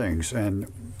different things. And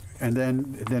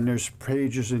then there's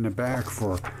pages in the back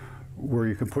for where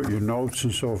you can put your notes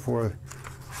and so forth.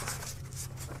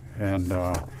 And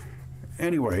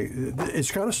anyway,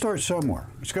 it's got to start somewhere.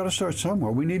 It's got to start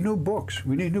somewhere. We need new books.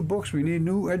 We need new books. We need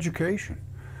new education.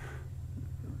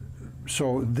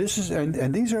 So this is,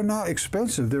 and these are not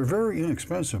expensive. They're very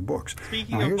inexpensive books.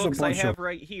 Speaking of books, I have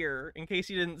right here, in case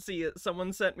you didn't see it,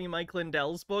 someone sent me Mike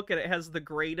Lindell's book, and it has the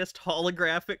greatest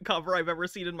holographic cover I've ever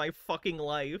seen in my fucking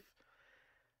life.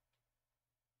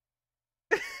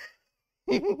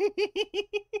 This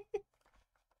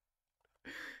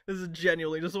is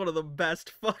genuinely just one of the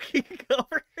best fucking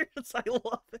covers. I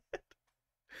love it.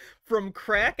 From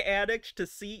crack addict to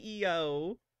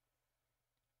CEO.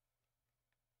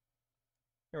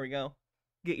 There we go.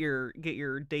 Get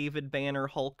your David Banner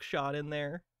Hulk shot in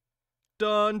there.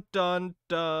 Dun dun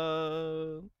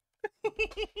dun.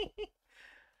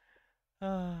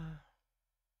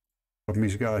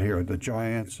 He's got here the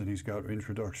giants, and he's got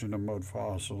Introduction to Mud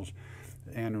Fossils,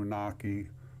 Anunnaki,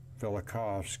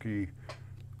 Velikovsky,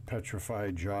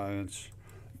 Petrified Giants,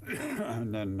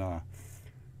 and then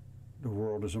The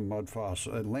World is a Mud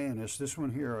Fossil. Atlantis, this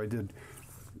one here I did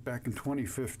back in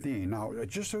 2015. Now,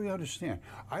 just so you understand,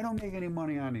 I don't make any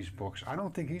money on these books. I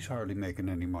don't think he's hardly making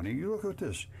any money. You look at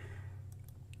this.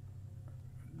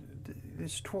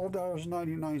 It's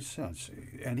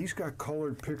 $12.99, and he's got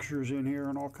colored pictures in here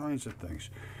and all kinds of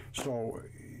things. So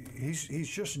he's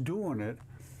just doing it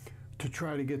to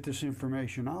try to get this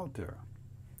information out there.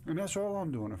 And that's all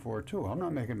I'm doing it for, too. I'm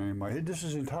not making any money. This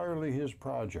is entirely his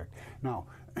project. Now,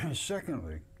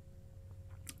 secondly,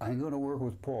 I'm going to work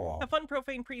with Paul. Have fun,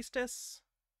 Profane Priestess.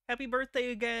 Happy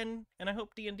birthday again, and I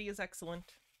hope D&D is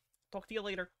excellent. Talk to you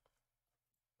later.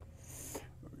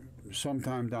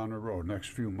 Sometime down the road, next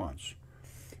few months,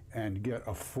 and get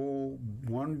a full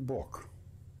one book.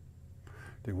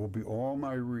 There will be all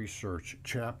my research,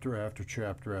 chapter after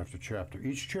chapter after chapter.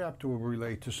 Each chapter will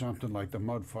relate to something like the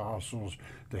mud fossils,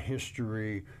 the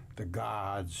history, the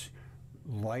gods,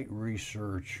 light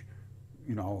research,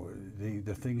 you know,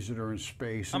 the things that are in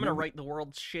space. I'm going to write the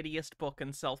world's shittiest book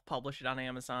and self-publish it on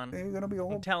Amazon. You're going to be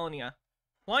all... I'm telling you.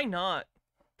 Why not?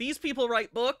 These people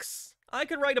write books. I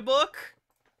could write a book.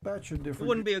 That's a different... It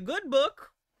wouldn't be a good book,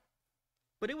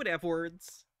 but it would have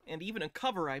words. And even a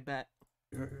cover, I bet.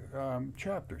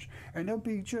 Chapters. And they'll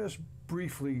be just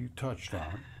briefly touched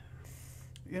on.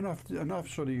 Enough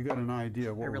so that you got an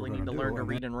idea of what I really we're need to do. learn to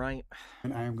read and write.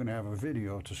 And I am going to have a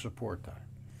video to support that.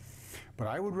 But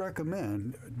I would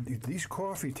recommend these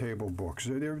coffee table books.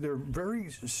 They're very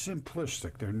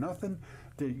simplistic. They're nothing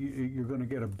that you're going to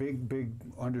get a big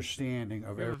understanding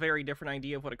of. I have a very different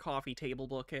idea of what a coffee table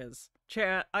book is.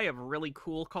 Chat, I have really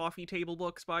cool coffee table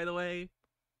books, by the way.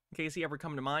 In case you ever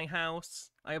come to my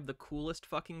house, I have the coolest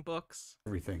fucking books.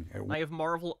 Everything. I have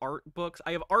Marvel art books.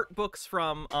 I have art books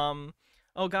from,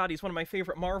 oh god, he's one of my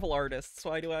favorite Marvel artists.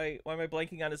 Why am I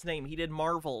blanking on his name? He did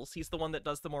Marvels. He's the one that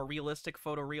does the more realistic,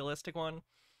 photorealistic one.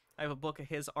 I have a book of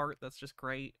his art that's just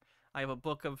great. I have a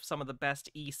book of some of the best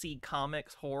EC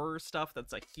Comics horror stuff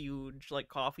that's a huge, like,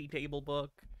 coffee table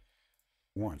book.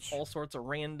 once. All sorts of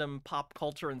random pop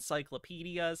culture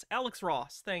encyclopedias. Alex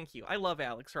Ross, thank you. I love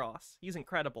Alex Ross. He's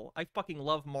incredible. I fucking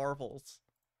love Marvels.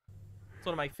 It's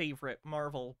one of my favorite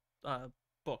Marvel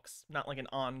books. Not like an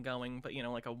ongoing, but, you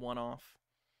know, like a one-off.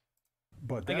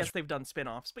 But I guess they've done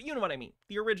spin-offs, but you know what I mean.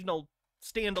 The original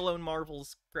standalone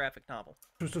Marvel's graphic novel.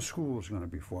 What the school is going to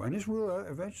be for. And this will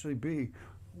eventually be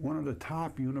one of the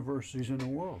top universities in the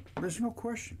world. There's no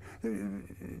question.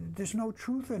 There's no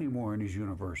truth anymore in these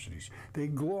universities. They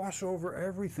gloss over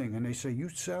everything, and they say,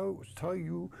 tell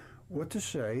you what to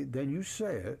say, then you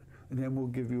say it, and then we'll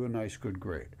give you a nice, good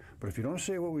grade. But if you don't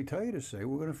say what we tell you to say,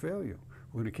 we're going to fail you.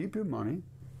 We're going to keep your money.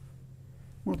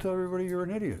 We'll tell everybody you're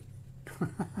an idiot.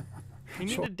 You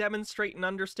need to demonstrate an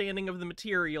understanding of the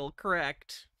material,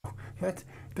 correct?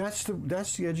 That's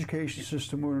the education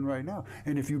system we're in right now.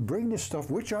 And if you bring this stuff,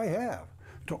 which I have,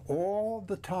 to all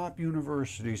the top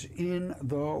universities in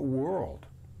the world,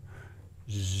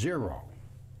 zero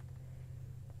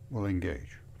will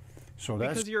engage. So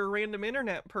that's because you're a random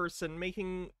internet person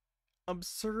making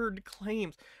absurd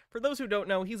claims. For those who don't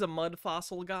know, he's a mud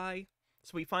fossil guy.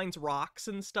 So he finds rocks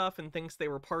and stuff and thinks they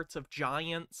were parts of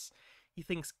giants. He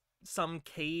thinks some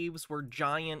caves were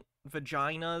giant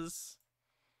vaginas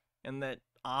and that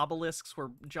obelisks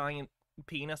were giant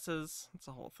penises. It's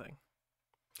a whole thing.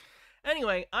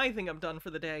 Anyway, I think I'm done for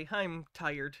the day. I'm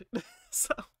tired.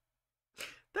 So,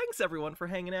 thanks everyone for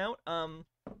hanging out.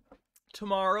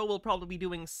 Tomorrow we'll probably be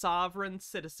doing Sovereign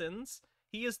Citizens.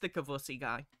 He is the Kavusi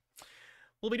guy.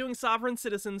 We'll be doing Sovereign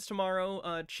Citizens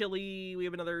tomorrow. Chile, we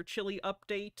have another Chile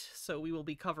update, so we will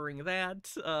be covering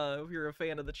that. If you're a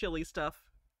fan of the Chile stuff,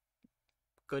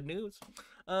 good news.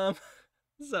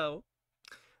 So,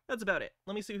 that's about it.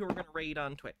 Let me see who we're going to raid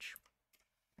on Twitch.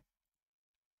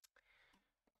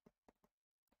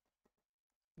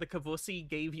 The Kavusi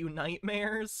gave you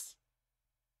nightmares?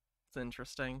 It's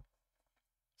interesting.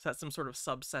 Is that some sort of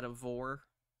subset of Vor?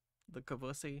 The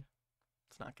Kavusi?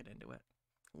 Let's not get into it.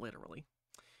 Literally.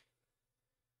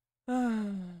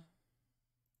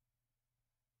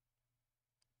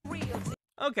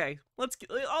 Okay,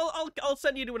 I'll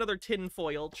send you to another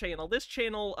Tinfoil channel. This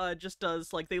channel just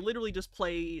does, like, they literally just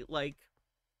play, like,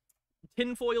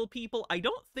 Tinfoil people. I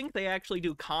don't think they actually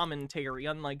do commentary,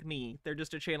 unlike me. They're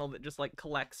just a channel that just, like,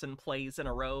 collects and plays in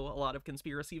a row a lot of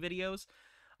conspiracy videos.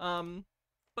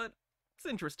 But it's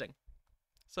interesting.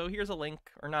 So here's a link,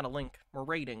 or not a link, we're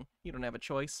rating. You don't have a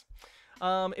choice.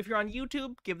 If you're on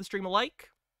YouTube, give the stream a like.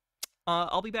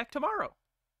 I'll be back tomorrow.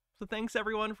 So thanks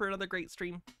everyone for another great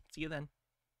stream. See you then.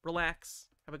 Relax.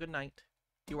 Have a good night.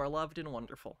 You are loved and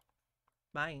wonderful.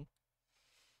 Bye.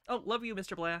 Oh, love you,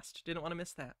 Mr. Blast. Didn't want to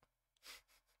miss that.